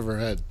the top of her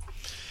head.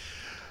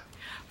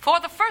 For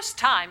the first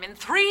time in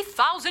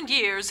 3,000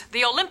 years,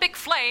 the Olympic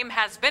flame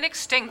has been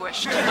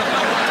extinguished. The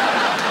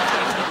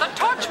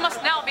torch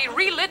must now be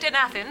relit in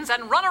Athens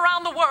and run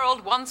around the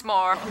world once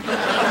more.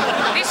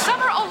 The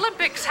Summer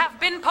Olympics have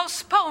been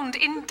postponed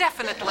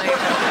indefinitely.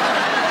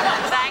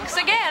 Thanks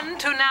again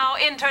to now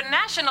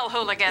international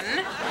hooligan,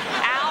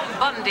 Al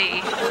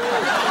Bundy.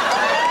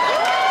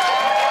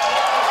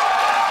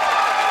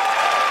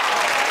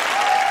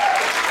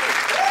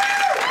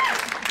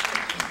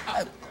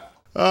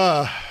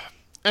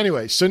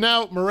 Anyway, so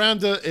now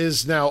Miranda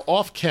is now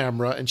off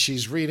camera, and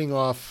she's reading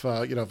off,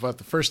 about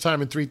the first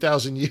time in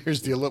 3,000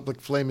 years the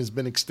Olympic flame has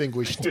been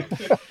extinguished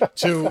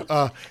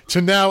to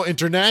now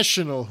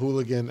international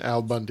hooligan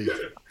Al Bundy,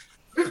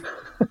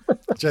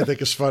 which I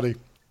think is funny.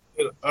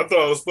 I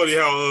thought it was funny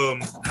how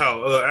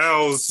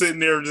Al was sitting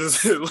there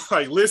just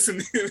like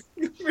listening,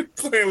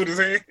 playing with his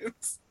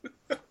hands.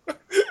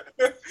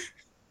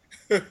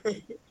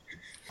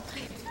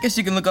 Guess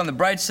you can look on the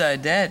bright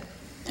side, Dad.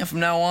 And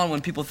from now on,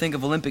 when people think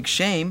of Olympic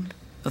shame,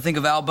 they'll think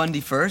of Al Bundy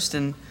first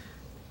and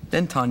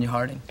then Tonya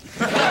Harding.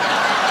 Hey,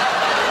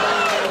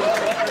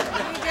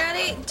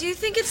 Daddy, do you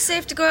think it's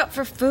safe to go out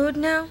for food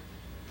now?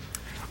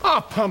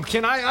 Oh,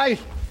 Pumpkin, I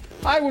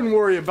wouldn't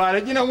worry about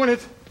it. When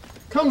it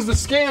comes to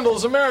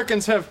scandals,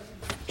 Americans have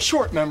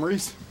short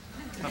memories.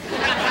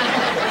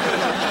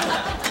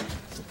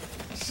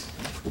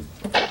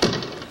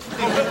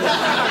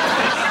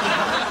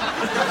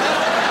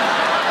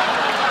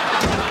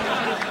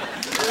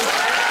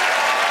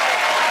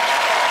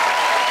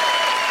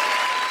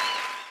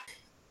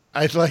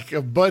 I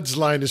like Bud's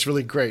line is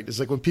really great. It's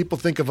like when people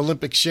think of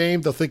Olympic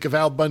shame, they'll think of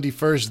Al Bundy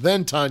first,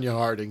 then Tonya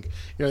Harding.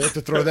 You have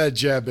to throw that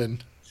jab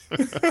in.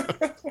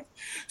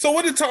 So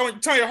what did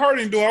Tonya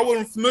Harding do? I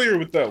wasn't familiar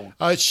with that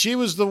one. She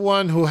was the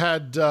one who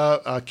had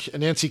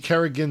Nancy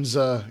Kerrigan's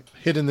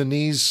hit in the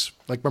knees.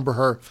 Like,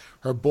 remember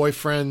her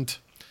boyfriend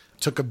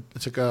took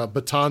a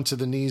baton to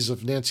the knees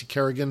of Nancy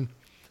Kerrigan.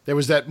 There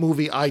was that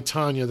movie I,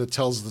 Tonya that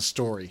tells the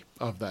story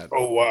of that.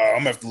 Oh wow, I'm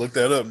gonna have to look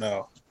that up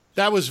now.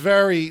 That was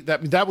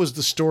that was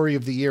the story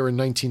of the year in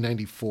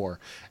 1994.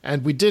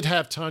 And we did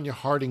have Tonya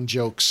Harding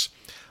jokes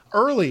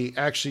early,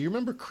 actually. You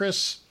remember,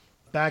 Chris,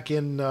 back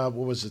in,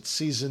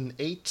 season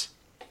 8?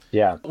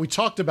 Yeah. We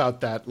talked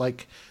about that.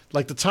 Like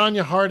the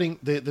Tonya Harding,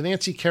 the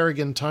Nancy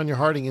Kerrigan, Tonya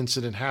Harding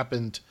incident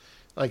happened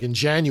like in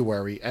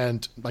January.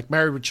 And like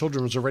Married with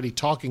Children was already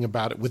talking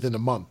about it within a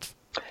month.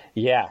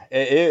 Yeah,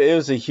 it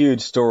was a huge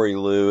story,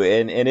 Lou.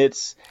 And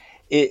it's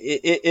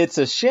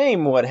a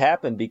shame what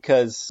happened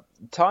because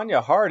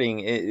Tonya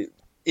Harding,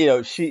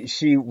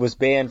 she was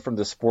banned from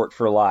the sport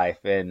for life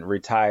and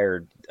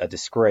retired, a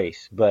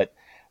disgrace. But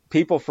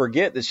people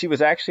forget that she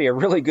was actually a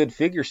really good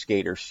figure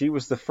skater. She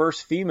was the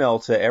first female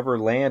to ever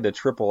land a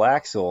triple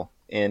axel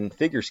in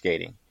figure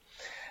skating.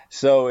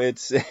 So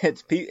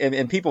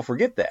and people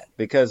forget that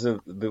because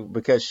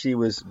she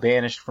was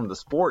banished from the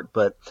sport.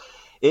 But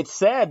it's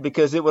sad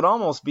because it would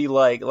almost be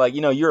like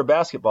you're a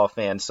basketball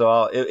fan,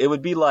 so it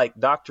would be like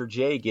Dr.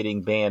 J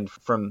getting banned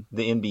from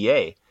the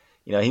NBA.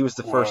 He was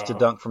the first to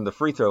dunk from the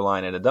free throw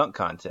line in a dunk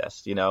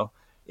contest.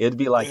 It'd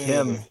be like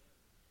him,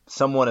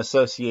 someone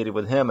associated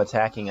with him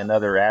attacking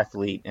another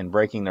athlete and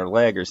breaking their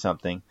leg or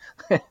something,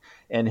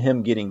 and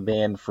him getting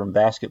banned from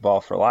basketball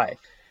for life.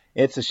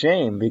 It's a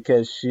shame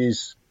because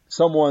she's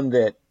someone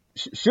that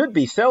should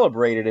be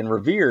celebrated and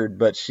revered,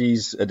 but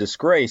she's a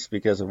disgrace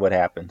because of what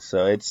happened.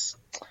 So it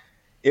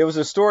was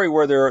a story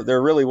where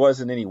there really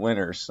wasn't any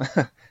winners.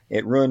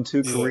 It ruined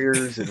 2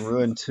 careers, it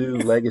ruined 2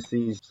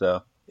 legacies.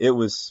 So it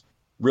was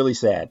really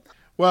sad.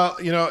 Well,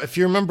 if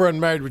you remember on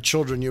Married with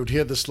Children, you would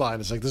hear this line.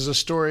 It's like there's a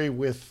story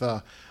with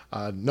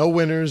no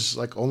winners,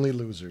 like only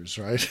losers,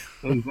 right?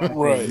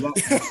 Right.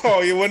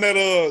 Oh, you won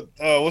that.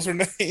 What's her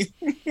name?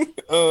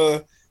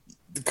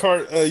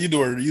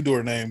 You do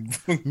her name.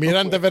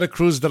 Miranda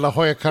Veracruz de la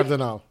Hoya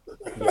Cardenal.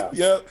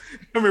 Yeah.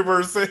 I remember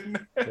her saying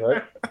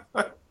that.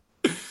 Right.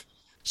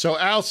 So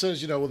Al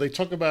says, they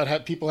talk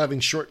about people having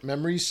short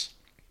memories.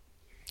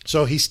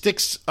 So he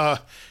sticks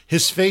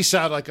his face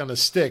out like on a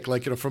stick,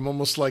 like, from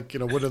almost like,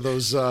 one of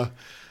those,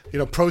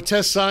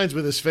 protest signs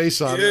with his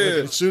face on it.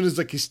 Like, as soon as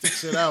he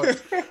sticks it out,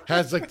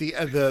 has like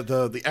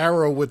the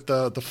arrow with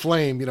the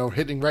flame,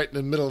 hitting right in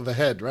the middle of the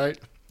head, right?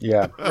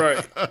 Yeah.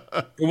 Right.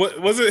 What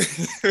was it?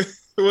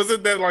 Was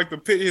it that like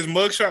his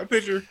mugshot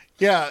picture?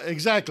 Yeah,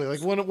 exactly.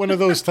 Like one of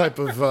those type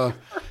of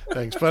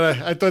things. But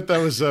I thought that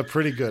was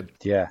pretty good.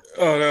 Yeah.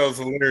 Oh, that was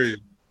hilarious.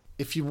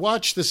 If you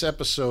watch this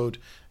episode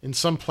in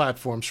some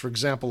platforms, for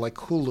example, like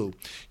Hulu,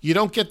 you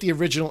don't get the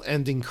original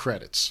ending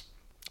credits.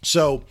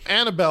 So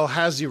Annabelle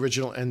has the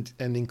original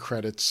ending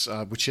credits,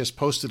 which she has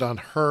posted on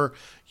her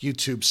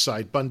YouTube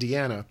site,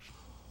 Bundiana.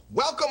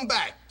 Welcome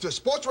back to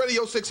Sports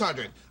Radio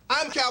 600.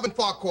 I'm Calvin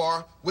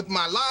Farquhar with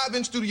my live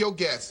in-studio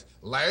guests,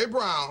 Larry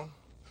Brown,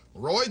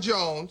 Roy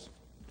Jones,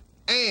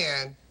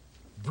 and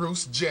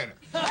Bruce Jenner.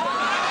 All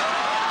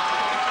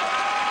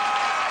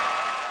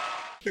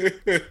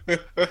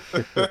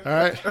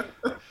right.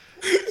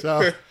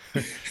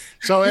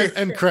 So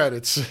end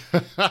credits.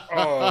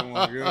 Oh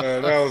my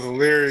god, that was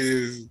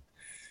hilarious.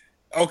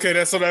 Okay,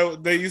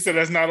 you said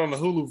that's not on the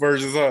Hulu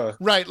versions, huh?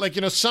 Right, like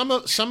some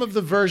of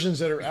the versions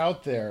that are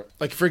out there,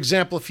 like for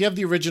example, if you have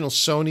the original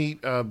Sony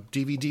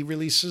DVD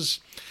releases,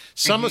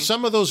 some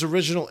of those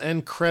original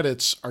end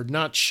credits are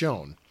not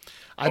shown.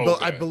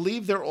 I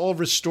believe they're all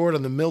restored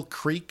on the Mill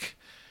Creek,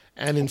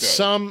 and in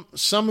some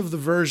of the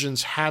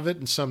versions have it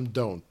and some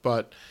don't.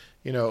 But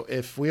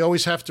if we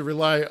always have to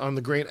rely on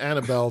the great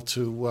Annabelle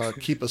to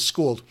keep us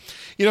schooled,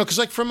 because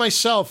like for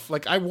myself,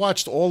 like I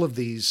watched all of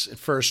these at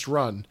first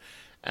run.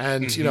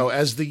 And,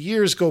 as the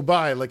years go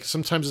by, like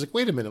sometimes it's like,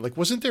 wait a minute, like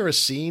wasn't there a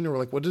scene or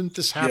like, didn't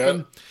this happen?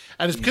 Yeah.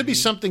 And it could be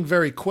something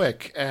very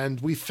quick. And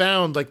we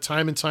found like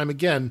time and time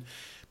again,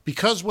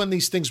 because when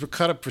these things were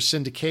cut up for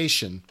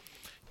syndication,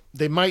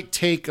 they might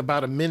take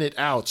about a minute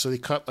out. So they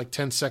cut like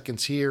 10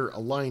 seconds here, a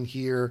line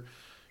here,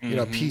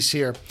 a piece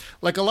here.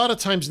 Like a lot of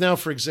times now,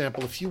 for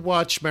example, if you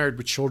watch Married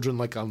with Children,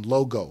 like on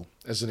Logo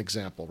as an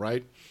example,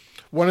 right?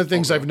 One of the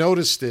things I've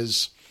noticed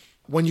is,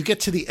 when you get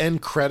to the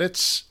end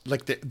credits,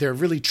 like they're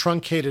really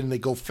truncated and they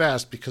go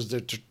fast because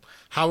they're,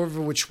 however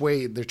which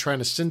way they're trying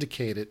to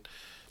syndicate it,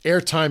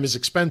 airtime is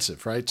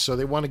expensive, right? So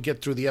they want to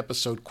get through the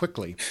episode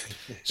quickly.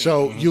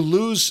 So you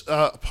lose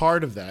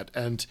part of that.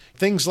 And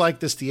things like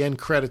this, the end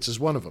credits is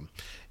one of them.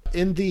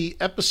 In the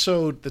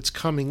episode that's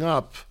coming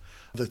up,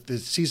 the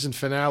season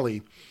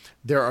finale,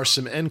 there are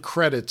some end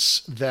credits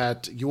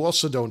that you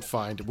also don't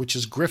find, which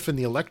is Griff in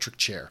the electric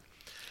chair.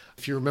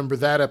 If you remember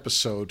that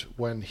episode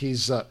when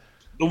he's...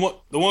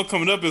 The one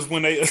coming up is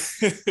when they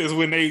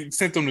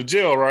sent him to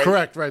jail, right?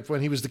 Correct, right,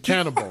 when he was the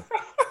cannibal.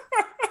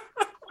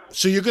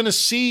 So you're going to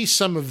see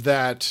some of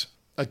that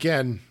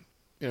again,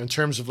 in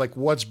terms of like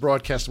what's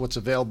broadcast, what's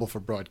available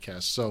for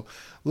broadcast. So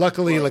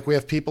luckily, like we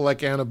have people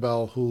like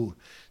Annabelle who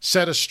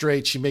set us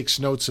straight. She makes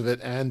notes of it,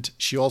 and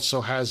she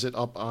also has it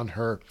up on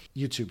her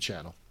YouTube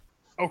channel.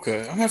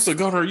 Okay, I have to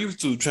go to her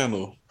YouTube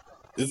channel.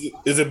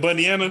 Is it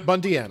Bundiana?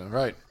 Bundiana,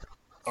 right?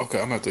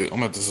 Okay, I'm gonna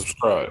have to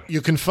subscribe.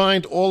 You can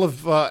find all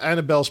of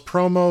Annabelle's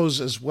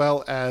promos as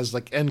well as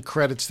like end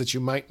credits that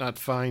you might not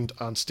find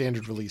on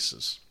standard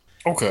releases.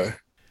 Okay.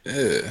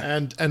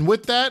 Yeah. And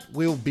with that,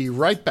 we'll be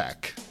right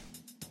back.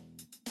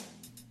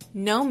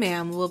 No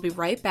Ma'am will be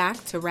right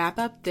back to wrap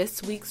up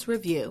this week's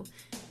review.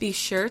 Be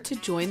sure to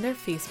join their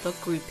Facebook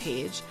group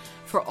page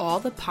for all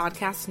the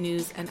podcast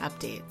news and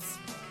updates.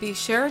 Be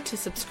sure to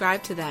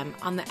subscribe to them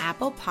on the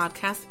Apple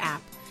Podcast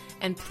app,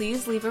 and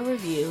please leave a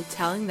review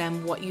telling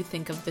them what you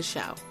think of the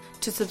show.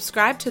 To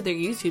subscribe to their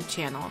YouTube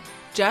channel,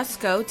 just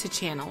go to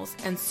channels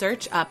and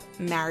search up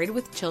Married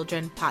with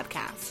Children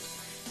podcast.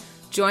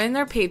 Join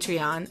their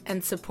Patreon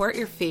and support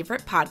your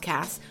favorite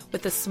podcast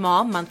with a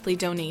small monthly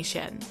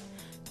donation.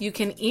 You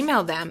can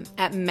email them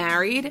at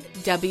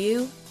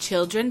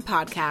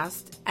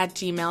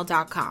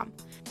marriedwchildrenpodcast@gmail.com.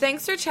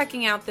 Thanks for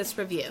checking out this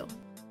review.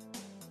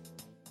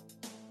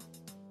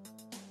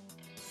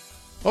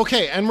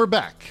 Okay, and we're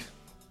back.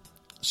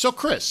 So,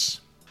 Chris,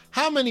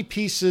 how many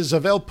pieces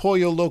of El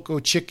Pollo Loco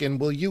chicken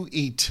will you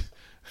eat,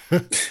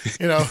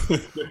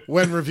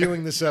 when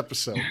reviewing this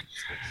episode?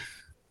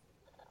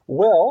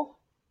 Well,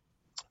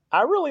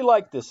 I really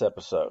like this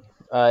episode.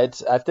 I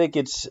think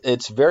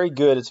it's very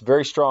good. It's a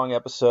very strong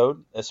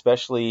episode,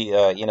 especially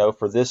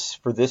for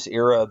this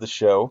era of the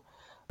show.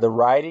 The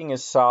writing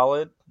is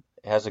solid.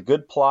 It has a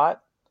good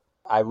plot.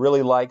 I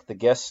really like the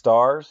guest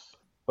stars: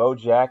 Bo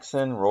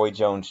Jackson, Roy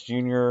Jones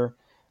Jr.,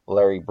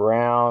 Larry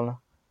Brown,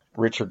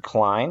 Richard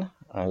Klein,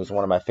 who's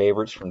one of my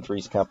favorites from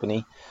Three's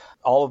Company.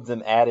 All of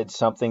them added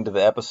something to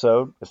the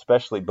episode,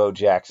 especially Bo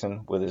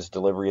Jackson with his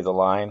delivery of the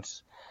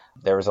lines.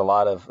 There was a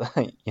lot of,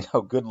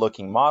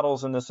 good-looking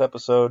models in this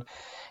episode.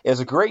 It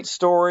was a great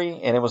story,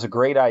 and it was a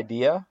great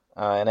idea.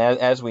 And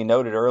as we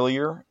noted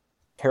earlier,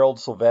 Harold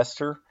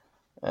Sylvester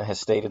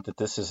has stated that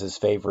this is his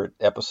favorite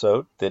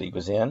episode that he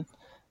was in.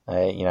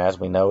 As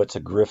we know, it's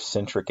a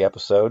Griff-centric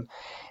episode,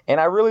 and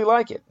I really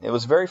like it. It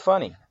was very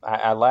funny.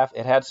 I laughed.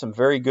 It had some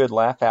very good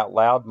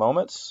laugh-out-loud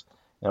moments.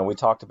 We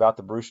talked about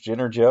the Bruce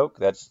Jenner joke.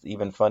 That's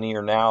even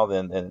funnier now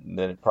than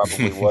it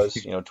probably was,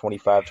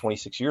 25,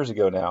 26 years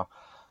ago now.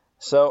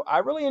 So I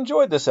really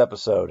enjoyed this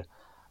episode.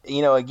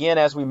 Again,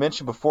 as we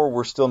mentioned before,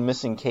 we're still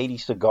missing Katie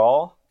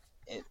Sagal,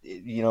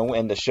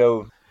 and the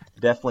show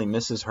definitely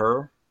misses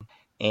her.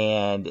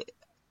 And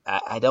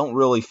I don't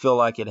really feel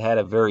like it had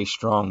a very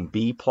strong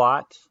B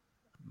plot,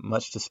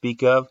 much to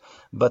speak of,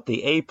 but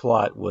the A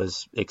plot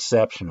was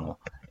exceptional,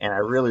 and I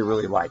really,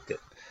 really liked it.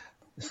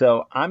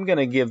 So I'm going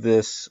to give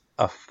this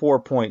a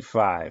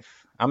 4.5.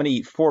 I'm going to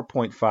eat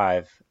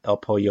 4.5 El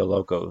Pollo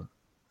Loco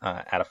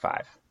out of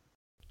 5.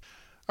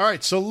 All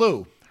right, so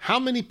Lou, how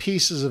many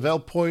pieces of El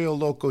Pollo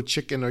Loco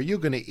chicken are you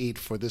going to eat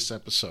for this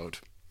episode?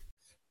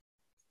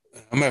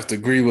 I'm going to have to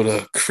agree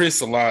with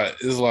Chris a lot.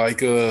 It's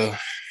like,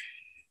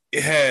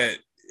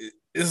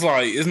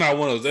 it's not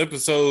one of those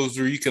episodes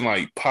where you can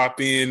like pop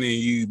in and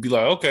you be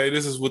like, okay,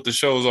 this is what the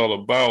show is all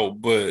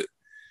about. But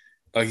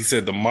like you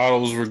said, the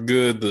models were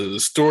good. The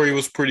story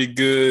was pretty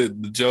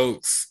good. The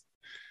jokes.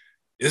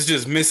 It's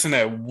just missing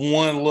that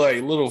one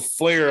like little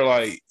flair.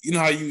 Like,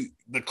 how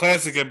the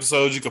classic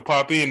episodes, you could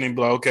pop in and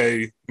be like,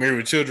 okay, Married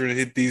with Children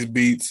hit these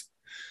beats.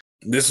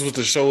 This is what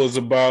the show is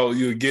about.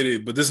 You'll get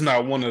it. But this is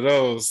not one of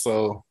those.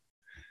 So,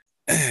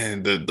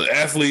 and the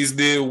athletes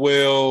did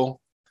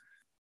well.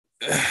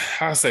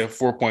 I say a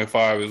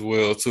 4.5 as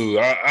well too.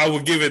 I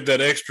would give it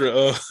that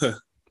extra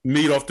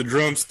meat off the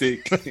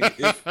drumstick.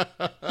 if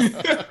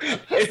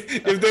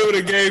they would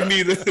have gave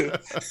me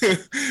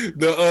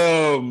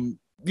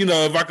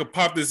if I could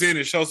pop this in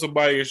and show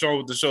somebody and show them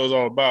what the show is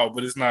all about,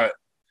 but it's not,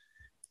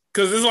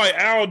 because it's like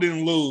Al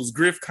didn't lose,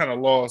 Griff kind of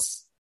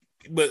lost,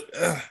 but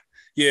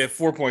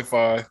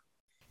 4.5.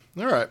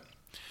 All right.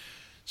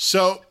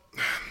 So,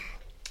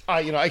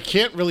 I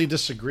can't really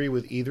disagree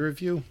with either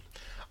of you.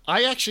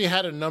 I actually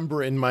had a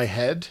number in my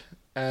head,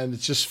 and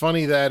it's just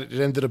funny that it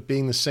ended up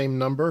being the same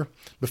number.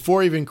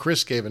 Before even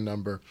Chris gave a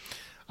number,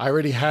 I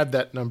already had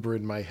that number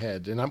in my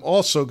head. And I'm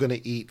also going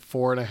to eat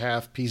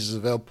 4.5 pieces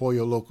of El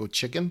Pollo Loco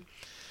chicken.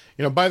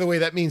 By the way,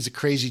 that means the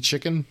crazy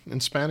chicken in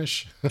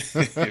Spanish.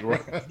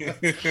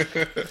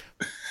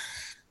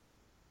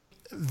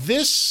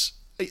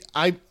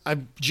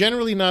 I'm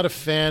generally not a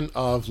fan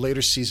of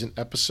later season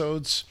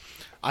episodes.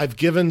 I've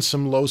given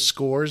some low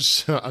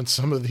scores on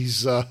some of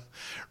these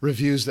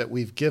reviews that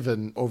we've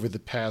given over the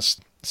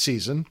past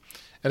season.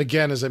 And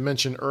again, as I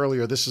mentioned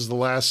earlier, this is the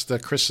last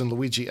Chris and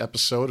Luigi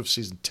episode of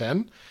season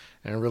 10.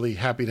 And I'm really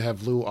happy to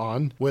have Lou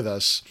on with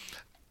us.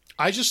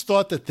 I just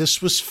thought that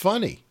this was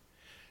funny.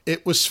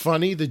 It was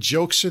funny. The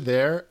jokes are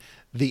there.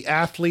 The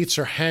athletes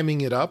are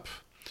hamming it up.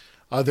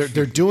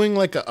 They're doing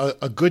like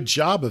a good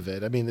job of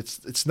it. I mean,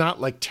 it's not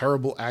like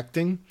terrible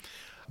acting.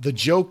 The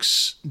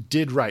jokes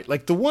did right.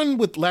 Like the one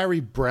with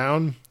Larry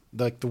Brown,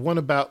 like the one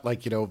about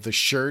the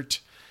shirt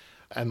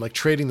and like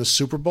trading the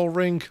Super Bowl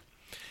ring.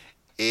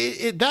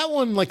 That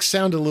one like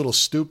sounded a little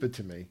stupid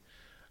to me.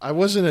 I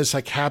wasn't as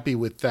like happy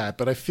with that,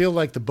 but I feel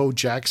like the Bo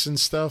Jackson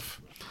stuff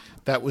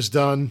that was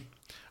done,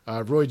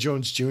 Roy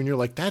Jones Jr.,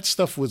 like that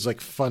stuff was like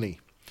funny.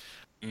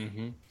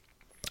 Mm-hmm.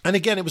 And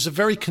again, it was a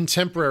very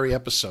contemporary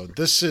episode.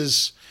 This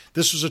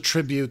was a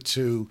tribute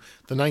to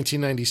the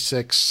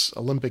 1996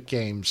 Olympic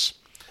Games.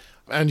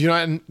 And,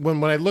 and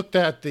when I looked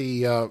at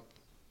the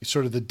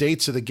sort of the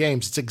dates of the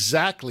games, it's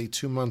exactly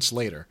 2 months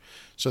later.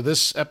 So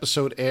this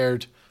episode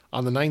aired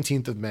on the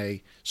 19th of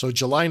May. So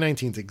July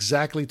 19th,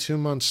 exactly 2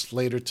 months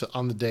later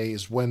on the day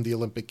is when the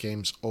Olympic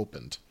Games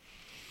opened.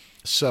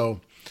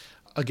 So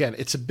again,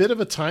 it's a bit of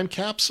a time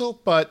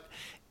capsule, but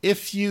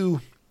if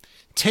you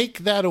take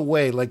that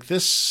away, like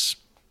this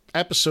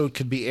episode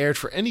could be aired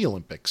for any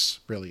Olympics,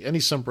 really, any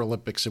Summer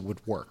Olympics, it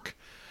would work.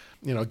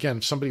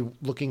 Again, somebody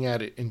looking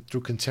at it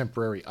through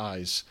contemporary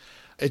eyes.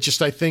 It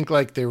just, I think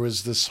like there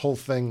was this whole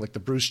thing, like the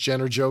Bruce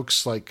Jenner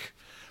jokes, like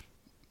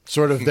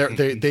sort of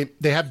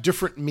they have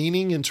different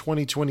meaning in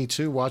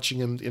 2022 watching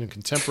them in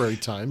contemporary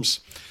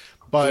times,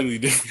 but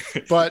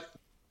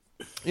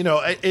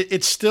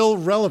it's still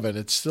relevant,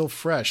 it's still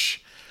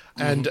fresh,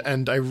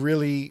 and I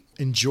really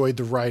enjoyed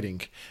the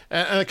writing.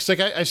 And it's like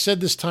I said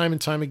this time and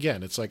time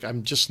again. It's like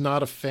I'm just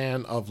not a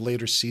fan of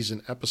later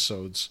season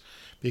episodes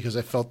because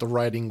I felt the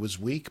writing was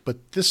weak.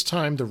 But this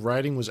time the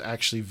writing was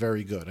actually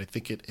very good. I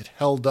think it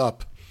held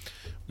up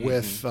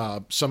with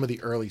some of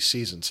the early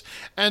seasons.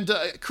 And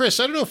Chris,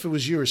 I don't know if it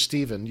was you or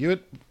Steven, you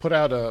had put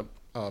out a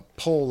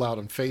poll out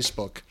on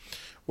Facebook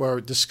where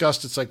it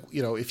discussed, it's like,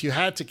 if you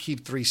had to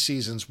keep 3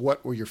 seasons,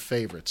 what were your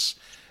favorites?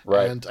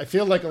 Right. And I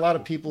feel like a lot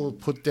of people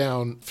put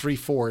down 3,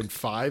 4, and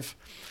 5.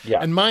 Yeah.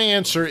 And my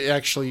answer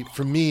actually,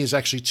 for me, is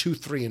actually 2,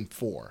 3, and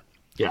 4.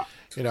 Yeah.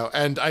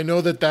 And I know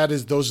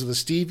those are the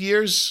Steve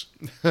years.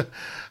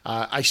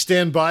 I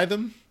stand by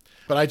them,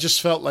 but I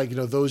just felt like,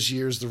 those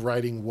years the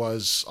writing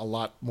was a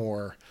lot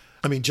more,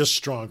 just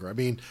stronger.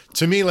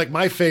 To me, like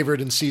my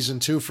favorite in season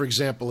 2, for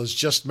example, is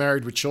Just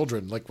Married with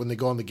Children, like when they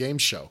go on the game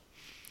show.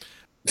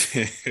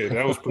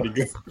 That was pretty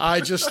good. I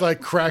just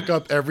crack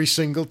up every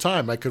single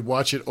time. I could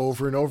watch it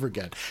over and over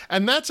again.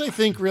 And that's, I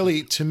think,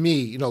 really, to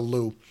me,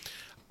 Lou,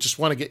 just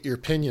want to get your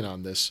opinion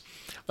on this.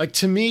 Like,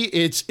 to me,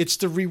 it's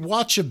the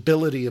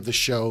rewatchability of the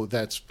show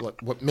that's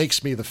what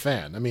makes me the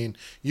fan.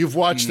 You've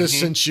watched this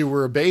since you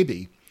were a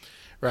baby,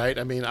 right?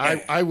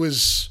 I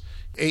was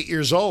 8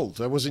 years old.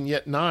 I wasn't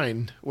yet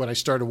 9 when I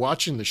started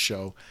watching the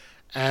show.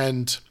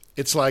 And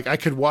it's like I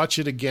could watch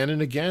it again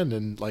and again,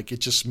 and it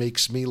just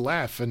makes me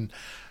laugh. And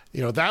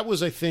that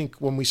was, I think,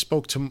 when we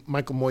spoke to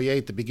Michael Moyer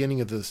at the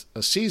beginning of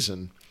the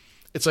season,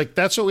 it's like,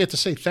 that's what we had to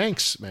say.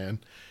 Thanks, man.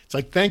 It's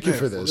like, thank you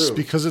for this,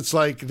 because it's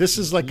like, this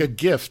is like a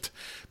gift.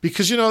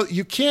 Because,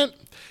 you can't,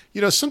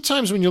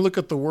 sometimes when you look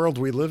at the world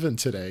we live in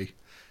today,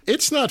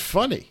 it's not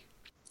funny.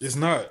 It's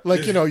not.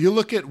 You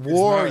look at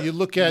war, you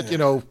look at,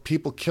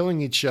 people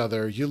killing each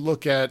other, you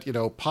look at,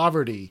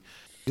 poverty.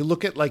 You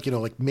look at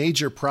like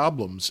major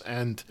problems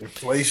and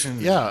inflation.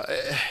 Yeah.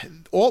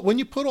 When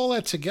you put all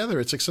that together,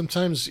 it's like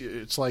sometimes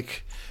it's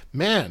like,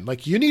 man,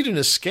 you need an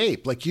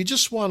escape. You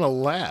just want to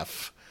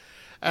laugh.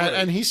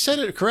 And he said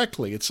it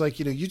correctly. It's like,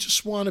 you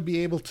just want to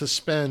be able to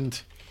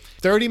spend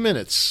 30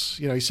 minutes,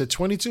 he said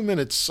 22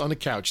 minutes on the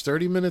couch,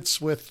 30 minutes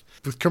with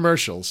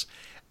commercials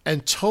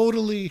and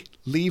totally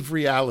leave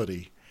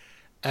reality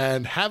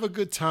and have a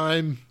good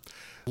time,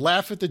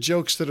 laugh at the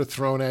jokes that are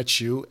thrown at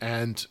you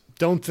and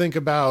don't think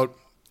about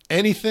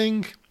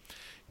anything.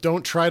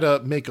 Don't try to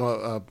make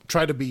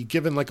try to be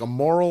given a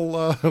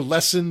moral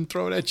lesson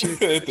thrown at you.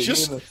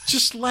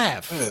 just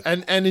laugh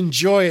and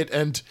enjoy it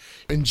and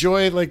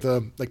enjoy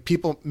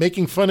people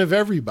making fun of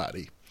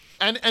everybody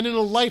and in a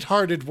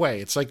lighthearted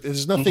way. It's like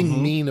there's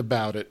nothing mean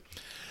about it.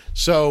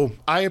 So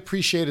I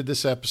appreciated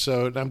this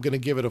episode. I'm going to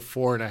give it a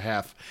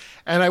 4.5.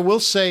 And I will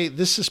say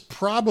this is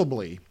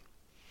probably,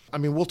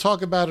 we'll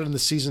talk about it in the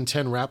season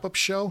 10 wrap-up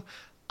show.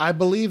 I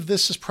believe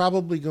this is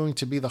probably going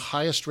to be the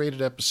highest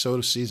rated episode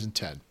of season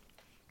 10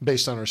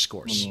 based on our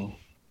scores.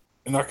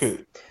 And I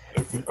could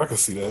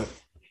see that.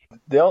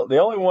 The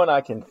only one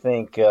I can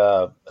think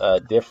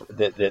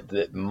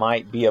that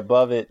might be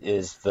above it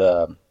is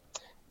the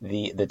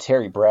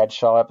Terry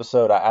Bradshaw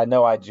episode. I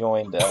know I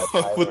joined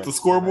with the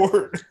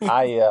scoreboard.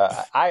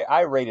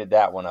 I rated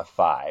that one a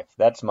 5.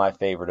 That's my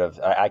favorite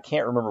I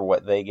can't remember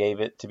what they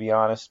gave it, to be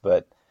honest,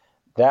 but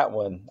that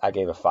one I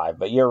gave a 5.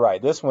 But you're right.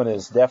 This one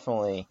is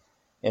definitely,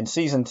 in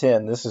season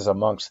 10, this is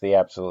amongst the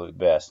absolute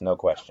best, no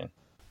question.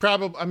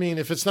 Probably,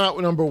 if it's not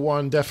number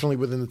 1, definitely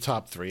within the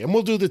top 3. And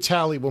we'll do the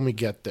tally when we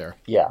get there.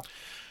 Yeah.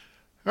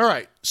 All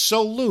right.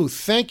 So, Lou,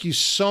 thank you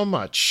so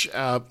much.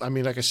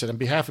 Like I said, on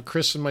behalf of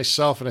Chris and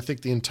myself, and I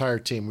think the entire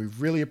team, we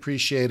really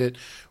appreciate it.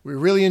 We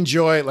really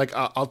enjoy it.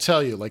 I'll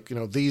tell you,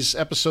 these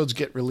episodes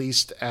get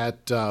released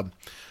at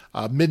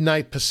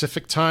midnight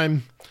Pacific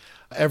time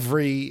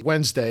every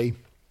Wednesday.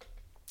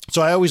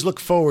 So I always look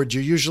forward.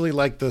 You're usually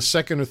the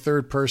second or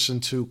third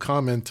person to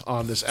comment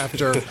on this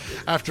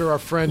after our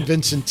friend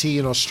Vincent T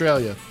in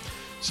Australia.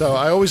 So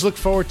I always look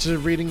forward to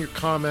reading your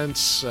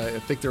comments. I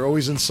think they're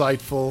always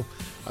insightful.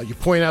 You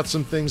point out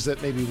some things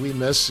that maybe we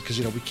miss because,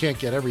 we can't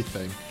get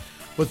everything.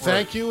 But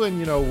thank you,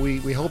 and,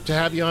 we hope to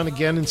have you on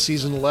again in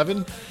season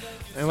 11.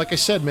 And like I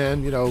said,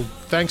 man,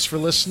 thanks for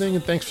listening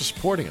and thanks for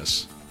supporting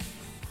us.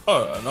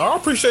 I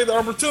appreciate the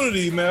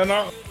opportunity, man.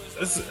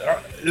 This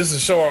is a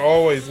show I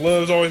always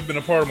love. It's always been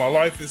a part of my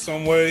life in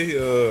some way.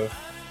 You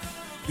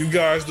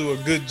guys do a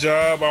good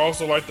job. I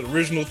also like the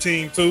original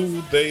team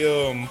too. They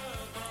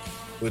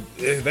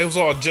was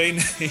all J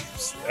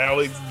names: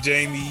 Alex,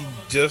 Jamie,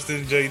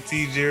 Justin,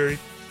 JT, Jerry.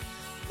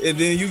 And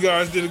then you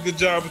guys did a good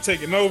job of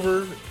taking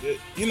over. It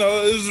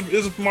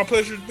was my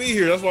pleasure to be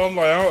here. That's why I'm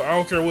like, I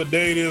don't care what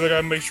day it is. I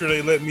gotta make sure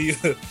they let me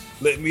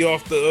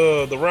off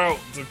the route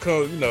to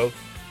come.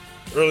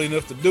 Early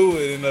enough to do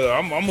it, and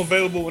I'm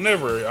available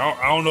whenever.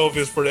 I don't know if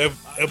it's for the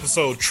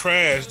episode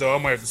trash though. I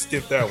might have to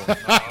skip that one.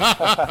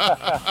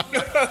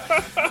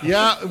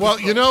 Yeah, well,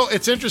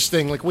 it's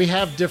interesting. We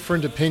have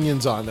different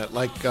opinions on it.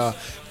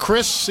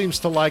 Chris seems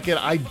to like it.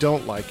 I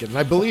don't like it, and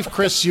I believe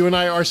Chris, you and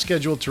I are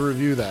scheduled to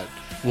review that.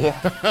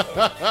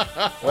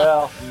 Yeah.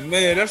 Well,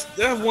 man, that's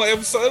one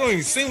episode. It don't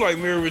even seem like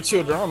Married with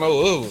Children. I don't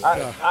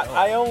know.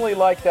 I only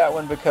like that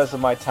one because of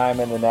my time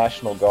in the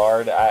National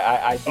Guard.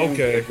 I do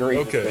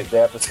agree that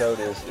the episode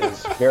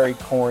is very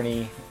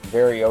corny,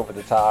 very over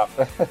the top.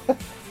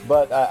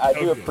 But I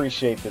do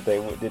appreciate that they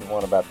did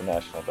one about the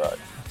National Guard.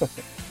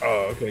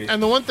 Oh, okay.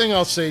 And the one thing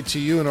I'll say to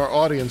you and our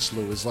audience,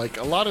 Lou, is like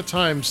a lot of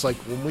times, like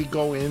when we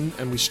go in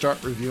and we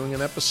start reviewing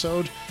an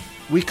episode,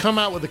 we come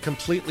out with a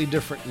completely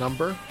different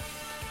number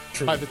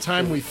by the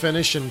time we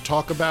finish and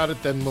talk about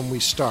it than when we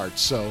start.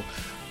 So,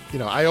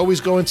 I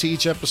always go into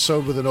each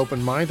episode with an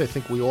open mind. I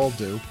think we all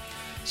do.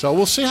 So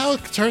we'll see how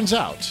it turns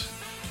out.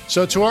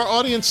 So to our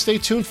audience, stay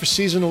tuned for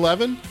season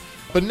 11.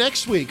 But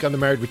next week on the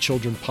Married with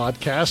Children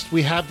podcast,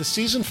 we have the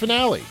season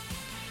finale.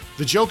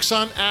 The joke's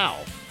on Al.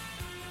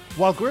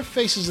 While Griff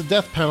faces a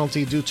death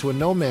penalty due to a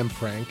no-man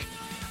prank,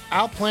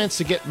 Al plans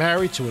to get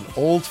married to an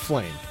old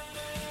flame.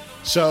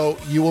 So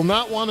you will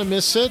not want to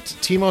miss it.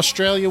 Team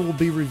Australia will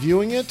be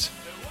reviewing it.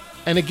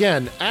 And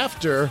again,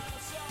 after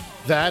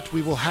that,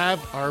 we will have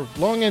our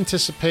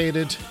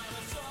long-anticipated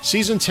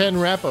Season 10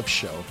 wrap-up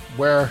show,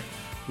 where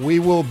we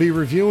will be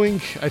reviewing,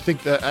 I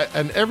think,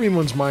 and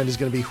everyone's mind is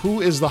going to be,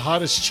 who is the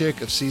hottest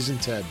chick of Season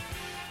 10?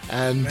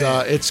 And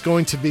it's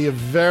going to be a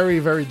very,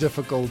 very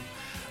difficult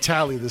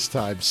tally this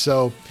time.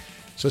 So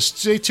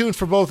stay tuned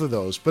for both of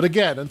those. But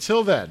again,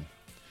 until then,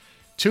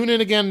 tune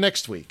in again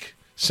next week.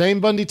 Same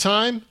Bundy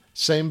time,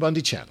 same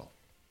Bundy channel.